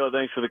 Great show.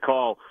 Thanks for the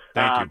call.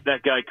 Thank you.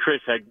 That guy,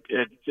 Chris,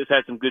 just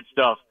had some good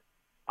stuff.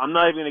 I'm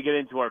not even going to get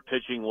into our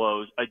pitching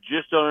woes. I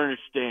just don't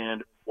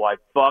understand why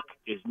Buck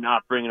is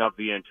not bringing up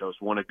Vientos.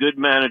 When a good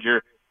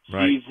manager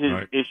sees his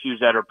issues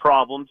that are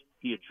problems,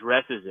 he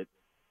addresses it.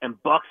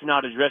 And Buck's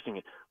not addressing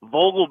it.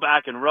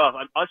 Vogelback and Ruff,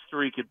 us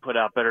three could put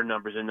out better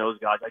numbers than those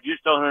guys. I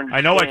just don't understand.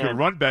 I know I could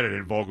run better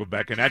than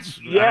Vogelback, and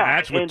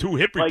that's with 2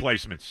 hip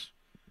replacements.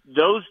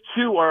 Those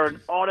two are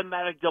an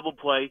automatic double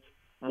play.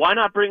 Why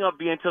not bring up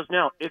Vientos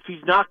now? If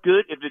he's not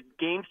good, if the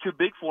game's too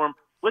big for him,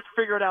 let's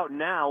figure it out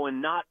now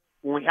and not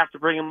when we have to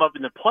bring him up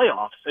in the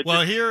playoffs.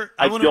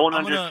 I don't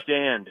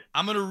understand.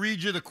 I'm going to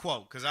read you the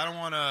quote because I don't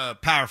want to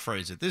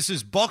paraphrase it. This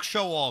is Buck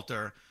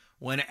Showalter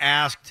when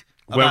asked.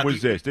 When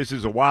was this? This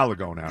is a while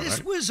ago now, This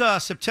right?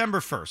 was September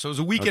 1st, so it was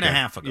a week and a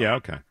half ago. Yeah,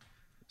 okay.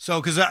 So,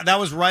 because that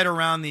was right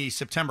around the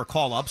September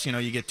call-ups. You know,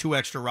 you get 2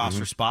 extra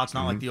roster spots,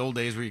 not like the old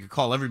days where you could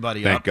call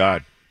everybody up. Thank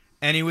God.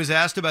 And he was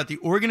asked about the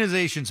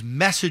organization's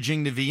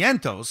messaging to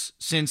Vientos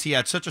since he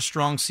had such a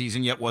strong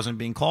season yet wasn't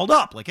being called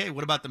up. Like, hey,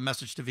 what about the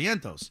message to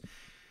Vientos?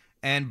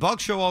 And Buck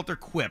Showalter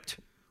quipped,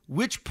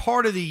 which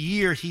part of the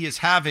year he is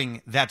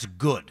having that's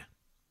good?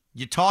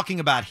 You talking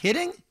about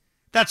hitting?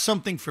 That's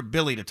something for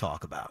Billy to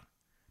talk about.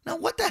 Now,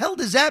 what the hell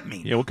does that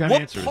mean? Yeah, what kind of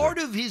answer is What part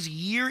that? of his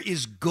year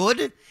is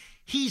good?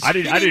 I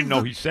didn't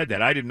know he said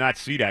that. I did not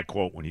see that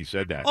quote when he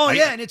said that.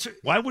 And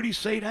why would he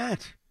say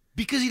that?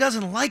 Because he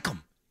doesn't like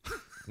them.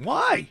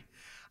 Why?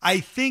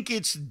 I think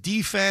it's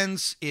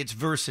defense, it's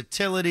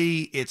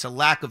versatility, it's a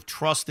lack of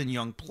trust in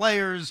young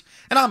players.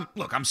 And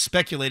I'm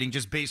speculating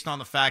just based on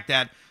the fact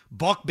that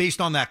Buck, based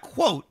on that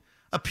quote,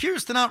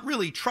 appears to not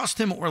really trust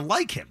him or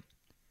like him.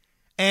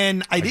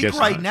 And I think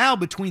right now,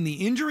 between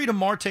the injury to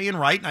Marte and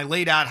right, and I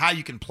laid out how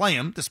you can play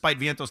him, despite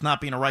Vientos not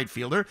being a right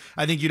fielder,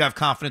 I think you'd have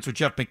confidence with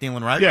Jeff McNeil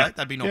and right.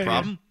 That'd be no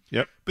problem. Yeah.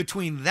 Yep.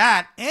 Between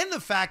that and the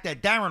fact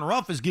that Darren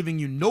Ruff is giving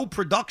you no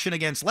production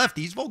against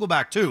lefties,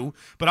 Vogelback too,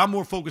 but I'm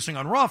more focusing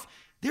on Ruff,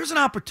 there's an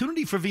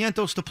opportunity for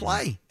Vientos to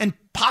play and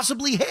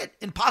possibly hit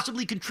and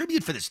possibly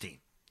contribute for this team.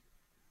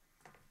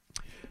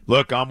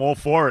 Look, I'm all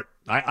for it.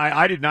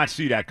 I did not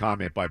see that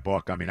comment by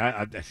Buck. I mean,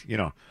 I'm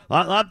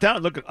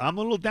down. Look, I'm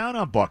a little down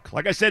on Buck.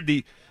 Like I said,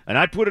 and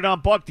I put it on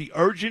Buck. The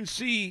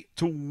urgency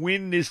to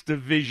win this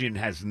division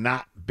has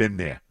not been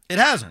there. It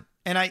hasn't.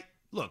 And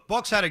look,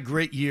 Buck's had a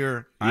great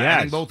year. I has.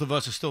 think both of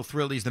us are still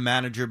thrilled he's the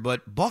manager,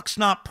 but Buck's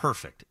not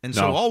perfect. And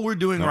so all we're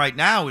doing right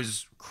now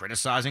is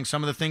criticizing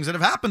some of the things that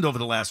have happened over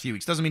the last few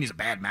weeks. Doesn't mean he's a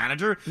bad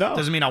manager. No.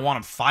 Doesn't mean I want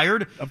him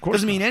fired. Of course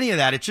Doesn't mean not. any of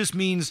that. It just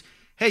means,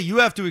 hey, you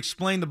have to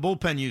explain the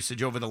bullpen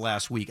usage over the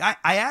last week. I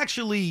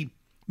actually,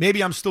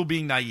 maybe I'm still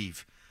being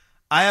naive.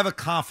 I have a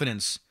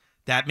confidence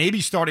that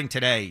maybe starting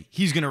today,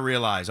 he's going to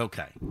realize,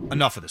 okay,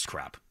 enough of this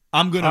crap.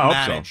 I'm going to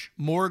manage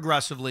more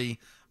aggressively.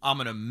 I'm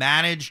going to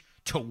manage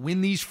to win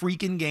these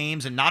freaking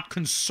games and not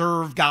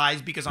conserve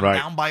guys because I'm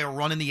down by a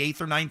run in the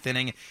 8th or 9th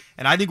inning.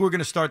 And I think we're going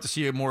to start to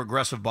see a more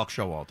aggressive Buck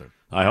Showalter.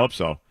 I hope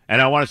so. And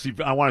I want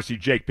to see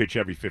Jake pitch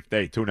every 5th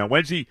day too. Now,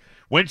 when's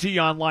he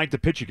online to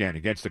pitch again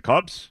against the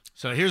Cubs?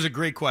 So here's a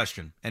great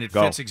question, and it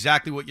fits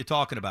exactly what you're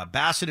talking about.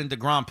 Bassett and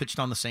DeGrom pitched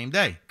on the same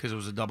day because it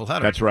was a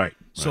doubleheader. That's right.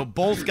 So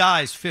both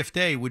guys' 5th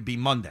day would be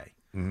Monday.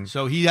 Mm-hmm.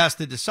 So he has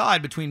to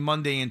decide between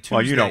Monday and Tuesday.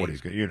 Well, you know what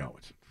he's going to. You know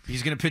it.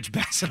 He's going to pitch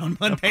Bassett on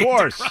Monday. Of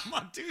course. And DeGrom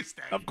on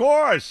Tuesday. Of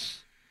course.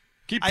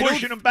 Keep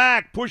pushing him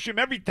back. Push him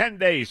every 10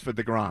 days for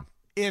DeGrom.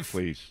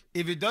 Please.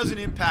 If it doesn't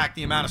impact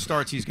the amount of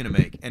starts he's going to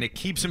make, and it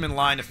keeps him in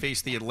line to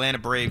face the Atlanta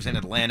Braves in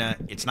Atlanta,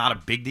 it's not a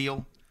big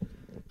deal.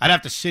 I'd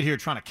have to sit here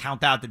trying to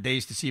count out the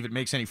days to see if it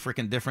makes any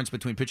freaking difference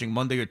between pitching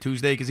Monday or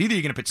Tuesday, because either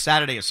you're going to pitch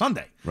Saturday or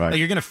Sunday. Right. Like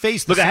you're going to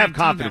face the Look, same I have team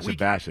confidence that in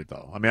Bassett,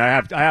 though. I mean, I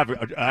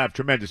have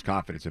tremendous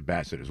confidence in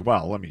Bassett as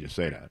well. Let me just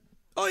say that.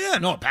 Oh, yeah.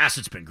 No,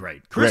 Bassett's been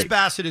great. Chris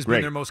Bassett has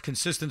been their most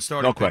consistent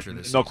starting pitcher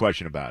this season. No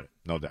question about it.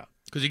 No doubt.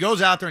 Because he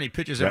goes out there and he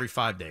pitches every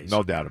 5 days.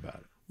 No doubt about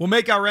it. We'll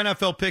make our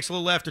NFL picks a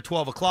little after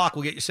 12 o'clock.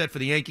 We'll get you set for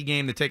the Yankee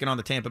game. They're taking on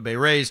the Tampa Bay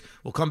Rays.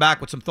 We'll come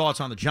back with some thoughts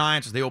on the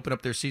Giants as they open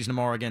up their season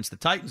tomorrow against the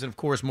Titans. And, of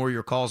course, more of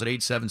your calls at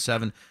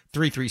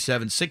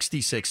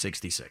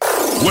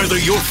 877-337-6666. Whether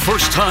you're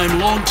first time,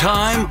 long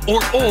time,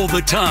 or all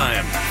the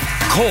time,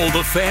 call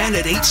the Fan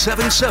at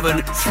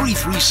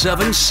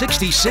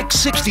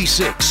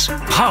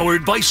 877-337-6666.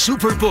 Powered by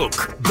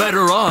Superbook.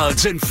 Better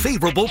odds and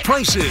favorable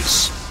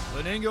prices.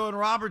 Ingo and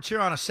Roberts here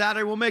on a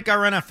Saturday. We'll make our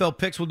NFL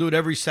picks. We'll do it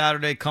every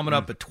Saturday coming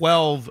up at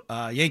 12.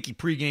 Yankee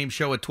pregame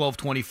show at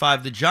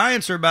 12:25. The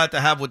Giants are about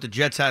to have what the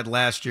Jets had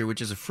last year,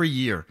 which is a free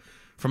year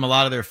from a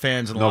lot of their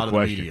fans and a lot of the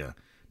media.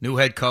 New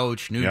head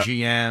coach, new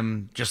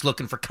GM, just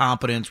looking for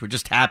competence. We're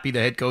just happy the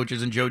head coach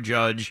isn't Joe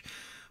Judge.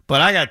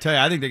 But I got to tell you,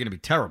 I think they're going to be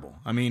terrible.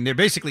 I mean, they're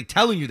basically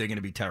telling you they're going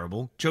to be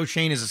terrible. Joe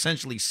Schoen has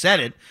essentially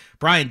said it.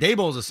 Brian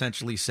Daboll has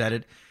essentially said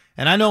it.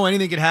 And I know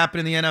anything could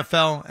happen in the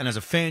NFL, and as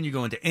a fan, you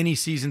go into any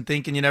season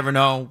thinking you never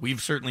know. We've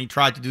certainly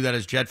tried to do that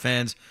as Jet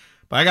fans.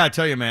 But I got to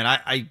tell you, man,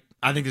 I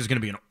think this is going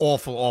to be an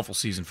awful, awful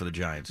season for the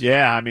Giants.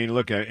 Yeah, I mean,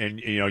 look, and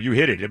you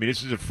hit it. I mean,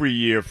 this is a free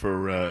year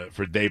for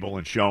Daboll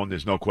and Schoen.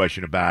 There's no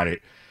question about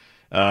it.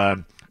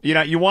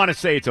 You want to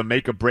say it's a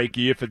make-or-break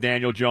year for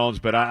Daniel Jones,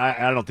 but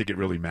I don't think it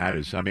really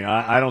matters. I mean,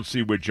 I don't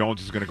see where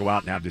Jones is going to go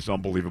out and have this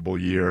unbelievable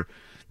year.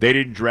 They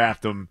didn't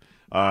draft him.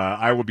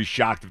 I would be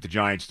shocked if the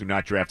Giants do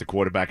not draft a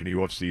quarterback in the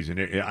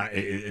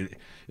offseason.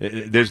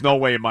 There's no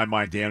way in my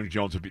mind Daniel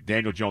Jones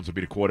will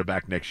be the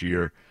quarterback next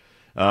year.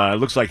 It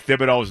looks like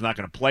Thibodeau is not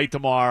going to play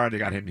tomorrow. They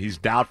got him. He's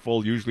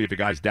doubtful. Usually if a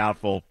guy's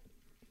doubtful,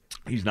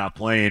 he's not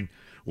playing.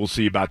 We'll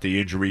see about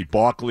the injury.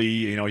 Barkley,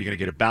 you're going to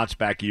get a bounce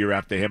back year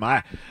after him.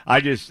 What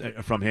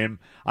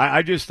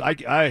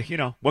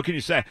can you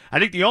say? I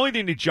think the only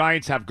thing the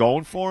Giants have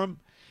going for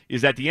him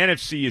is that the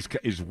NFC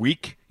is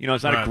weak.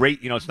 It's not a great,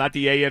 it's not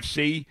the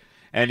AFC.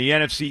 And the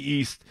NFC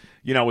East,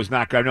 is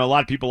not good. I know a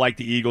lot of people like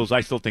the Eagles.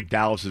 I still think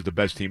Dallas is the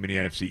best team in the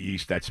NFC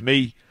East. That's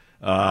me.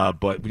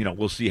 But,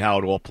 we'll see how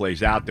it all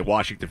plays out. The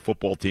Washington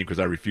football team, because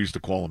I refuse to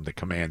call them the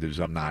Commanders.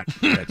 I'm not.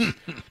 That's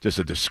just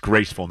a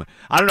disgraceful.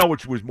 I don't know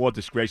which was more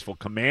disgraceful,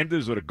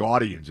 Commanders or the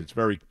Guardians. It's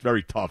very,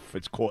 very tough.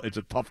 It's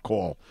a tough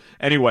call.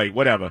 Anyway,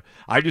 whatever.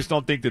 I just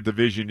don't think the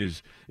division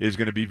is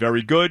going to be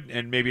very good,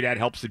 and maybe that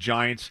helps the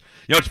Giants.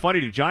 It's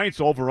funny. The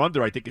Giants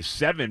over-under, I think, is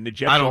 7. The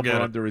Jets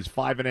over-under is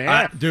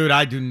 5.5. Dude,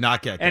 I do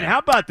not get that. And how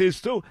about this,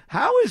 too?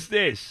 How is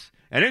this?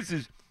 And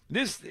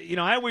this,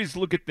 I always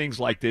look at things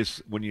like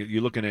this when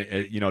you're looking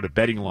at, the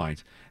betting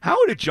lines. How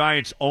are the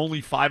Giants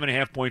only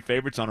 5.5-point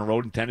favorites on the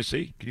road in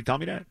Tennessee? Can you tell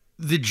me that?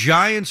 The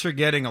Giants are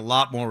getting a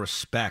lot more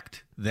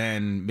respect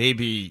than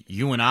maybe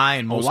you and I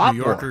and most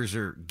New Yorkers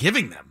are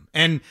giving them.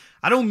 And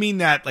I don't mean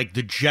that like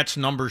the Jets'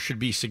 number should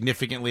be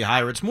significantly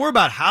higher. It's more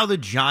about how the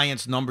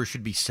Giants' number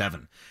should be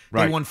 7.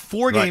 They won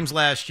 4 games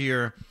last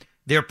year.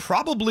 They're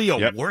probably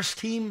a worse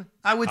team,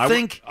 I would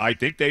think. I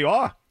think they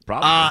are.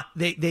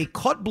 Probably. They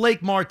cut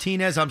Blake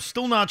Martinez. I'm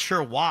still not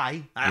sure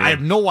why. I have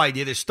no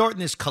idea. They're starting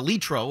this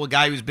Calitro, a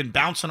guy who's been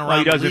bouncing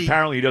around the league.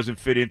 Apparently he doesn't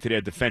fit into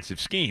their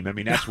defensive scheme. I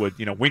mean, that's what,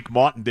 Wink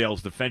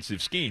Martindale's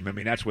defensive scheme. I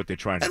mean, that's what they're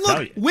trying to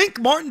tell you. Wink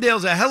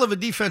Martindale's a hell of a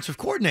defensive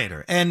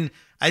coordinator. And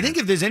I think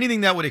if there's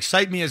anything that would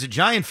excite me as a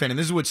Giant fan, and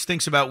this is what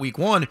stinks about week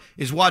 1,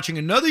 is watching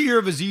another year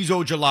of Azeez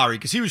Ojulari,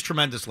 because he was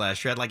tremendous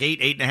last year. Had like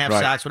 8.5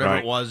 sacks, whatever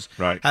it was.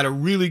 Had a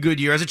really good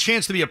year. Has a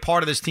chance to be a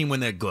part of this team when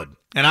they're good.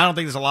 And I don't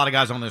think there's a lot of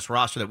guys on this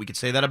roster that we could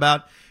say that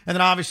about. And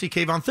then obviously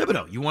Kayvon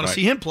Thibodeau. You want to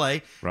see him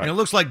play. And it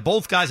looks like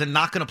both guys are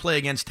not going to play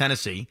against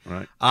Tennessee.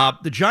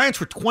 The Giants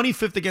were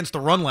 25th against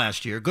the run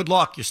last year. Good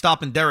luck. You're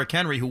stopping Derrick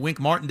Henry, who Wink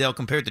Martindale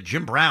compared to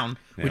Jim Brown,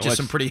 which is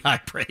some pretty high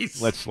praise.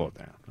 Let's slow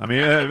down. I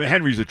mean,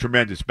 Henry's a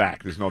tremendous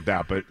back. There's no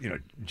doubt. But,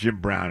 Jim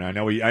Brown, I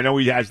know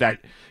he has that,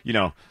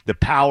 the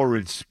power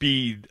and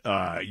speed,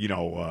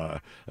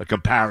 a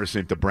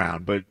comparison to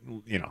Brown. But,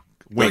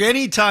 Look,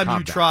 anytime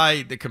you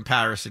try the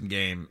comparison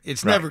game,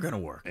 it's never going to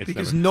work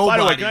because nobody.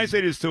 By the way, can I say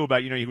this too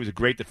about he was a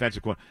great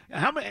defensive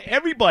coordinator?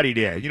 Everybody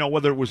there,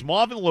 whether it was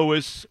Marvin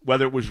Lewis,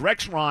 whether it was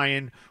Rex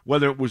Ryan,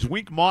 whether it was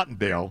Wink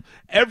Martindale,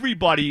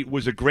 everybody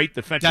was a great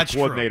defensive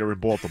coordinator in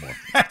Baltimore.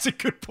 That's a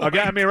good point.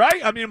 Okay, I mean,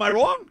 right? I mean, am I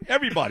wrong?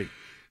 Everybody.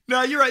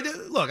 No, you're right.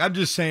 Look, I'm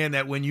just saying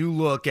that when you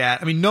look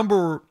at,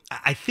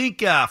 I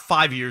think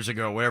 5 years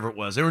ago, wherever it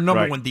was, they were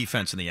number 1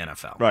 defense in the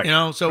NFL.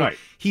 Right.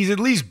 He's at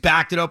least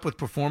backed it up with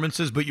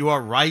performances, but you are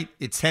right.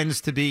 It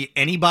tends to be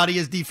anybody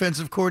as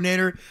defensive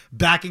coordinator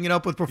backing it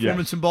up with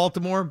performance in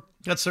Baltimore.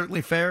 That's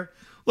certainly fair.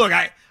 Look,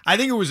 I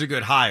think it was a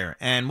good hire,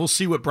 and we'll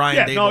see what Brian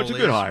Daboll is. No, it's a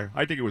good hire.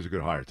 I think it was a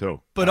good hire, too.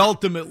 But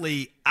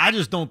ultimately, I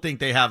just don't think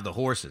they have the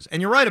horses.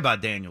 And you're right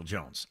about Daniel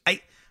Jones.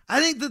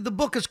 I think that the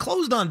book is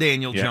closed on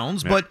Daniel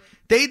Jones, but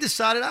they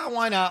decided,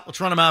 why not? Let's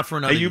run him out for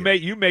another year.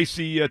 You may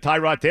see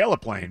Tyrod Taylor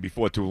playing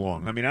before too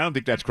long. I mean, I don't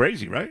think that's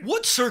crazy, right?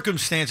 What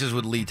circumstances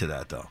would lead to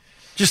that, though?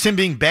 Just him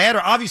being bad,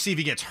 or obviously if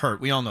he gets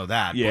hurt, we all know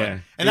that. Yeah,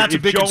 and that's a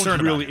big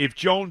concern. If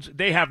Jones,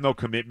 they have no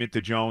commitment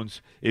to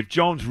Jones. If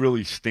Jones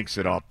really stinks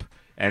it up,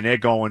 and they're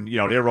going,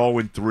 they're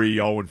 0-3,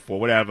 0-4,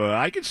 whatever.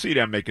 I can see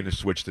them making the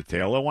switch to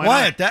Taylor. Why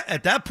not?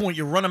 At that point,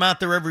 you run him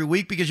out there every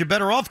week because you're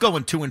better off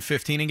going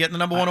 2-15 and getting the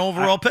number one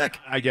overall pick.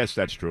 I guess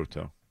that's true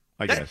too.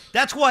 I guess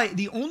that's why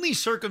the only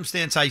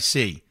circumstance I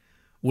see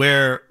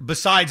where,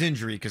 besides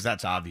injury, because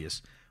that's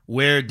obvious,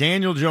 where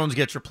Daniel Jones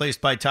gets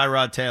replaced by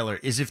Tyrod Taylor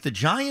is if the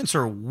Giants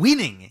are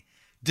winning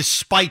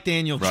despite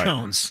Daniel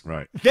Jones.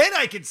 Right. Then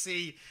I can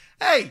see,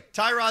 hey,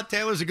 Tyrod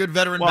Taylor's a good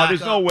veteran backup.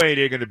 There's no way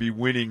they're going to be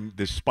winning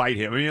despite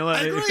him. I mean,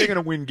 if they're going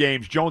to win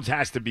games, Jones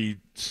has to be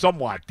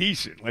somewhat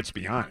decent, let's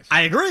be honest.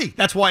 I agree.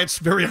 That's why it's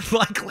very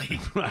unlikely.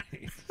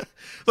 Right.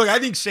 Look, I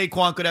think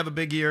Saquon could have a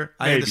big year.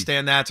 I Maybe.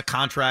 understand that. It's a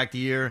contract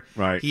year.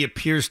 Right. He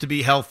appears to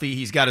be healthy.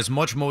 He's got as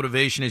much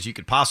motivation as you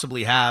could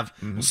possibly have.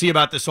 Mm-hmm. We'll see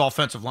about this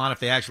offensive line if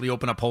they actually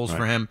open up holes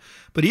for him.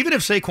 But even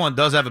if Saquon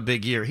does have a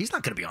big year, he's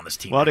not going to be on this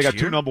team Well, they next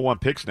got year. 2 number 1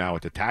 picks now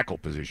at the tackle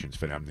positions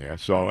for them there.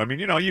 So, I mean,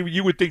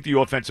 you would think the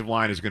offensive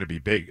line is going to be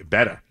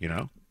better.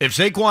 If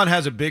Saquon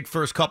has a big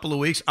first couple of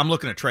weeks, I'm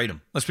looking to trade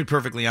him. Let's be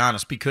perfectly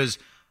honest, because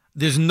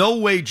there's no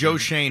way Joe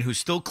Schoen, who's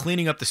still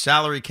cleaning up the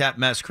salary cap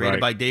mess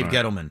created by Dave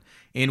Gettleman,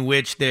 in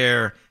which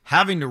they're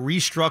having to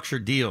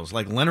restructure deals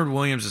like Leonard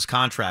Williams'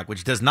 contract,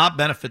 which does not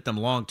benefit them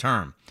long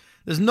term.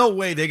 There's no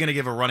way they're going to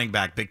give a running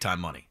back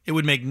big-time money. It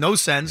would make no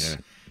sense.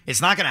 Yeah.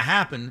 It's not going to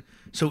happen.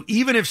 So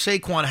even if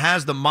Saquon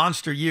has the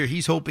monster year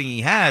he's hoping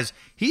he has,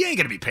 he ain't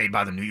going to be paid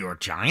by the New York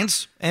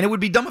Giants, and it would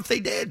be dumb if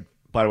they did.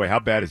 By the way, how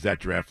bad is that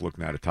draft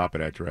looking at the top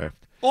of that draft?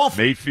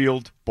 Awful.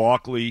 Mayfield,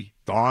 Barkley,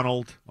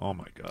 Donald. Oh,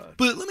 my God.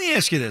 But let me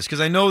ask you this,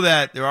 because I know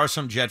that there are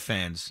some Jet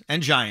fans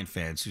and Giant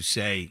fans who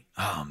say,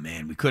 oh,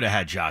 man, we could have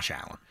had Josh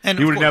Allen. And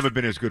he would have never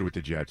been as good with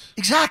the Jets.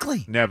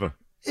 Exactly. Never.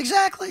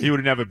 Exactly. He would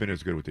have never been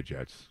as good with the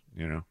Jets,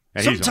 And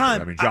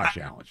Josh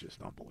Allen's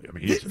just unbelievable. I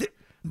mean, he's a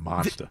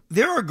monster.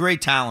 There are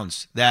great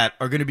talents that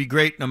are going to be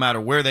great no matter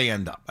where they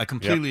end up. I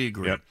completely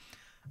agree. Yep.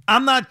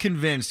 I'm not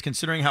convinced,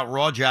 considering how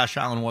raw Josh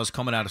Allen was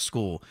coming out of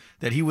school,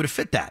 that he would have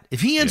fit that.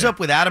 If he ends up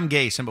with Adam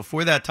Gase and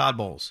before that Todd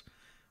Bowles,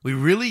 we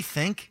really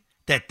think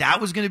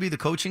that was going to be the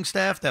coaching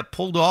staff that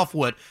pulled off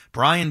what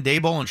Brian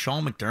Daboll and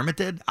Sean McDermott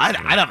did? I'd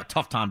have a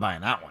tough time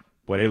buying that one.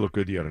 Boy, they looked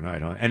good the other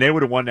night, huh? And they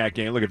would have won that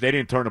game. Look, if they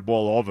didn't turn the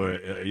ball over,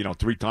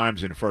 3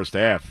 times in the first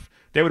half,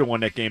 they would have won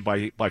that game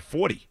by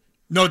 40.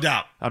 No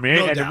doubt. I mean,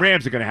 the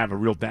Rams are going to have a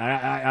real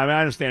I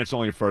understand it's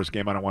only the first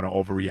game. I don't want to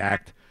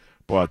overreact.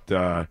 But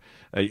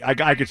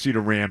I could see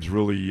the Rams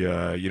really,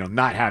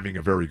 not having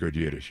a very good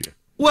year this year.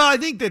 Well, I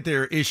think that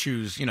there are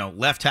issues,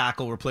 left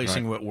tackle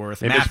replacing Whitworth.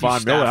 They missed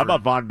Von Miller. How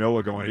about Von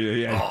Miller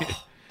going?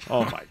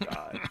 Oh my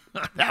God.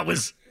 That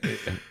was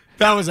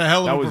a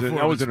hell of a performance.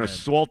 That was an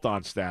assault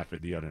on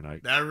Stafford the other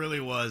night. That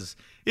really was.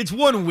 It's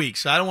 1 week,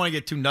 so I don't want to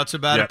get too nuts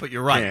about it, but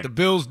you're right. Yeah. The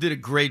Bills did a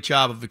great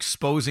job of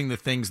exposing the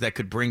things that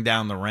could bring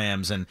down the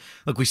Rams. And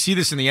look, we see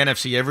this in the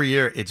NFC every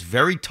year. It's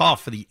very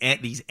tough for these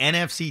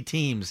NFC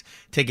teams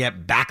to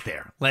get back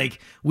there. Like,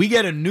 we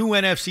get a new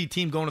NFC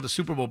team going to the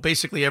Super Bowl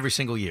basically every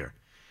single year.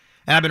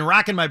 And I've been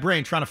racking my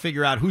brain trying to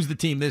figure out who's the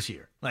team this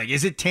year. Like,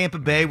 is it Tampa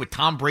Bay with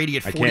Tom Brady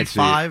at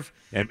 45?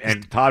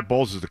 And Todd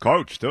Bowles is the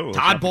coach, too.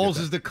 Todd Bowles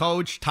is the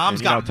coach. Tom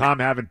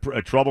having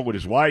trouble with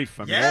his wife.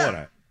 I mean, all of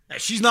that.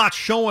 She's not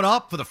showing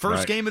up for the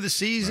first game of the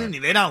season.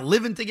 Right. They're not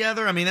living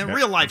together. I mean, that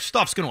real life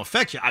stuff's going to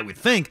affect you, I would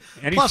think.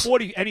 And plus, he's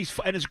 40,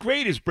 and as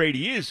great as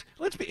Brady is,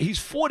 he's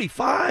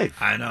 45.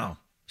 I know.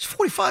 He's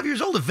 45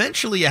 years old.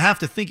 Eventually, you have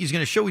to think he's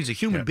going to show he's a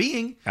human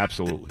being.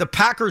 Absolutely. The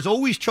Packers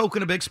always choke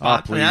in a big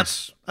spot. Oh,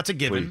 that's a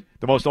given. Please.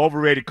 The most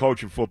overrated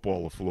coach in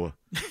football, LaFleur.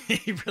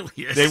 He really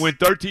is. They win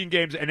 13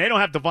 games, and they don't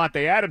have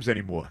Devontae Adams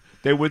anymore.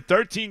 They win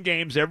 13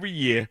 games every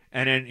year,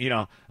 and then,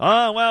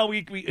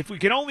 if we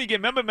can only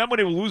get – remember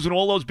they were losing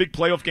all those big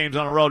playoff games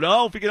on the road.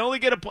 Oh, if we can only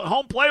get a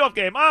home playoff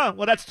game,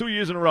 that's 2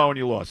 years in a row and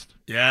you lost.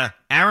 Yeah.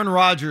 Aaron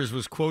Rodgers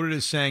was quoted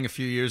as saying a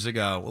few years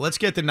ago, well, let's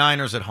get the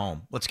Niners at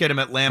home. Let's get them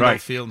at Lambeau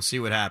Field and see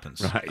what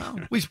happens. Right. Oh,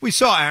 we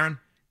saw Aaron.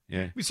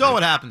 Yeah. We saw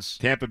what happens.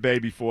 Tampa Bay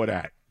before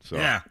that. So.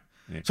 Yeah.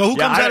 So who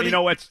comes out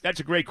of that's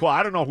a great call.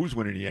 I don't know who's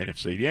winning the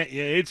NFC. Yeah,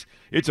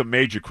 it's a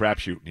major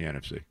crapshoot in the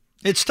NFC.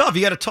 It's tough.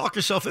 You got to talk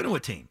yourself into a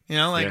team.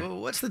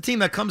 What's the team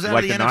that comes out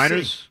of the NFC?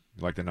 Niners?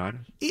 You like the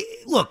Niners?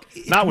 Look,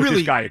 not with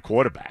this guy at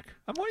quarterback.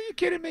 What are you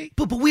kidding me?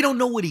 But we don't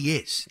know what he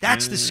is.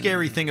 That's the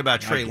scary thing about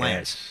Trey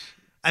Lance.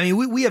 I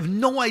mean, we have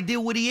no idea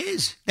what he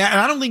is. And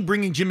I don't think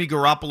bringing Jimmy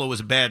Garoppolo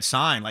was a bad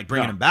sign, like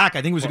bringing him back.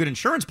 I think it was a good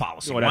insurance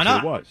policy. Why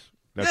not? What it was.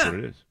 That's what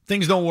it is.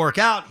 Things don't work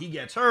out. He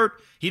gets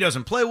hurt. He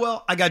doesn't play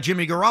well. I got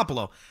Jimmy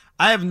Garoppolo.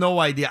 I have no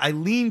idea. I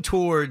lean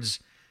towards,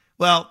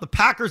 the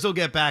Packers will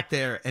get back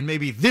there, and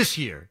maybe this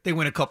year they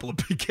win a couple of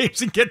big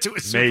games and get to a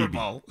Super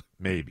Bowl.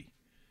 Maybe.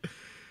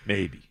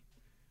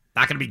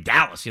 Not going to be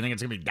Dallas. You think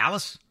it's going to be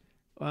Dallas?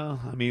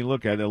 Well, I mean,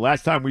 look, the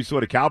last time we saw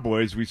the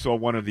Cowboys, we saw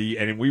one of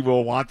and we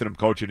all wanted them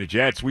coaching the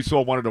Jets. We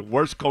saw one of the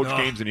worst coach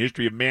games in the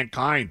history of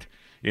mankind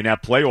in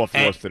that playoff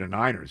loss to the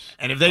Niners.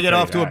 And if they get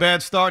off to a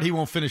bad start, he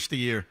won't finish the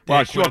year.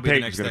 Well, Sean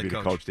Payton's going to be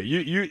the coach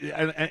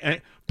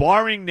there.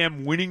 Barring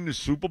them winning the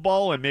Super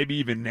Bowl, and maybe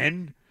even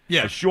then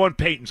Yeah. Sean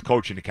Payton's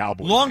coaching the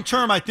Cowboys. Long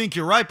term, I think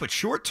you're right, but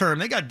short term,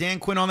 they got Dan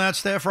Quinn on that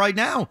staff right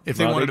now. If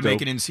they wanted to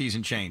make an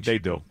in-season change, they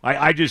do.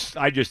 I just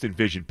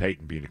envision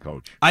Payton being a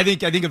coach. I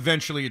think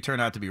eventually you turn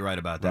out to be right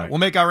about that. Right. We'll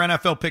make our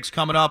NFL picks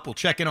coming up. We'll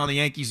check in on the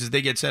Yankees as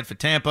they get set for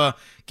Tampa.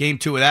 Game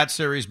 2 of that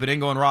series.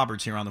 Benigno and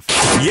Roberts here on the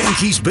phone.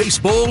 Yankees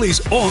baseball is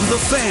on the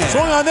Fan.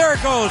 Swung on, there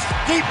it goes.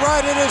 Deep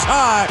right, it is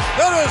high.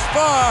 It is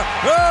far.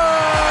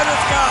 It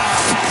is gone.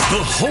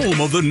 The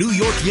home of the New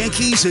York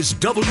Yankees is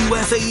WFAN.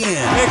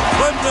 It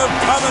couldn't have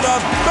come at a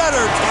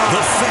better time.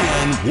 The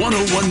Fan,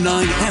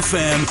 101.9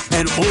 FM,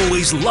 and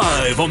always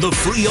live on the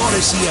free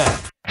Odyssey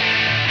app.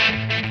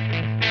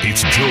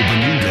 It's Joe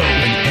Benigno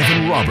and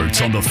Evan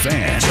Roberts on The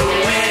Fan. Joe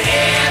and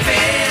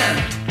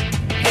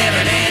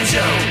Evan and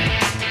Joe.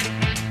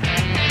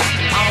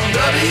 On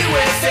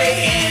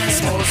WFAN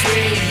Sports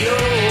Radio.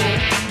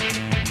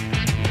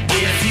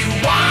 If you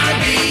want to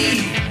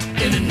be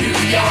in the New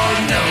York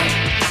know,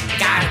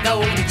 gotta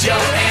go to Joe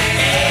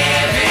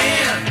and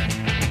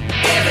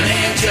Evan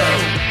and Joe.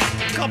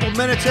 A couple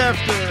minutes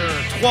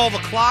after 12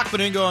 o'clock,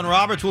 Benigno and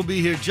Roberts will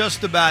be here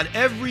just about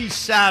every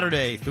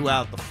Saturday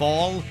throughout the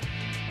fall.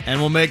 And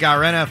we'll make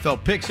our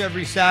NFL picks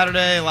every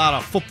Saturday, a lot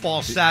of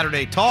football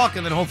Saturday talk,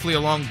 and then hopefully a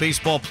long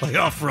baseball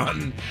playoff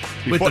run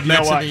with the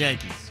Mets and the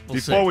Yankees.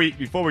 Before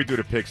we do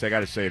the picks, I got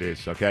to say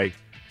this, okay?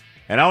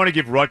 And I want to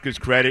give Rutgers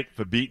credit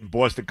for beating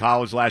Boston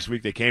College last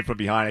week. They came from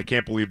behind. I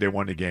can't believe they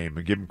won the game.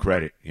 And give them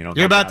credit.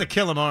 You're about to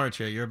kill him, aren't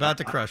you? You're about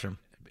to crush him.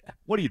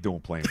 What are you doing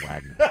playing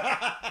Wagner?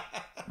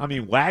 I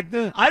mean,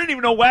 Wagner? I didn't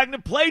even know Wagner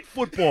played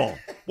football.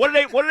 What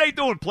are they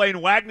doing, playing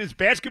Wagner's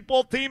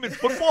basketball team in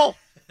football?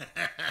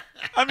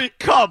 I mean,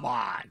 come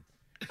on.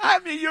 I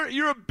mean,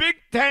 you're a Big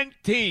Ten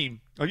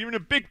team. Oh, you're in the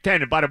Big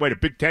Ten. And by the way, the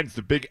Big Ten's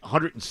the Big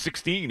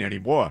 116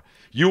 anymore.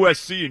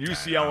 USC and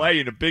UCLA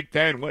in the Big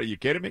Ten. What, are you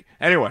kidding me?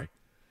 Anyway,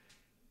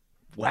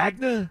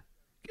 Wagner?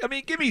 I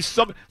mean, give me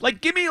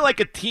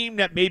a team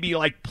that maybe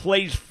like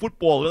plays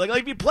football.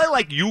 Like if you play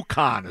like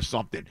UConn or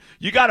something,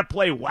 you got to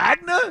play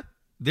Wagner?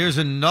 There's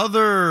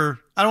another,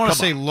 I don't want to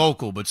say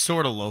local, but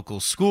sort of local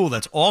school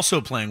that's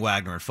also playing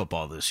Wagner in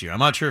football this year. I'm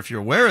not sure if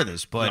you're aware of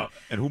this, but... No.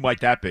 And who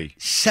might that be?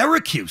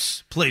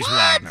 Syracuse plays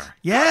Wagner.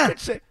 Yeah.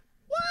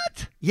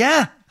 What?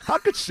 Yeah. How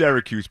could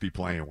Syracuse be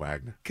playing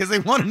Wagner? Because they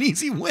won an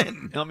easy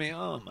win. I mean,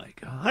 oh, my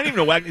God. I didn't even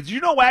know Wagner. Did you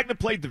know Wagner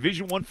played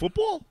Division I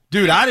football?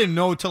 Dude, I didn't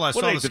know until I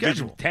saw the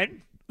schedule. Division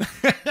 10?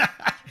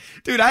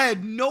 Dude, I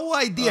had no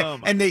idea.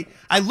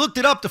 I looked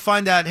it up to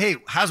find out, hey,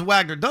 how's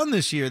Wagner done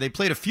this year? They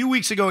played a few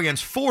weeks ago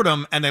against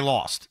Fordham, and they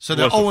lost. So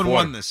they're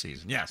 0-1 this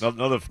season. Yes.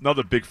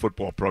 Another big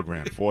football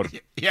program, Fordham.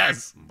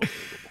 Yes.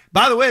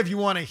 By the way, if you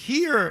want to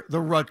hear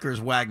the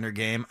Rutgers-Wagner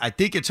game, I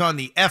think it's on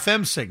the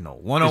FM signal,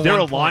 101.9 Is there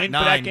a line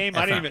for that game?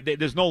 FM.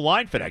 There's no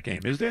line for that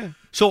game, is there?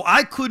 So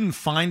I couldn't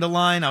find a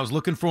line. I was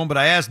looking for one, but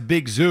I asked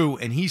Big Zoo,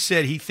 and he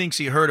said he thinks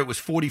he heard it was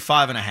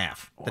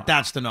 45.5. Wow.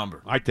 That's the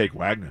number. I take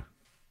Wagner.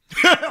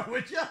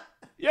 Would you?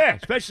 Yeah,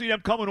 especially them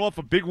coming off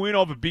a big win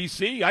over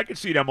BC. I could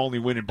see them only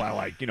winning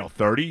by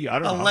 30. I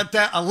don't know. A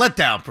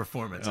letdown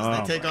performance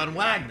as they take on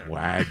Wagner.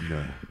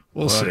 Wagner.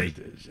 We'll see. A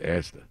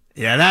disaster.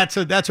 Yeah,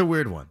 that's a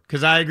weird one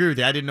because I agree with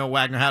you. I didn't know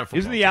Wagner had a football.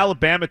 Isn't the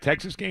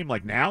Alabama-Texas game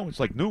like now? It's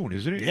like noon,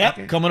 isn't it?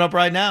 Yep, coming up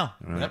right now.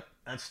 Right. Yep,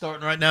 that's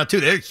starting right now too.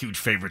 They're huge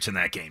favorites in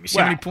that game. You see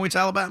how many points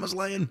Alabama's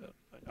laying?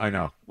 I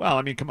know. Well,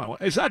 I mean, come on.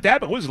 It's not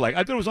that, but what was it like? I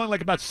thought it was only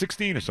like about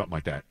 16 or something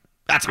like that.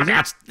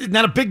 Isn't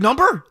that a big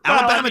number? Well,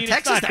 Alabama,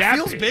 Texas, that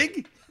feels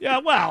big. Yeah,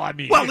 well, I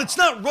mean. Well, it's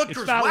not Rutgers.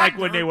 It's not like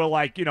when they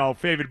were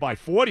favored by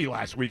 40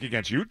 last week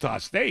against Utah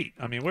State.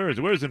 I mean, where's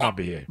the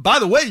number here? By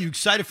the way, you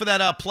excited for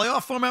that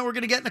playoff format we're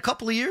going to get in a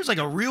couple of years? Like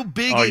a real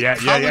big yeah.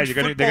 They're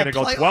going to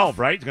go 12,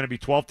 right? It's going to be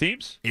 12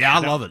 teams? Yeah, I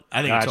love it.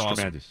 I think it's awesome.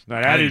 Tremendous. No,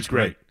 that is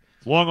great.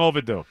 Long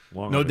overdue.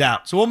 No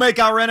doubt. So we'll make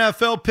our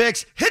NFL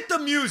picks. Hit the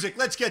music.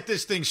 Let's get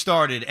this thing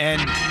started.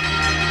 And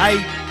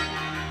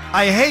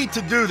I hate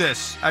to do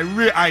this.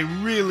 I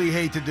really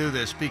hate to do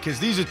this because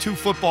these are two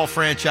football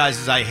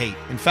franchises I hate.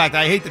 In fact,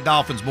 I hate the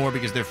Dolphins more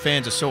because their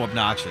fans are so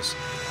obnoxious.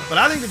 But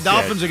I think the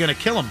Dolphins are going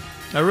to kill them.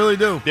 I really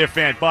do. Their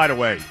fans, by the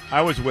way,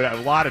 I was with a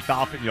lot of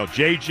Dolphins,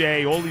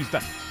 JJ, all these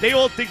guys. They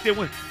all think they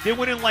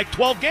win in like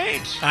 12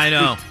 games. I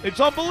know. It's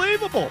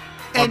unbelievable.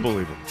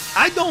 Unbelievable.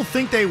 I don't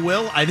think they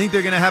will. I think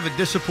they're going to have a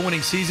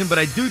disappointing season, but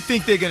I do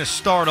think they're going to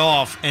start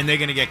off and they're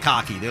going to get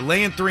cocky. They're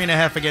laying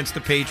 3.5 against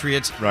the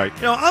Patriots. Right.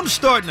 I'm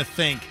starting to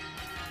think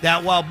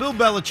that while Bill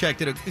Belichick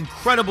did an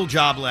incredible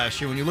job last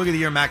year, when you look at the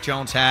year Mac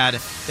Jones had,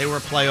 they were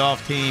a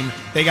playoff team.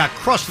 They got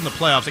crushed in the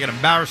playoffs. They got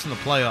embarrassed in the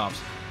playoffs.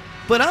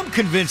 But I'm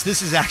convinced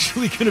this is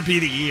actually going to be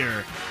the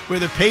year where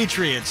the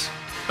Patriots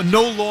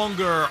no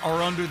longer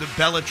are under the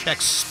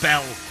Belichick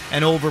spell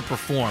and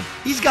overperform.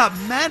 He's got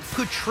Matt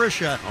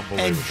Patricia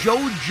and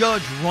Joe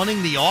Judge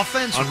running the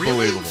offense.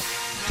 Unbelievable. Really?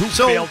 Two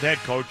failed head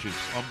coaches.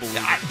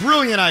 Unbelievable.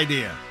 Brilliant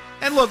idea.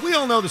 And look, we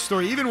all know the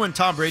story. Even when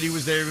Tom Brady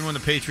was there, even when the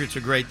Patriots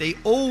are great, they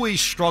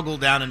always struggle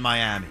down in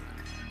Miami.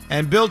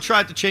 And Bill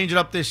tried to change it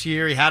up this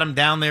year. He had him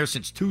down there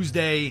since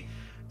Tuesday.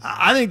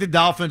 I think the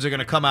Dolphins are going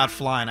to come out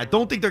flying. I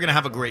don't think they're going to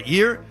have a great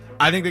year.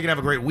 I think they're going to have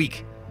a great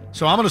week.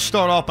 So I'm going to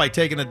start off by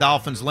taking the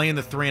Dolphins, laying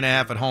the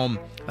 3.5 at home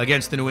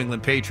against the New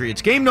England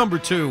Patriots. Game number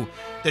 2,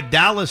 the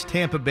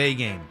Dallas-Tampa Bay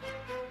game.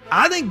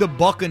 I think the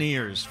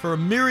Buccaneers, for a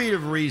myriad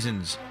of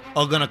reasons,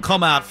 are going to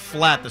come out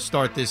flat to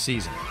start this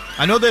season.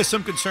 I know there's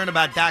some concern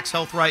about Dak's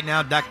health right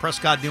now. Dak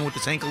Prescott dealing with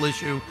this ankle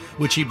issue,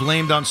 which he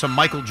blamed on some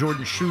Michael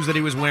Jordan shoes that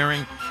he was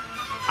wearing.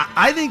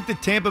 I think the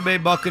Tampa Bay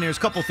Buccaneers,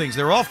 couple things.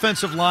 Their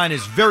offensive line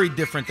is very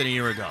different than a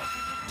year ago.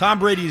 Tom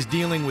Brady is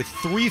dealing with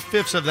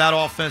 3/5 of that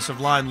offensive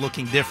line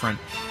looking different.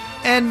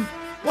 And,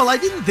 well, I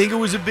didn't think it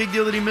was a big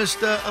deal that he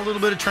missed a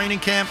little bit of training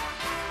camp.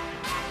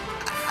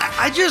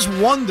 I just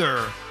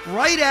wonder,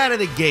 right out of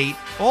the gate,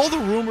 all the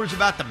rumors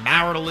about the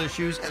marital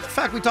issues, and the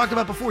fact we talked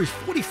about before, he's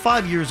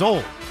 45 years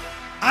old.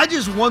 I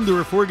just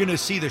wonder if we're going to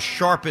see the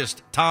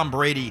sharpest Tom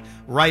Brady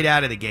right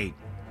out of the gate.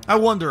 I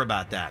wonder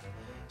about that.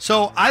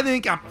 So I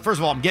think, first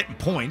of all, I'm getting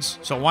points,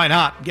 so why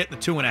not? I'm getting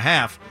the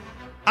 2.5.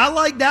 I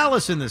like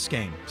Dallas in this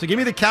game. So give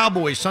me the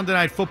Cowboys, Sunday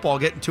Night Football,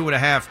 getting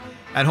 2.5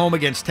 at home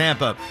against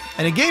Tampa.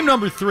 And in game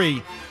number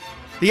 3,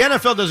 the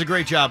NFL does a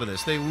great job of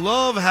this. They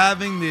love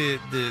having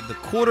the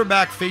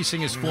quarterback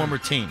facing his former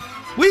team.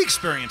 We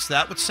experienced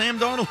that with Sam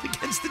Darnold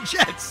against the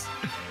Jets.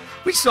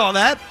 We saw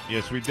that.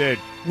 Yes, we did.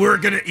 We're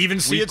going to even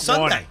see Week it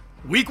Sunday.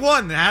 Week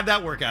 1, have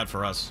that work out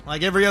for us,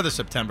 like every other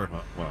September.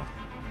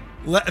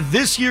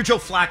 This year, Joe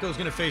Flacco is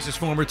going to face his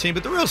former team,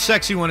 but the real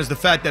sexy one is the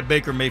fact that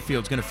Baker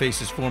Mayfield is going to face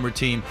his former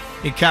team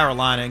in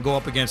Carolina and go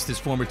up against his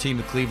former team,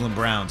 the Cleveland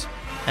Browns.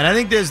 And I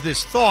think there's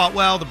this thought,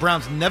 well, the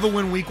Browns never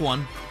win week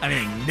 1. I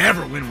mean, they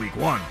never win week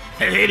 1.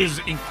 It is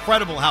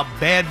incredible how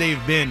bad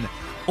they've been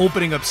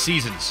opening up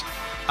seasons.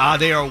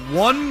 They are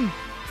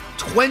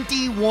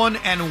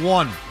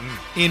 1-21-1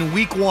 in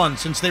week 1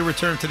 since they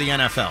returned to the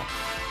NFL.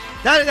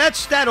 That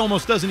stat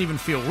almost doesn't even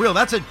feel real.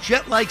 That's a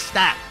Jet-like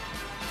stat.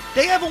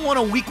 They haven't won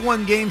a week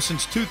 1 game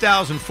since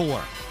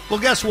 2004. Well,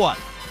 guess what?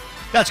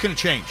 That's going to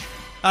change.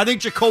 I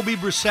think Jacoby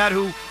Brissett,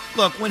 who,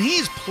 look, when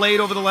he's played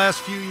over the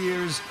last few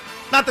years,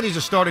 not that he's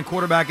a starting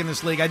quarterback in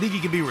this league, I think he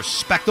can be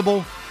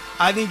respectable.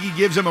 I think he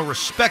gives him a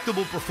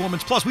respectable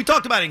performance. Plus, we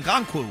talked about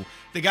Ngakoue,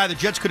 the guy the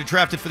Jets could have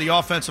drafted for the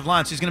offensive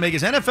line. So he's going to make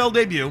his NFL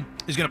debut.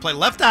 He's going to play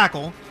left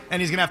tackle,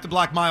 and he's going to have to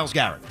block Myles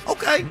Garrett.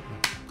 Okay,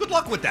 good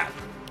luck with that.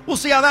 We'll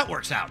see how that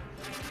works out.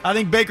 I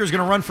think Baker's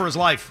going to run for his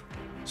life.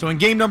 So in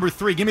game number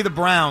 3, give me the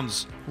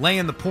Browns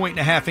laying the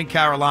 1.5 in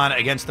Carolina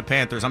against the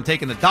Panthers. I'm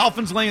taking the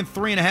Dolphins laying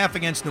 3.5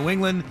 against New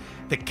England,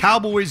 the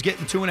Cowboys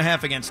getting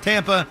 2.5 against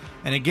Tampa,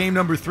 and in game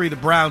number 3, the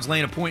Browns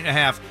laying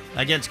 1.5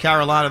 against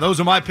Carolina. Those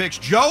are my picks.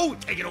 Joe,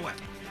 take it away.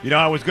 You know,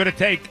 I was going to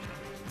take,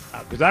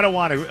 because I don't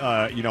want to,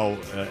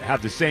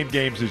 have the same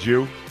games as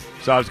you,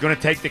 so I was going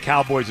to take the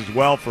Cowboys as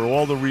well for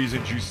all the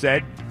reasons you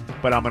said,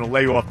 but I'm going to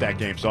lay off that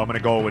game, so I'm going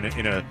to go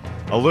in a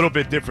little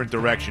bit different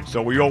direction.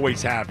 So we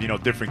always have,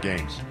 different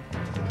games.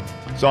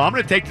 So I'm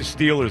going to take the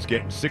Steelers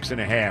getting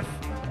 6.5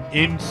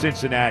 in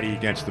Cincinnati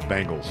against the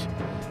Bengals.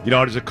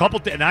 There's a couple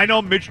and I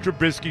know Mitch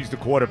Trubisky's the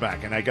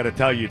quarterback, and I got to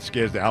tell you, it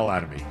scares the hell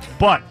out of me.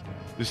 But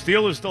the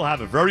Steelers still have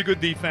a very good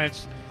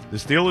defense. The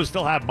Steelers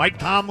still have Mike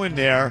Tomlin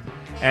there,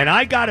 and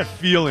I got a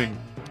feeling,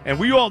 and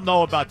we all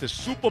know about the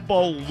Super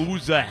Bowl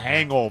loser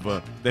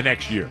hangover the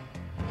next year.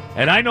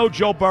 And I know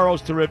Joe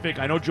Burrow's terrific.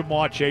 I know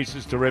Jamar Chase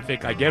is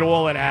terrific. I get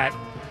all of that.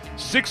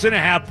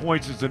 6.5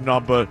 points is the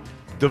number.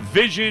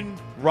 Division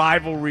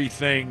rivalry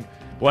thing.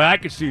 Boy, I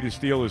could see the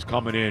Steelers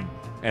coming in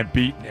and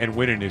beating and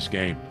winning this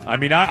game. I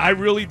mean, I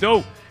really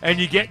do. And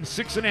you're getting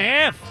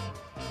 6.5.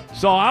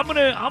 So I'm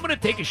gonna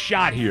take a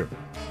shot here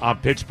on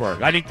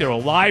Pittsburgh. I think they're a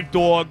live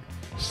dog.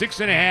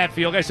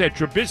 6.5. Like I said,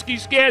 Trubisky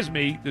scares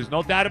me. There's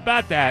no doubt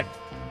about that.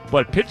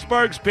 But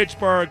Pittsburgh's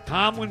Pittsburgh.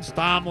 Tomlin's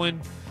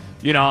Tomlin.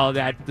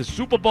 That the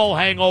Super Bowl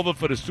hangover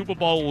for the Super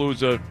Bowl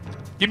loser.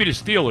 Give me the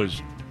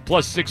Steelers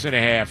plus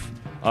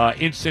 6.5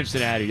 in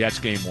Cincinnati. That's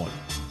game 1.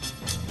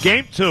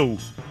 Game 2,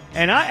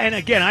 and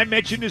again, I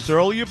mentioned this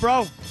earlier,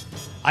 bro.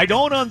 I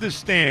don't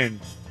understand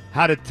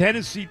how the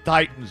Tennessee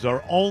Titans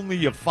are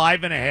only a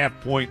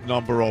 5.5 point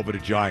number over the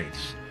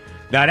Giants.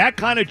 Now, that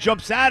kind of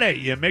jumps out at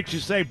you and makes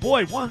you say,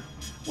 boy,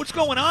 what's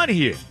going on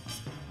here?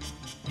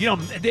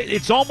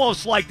 It's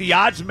almost like the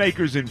odds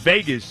makers in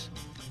Vegas,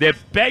 they're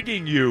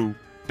begging you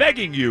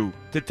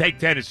to take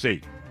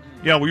Tennessee.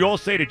 We all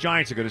say the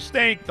Giants are going to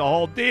stink, the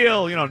whole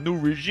deal, new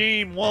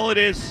regime, all of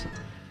this.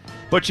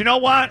 But you know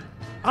what?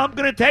 I'm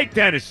going to take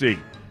Tennessee.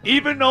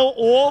 Even though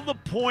all the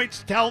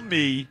points tell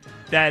me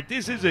that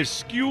this is a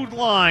skewed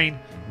line,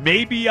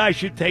 maybe I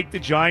should take the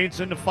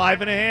Giants in the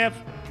 5.5.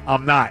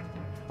 I'm not.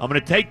 I'm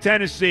going to take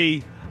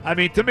Tennessee. I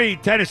mean, to me,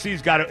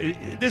 Tennessee's got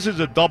this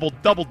is a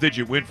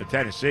double-digit win for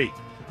Tennessee.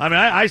 I mean,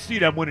 I see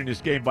them winning this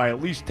game by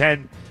at least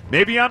 10.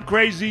 Maybe I'm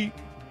crazy.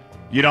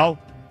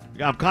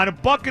 I'm kind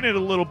of bucking it a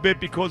little bit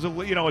because of,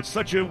 it's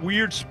such a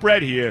weird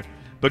spread here.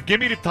 But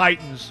give me the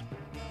Titans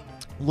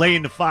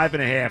laying the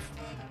 5.5.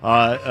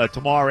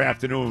 Tomorrow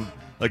afternoon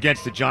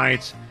against the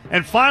Giants.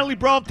 And finally,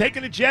 bro, I'm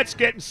taking the Jets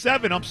getting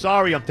 7. I'm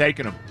sorry, I'm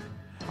taking them.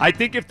 I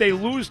think if they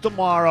lose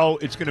tomorrow,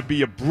 it's going to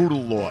be a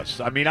brutal loss.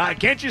 I mean,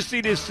 can't you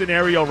see this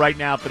scenario right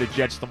now for the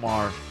Jets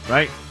tomorrow,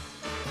 right?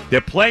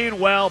 They're playing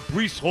well.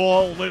 Breece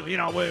Hall,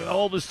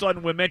 all of a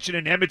sudden we're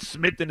mentioning Emmitt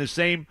Smith in the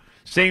same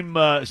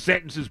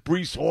sentence as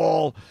Breece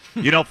Hall.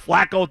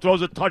 Flacco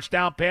throws a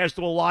touchdown pass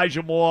to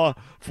Elijah Moore.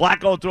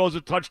 Flacco throws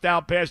a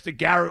touchdown pass to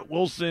Garrett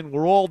Wilson.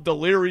 We're all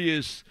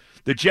delirious.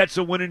 The Jets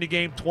are winning the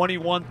game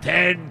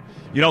 21-10.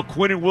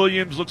 Quinnen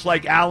Williams looks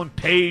like Alan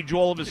Page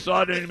all of a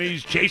sudden.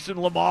 He's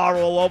chasing Lamar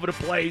all over the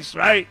place,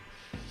 right?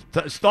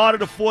 Start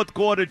of the fourth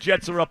quarter,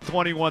 Jets are up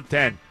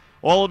 21-10.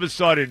 All of a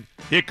sudden,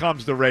 here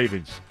comes the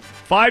Ravens.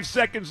 5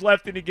 seconds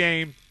left in the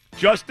game.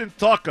 Justin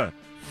Tucker,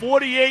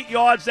 48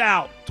 yards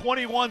out.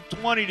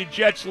 21-20, the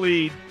Jets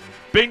lead.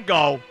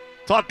 Bingo.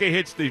 Tucker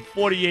hits the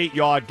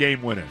 48-yard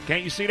game winner.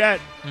 Can't you see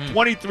that?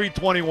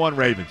 23-21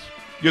 Ravens.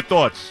 Your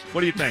thoughts?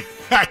 What do you think?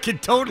 I can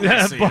totally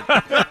see it.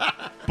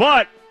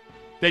 But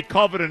they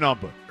covered a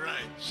number. Right.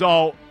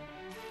 So,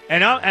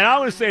 and I'm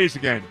going to say this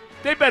again.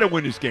 They better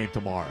win this game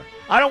tomorrow.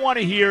 I don't want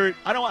to hear it.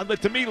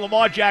 To me,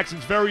 Lamar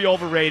Jackson's very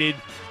overrated.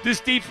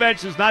 This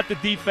defense is not the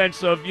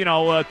defense of,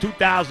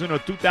 2000 or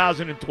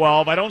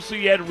 2012. I don't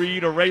see Ed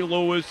Reed or Ray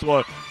Lewis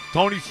or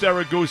Tony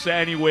Siragusa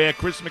anywhere,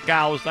 Chris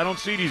McAllister. I don't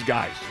see these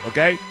guys,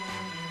 okay?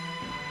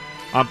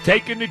 I'm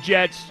taking the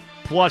Jets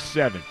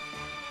 +7.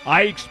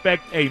 I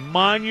expect a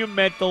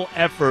monumental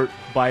effort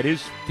by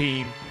this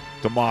team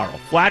tomorrow.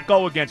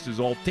 Flacco against his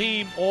old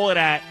team, all of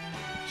that.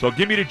 So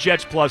give me the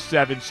Jets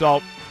 +7.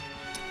 So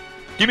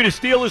give me the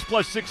Steelers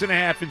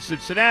 +6.5 in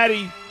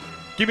Cincinnati.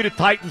 Give me the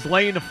Titans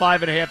laying the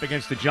 5.5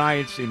 against the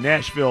Giants in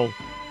Nashville.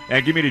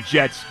 And give me the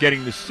Jets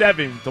getting the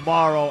 7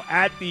 tomorrow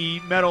at the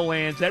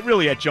Meadowlands, at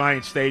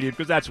Giant Stadium,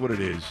 because that's what it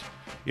is,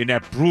 in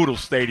that brutal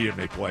stadium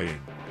they play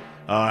in.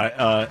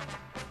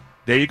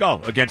 There you go,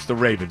 against the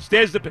Ravens.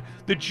 There's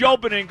the Joe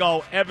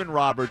Beningo, Evan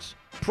Roberts,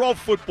 Pro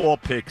Football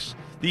Picks,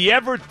 the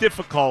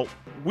ever-difficult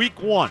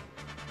Week 1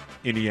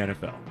 in the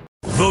NFL.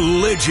 The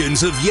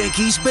legends of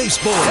Yankees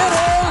baseball.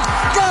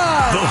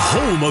 The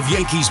home of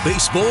Yankees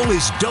baseball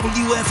is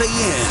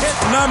WFAN. Hit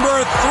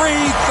number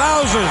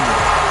 3,000.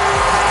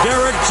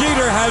 Derek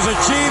Jeter has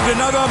achieved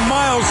another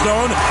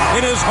milestone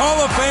in his Hall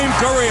of Fame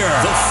career.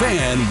 The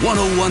Fan,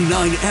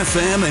 101.9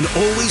 FM, and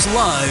always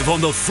live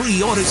on the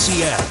free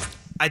Odyssey app.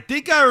 I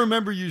think I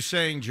remember you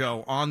saying,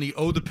 Joe, on the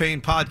Oh the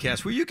Pain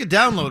podcast, where you could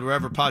download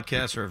wherever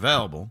podcasts are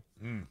available,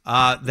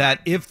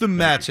 that if the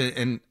Mets,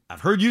 and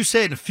I've heard you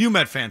say it and a few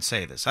Met fans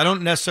say this, I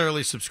don't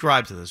necessarily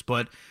subscribe to this,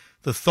 but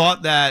the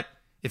thought that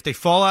if they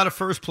fall out of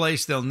first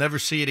place, they'll never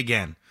see it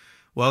again.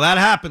 Well, that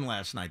happened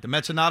last night. The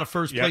Mets are not a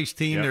first-place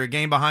team. Yep. They're a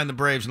game behind the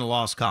Braves in the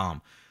loss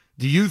column.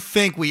 Do you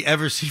think we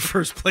ever see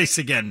first place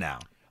again now?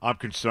 I'm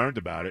concerned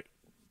about it.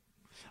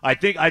 I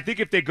think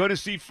if they're going to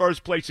see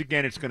first place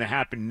again, it's going to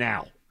happen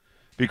now,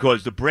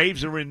 because the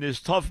Braves are in this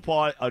tough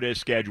part of their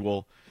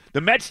schedule. The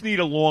Mets need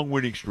a long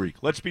winning streak.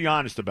 Let's be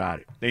honest about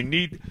it.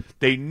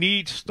 They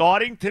need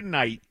starting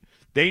tonight,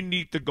 they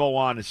need to go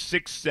on a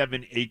 6,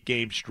 7, 8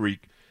 game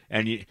streak,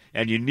 and you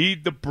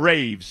need the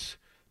Braves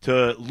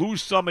to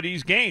lose some of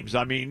these games.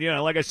 I mean,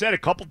 like I said, a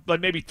couple,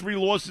 maybe 3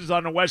 losses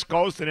on the West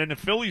Coast, and then the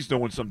Phillies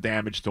doing some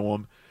damage to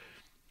them.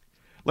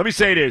 Let me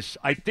say this.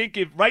 I think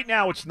right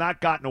now it's not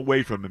gotten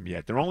away from them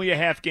yet. They're only a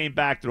half game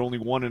back. They're only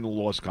 1 in the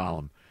loss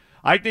column.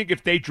 I think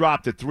if they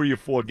drop to 3 or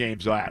 4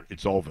 games out,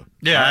 it's over.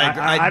 Yeah,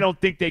 I don't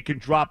think they can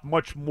drop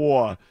much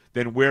more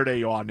than where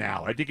they are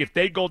now. I think if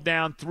they go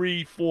down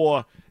 3,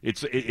 4,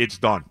 it's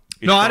done.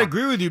 I'd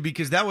agree with you,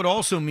 because that would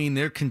also mean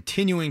they're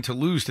continuing to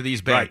lose to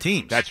these bad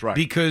teams. That's right.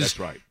 Because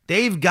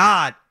they've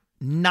got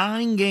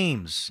 9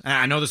 games.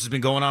 I know this has been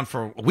going on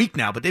for a week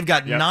now, but they've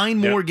got 9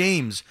 more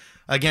games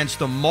against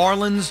the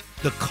Marlins,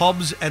 the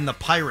Cubs, and the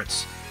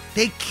Pirates.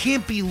 They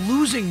can't be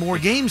losing more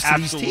games to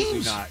these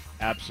teams.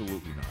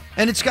 Absolutely not.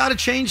 And it's got to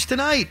change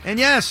tonight. And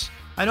yes,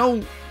 I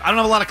know I don't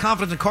have a lot of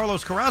confidence in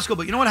Carlos Carrasco,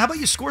 but you know what? How about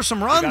you score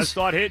some runs? They got to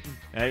start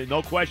hitting.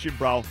 No question,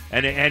 bro.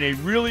 And they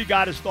really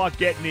got to start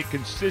getting it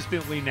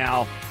consistently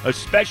now,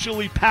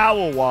 especially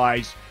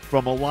power-wise,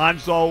 from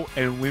Alonso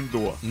and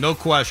Lindor. No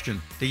question.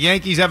 The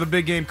Yankees have a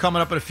big game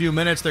coming up in a few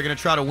minutes. They're going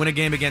to try to win a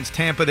game against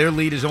Tampa. Their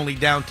lead is only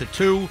down to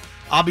 2.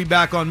 I'll be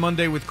back on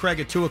Monday with Craig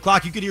at 2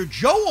 o'clock. You can hear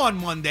Joe on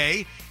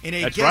Monday in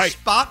a guest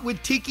spot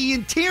with Tiki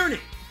and Tierney.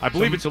 I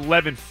believe it's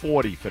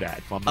 11:40 for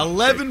that.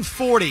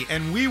 11:40,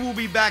 and we will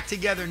be back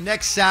together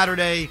next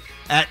Saturday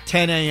at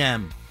 10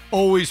 a.m.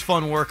 Always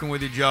fun working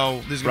with you,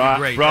 Joe. This is going to be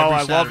great. Bro,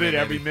 I love it.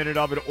 Every minute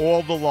of it.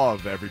 All the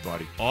love,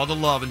 everybody. All the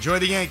love. Enjoy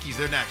the Yankees.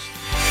 They're next.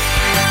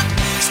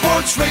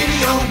 Sports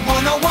Radio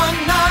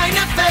 101.9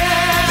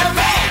 FM.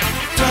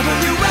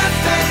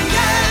 WFAN,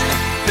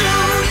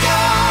 New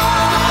York.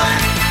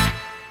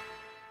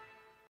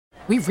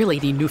 We really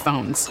need new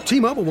phones.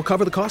 T-Mobile will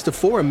cover the cost of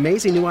 4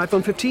 amazing new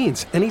iPhone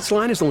 15s, and each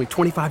line is only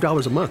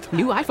 $25 a month.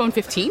 New iPhone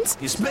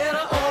 15s? It's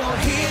better over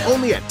here.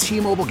 Only at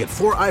T-Mobile, get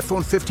 4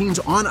 iPhone 15s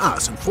on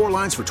us and 4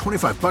 lines for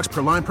 $25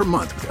 per line per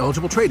month with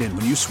eligible trade-in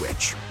when you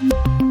switch.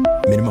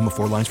 Minimum of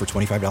 4 lines for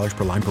 $25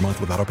 per line per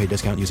month with autopay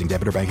discount using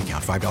debit or bank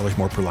account. $5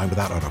 more per line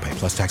without autopay,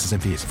 plus taxes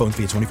and fees. Phone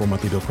fee at 24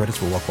 monthly bill credits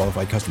for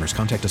well-qualified customers.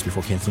 Contact us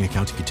before canceling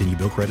account to continue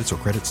bill credits or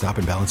credit stop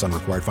and balance on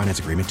required finance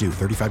agreement due.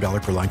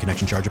 $35 per line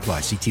connection charge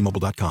applies. See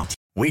T-Mobile.com.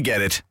 We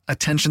get it.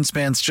 Attention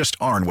spans just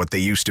aren't what they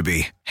used to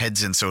be.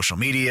 Heads in social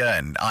media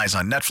and eyes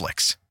on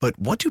Netflix. But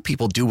what do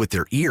people do with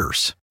their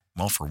ears?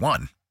 Well, for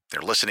one,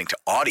 they're listening to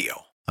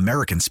audio.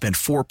 Americans spend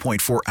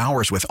 4.4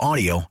 hours with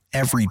audio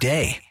every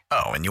day.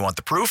 Oh, and you want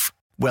the proof?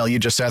 Well, you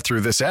just sat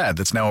through this ad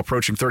that's now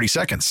approaching 30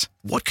 seconds.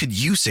 What could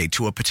you say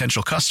to a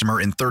potential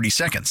customer in 30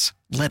 seconds?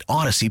 Let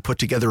Odyssey put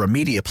together a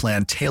media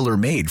plan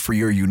tailor-made for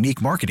your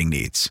unique marketing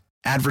needs.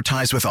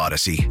 Advertise with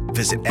Odyssey.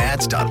 Visit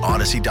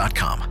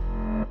ads.odyssey.com.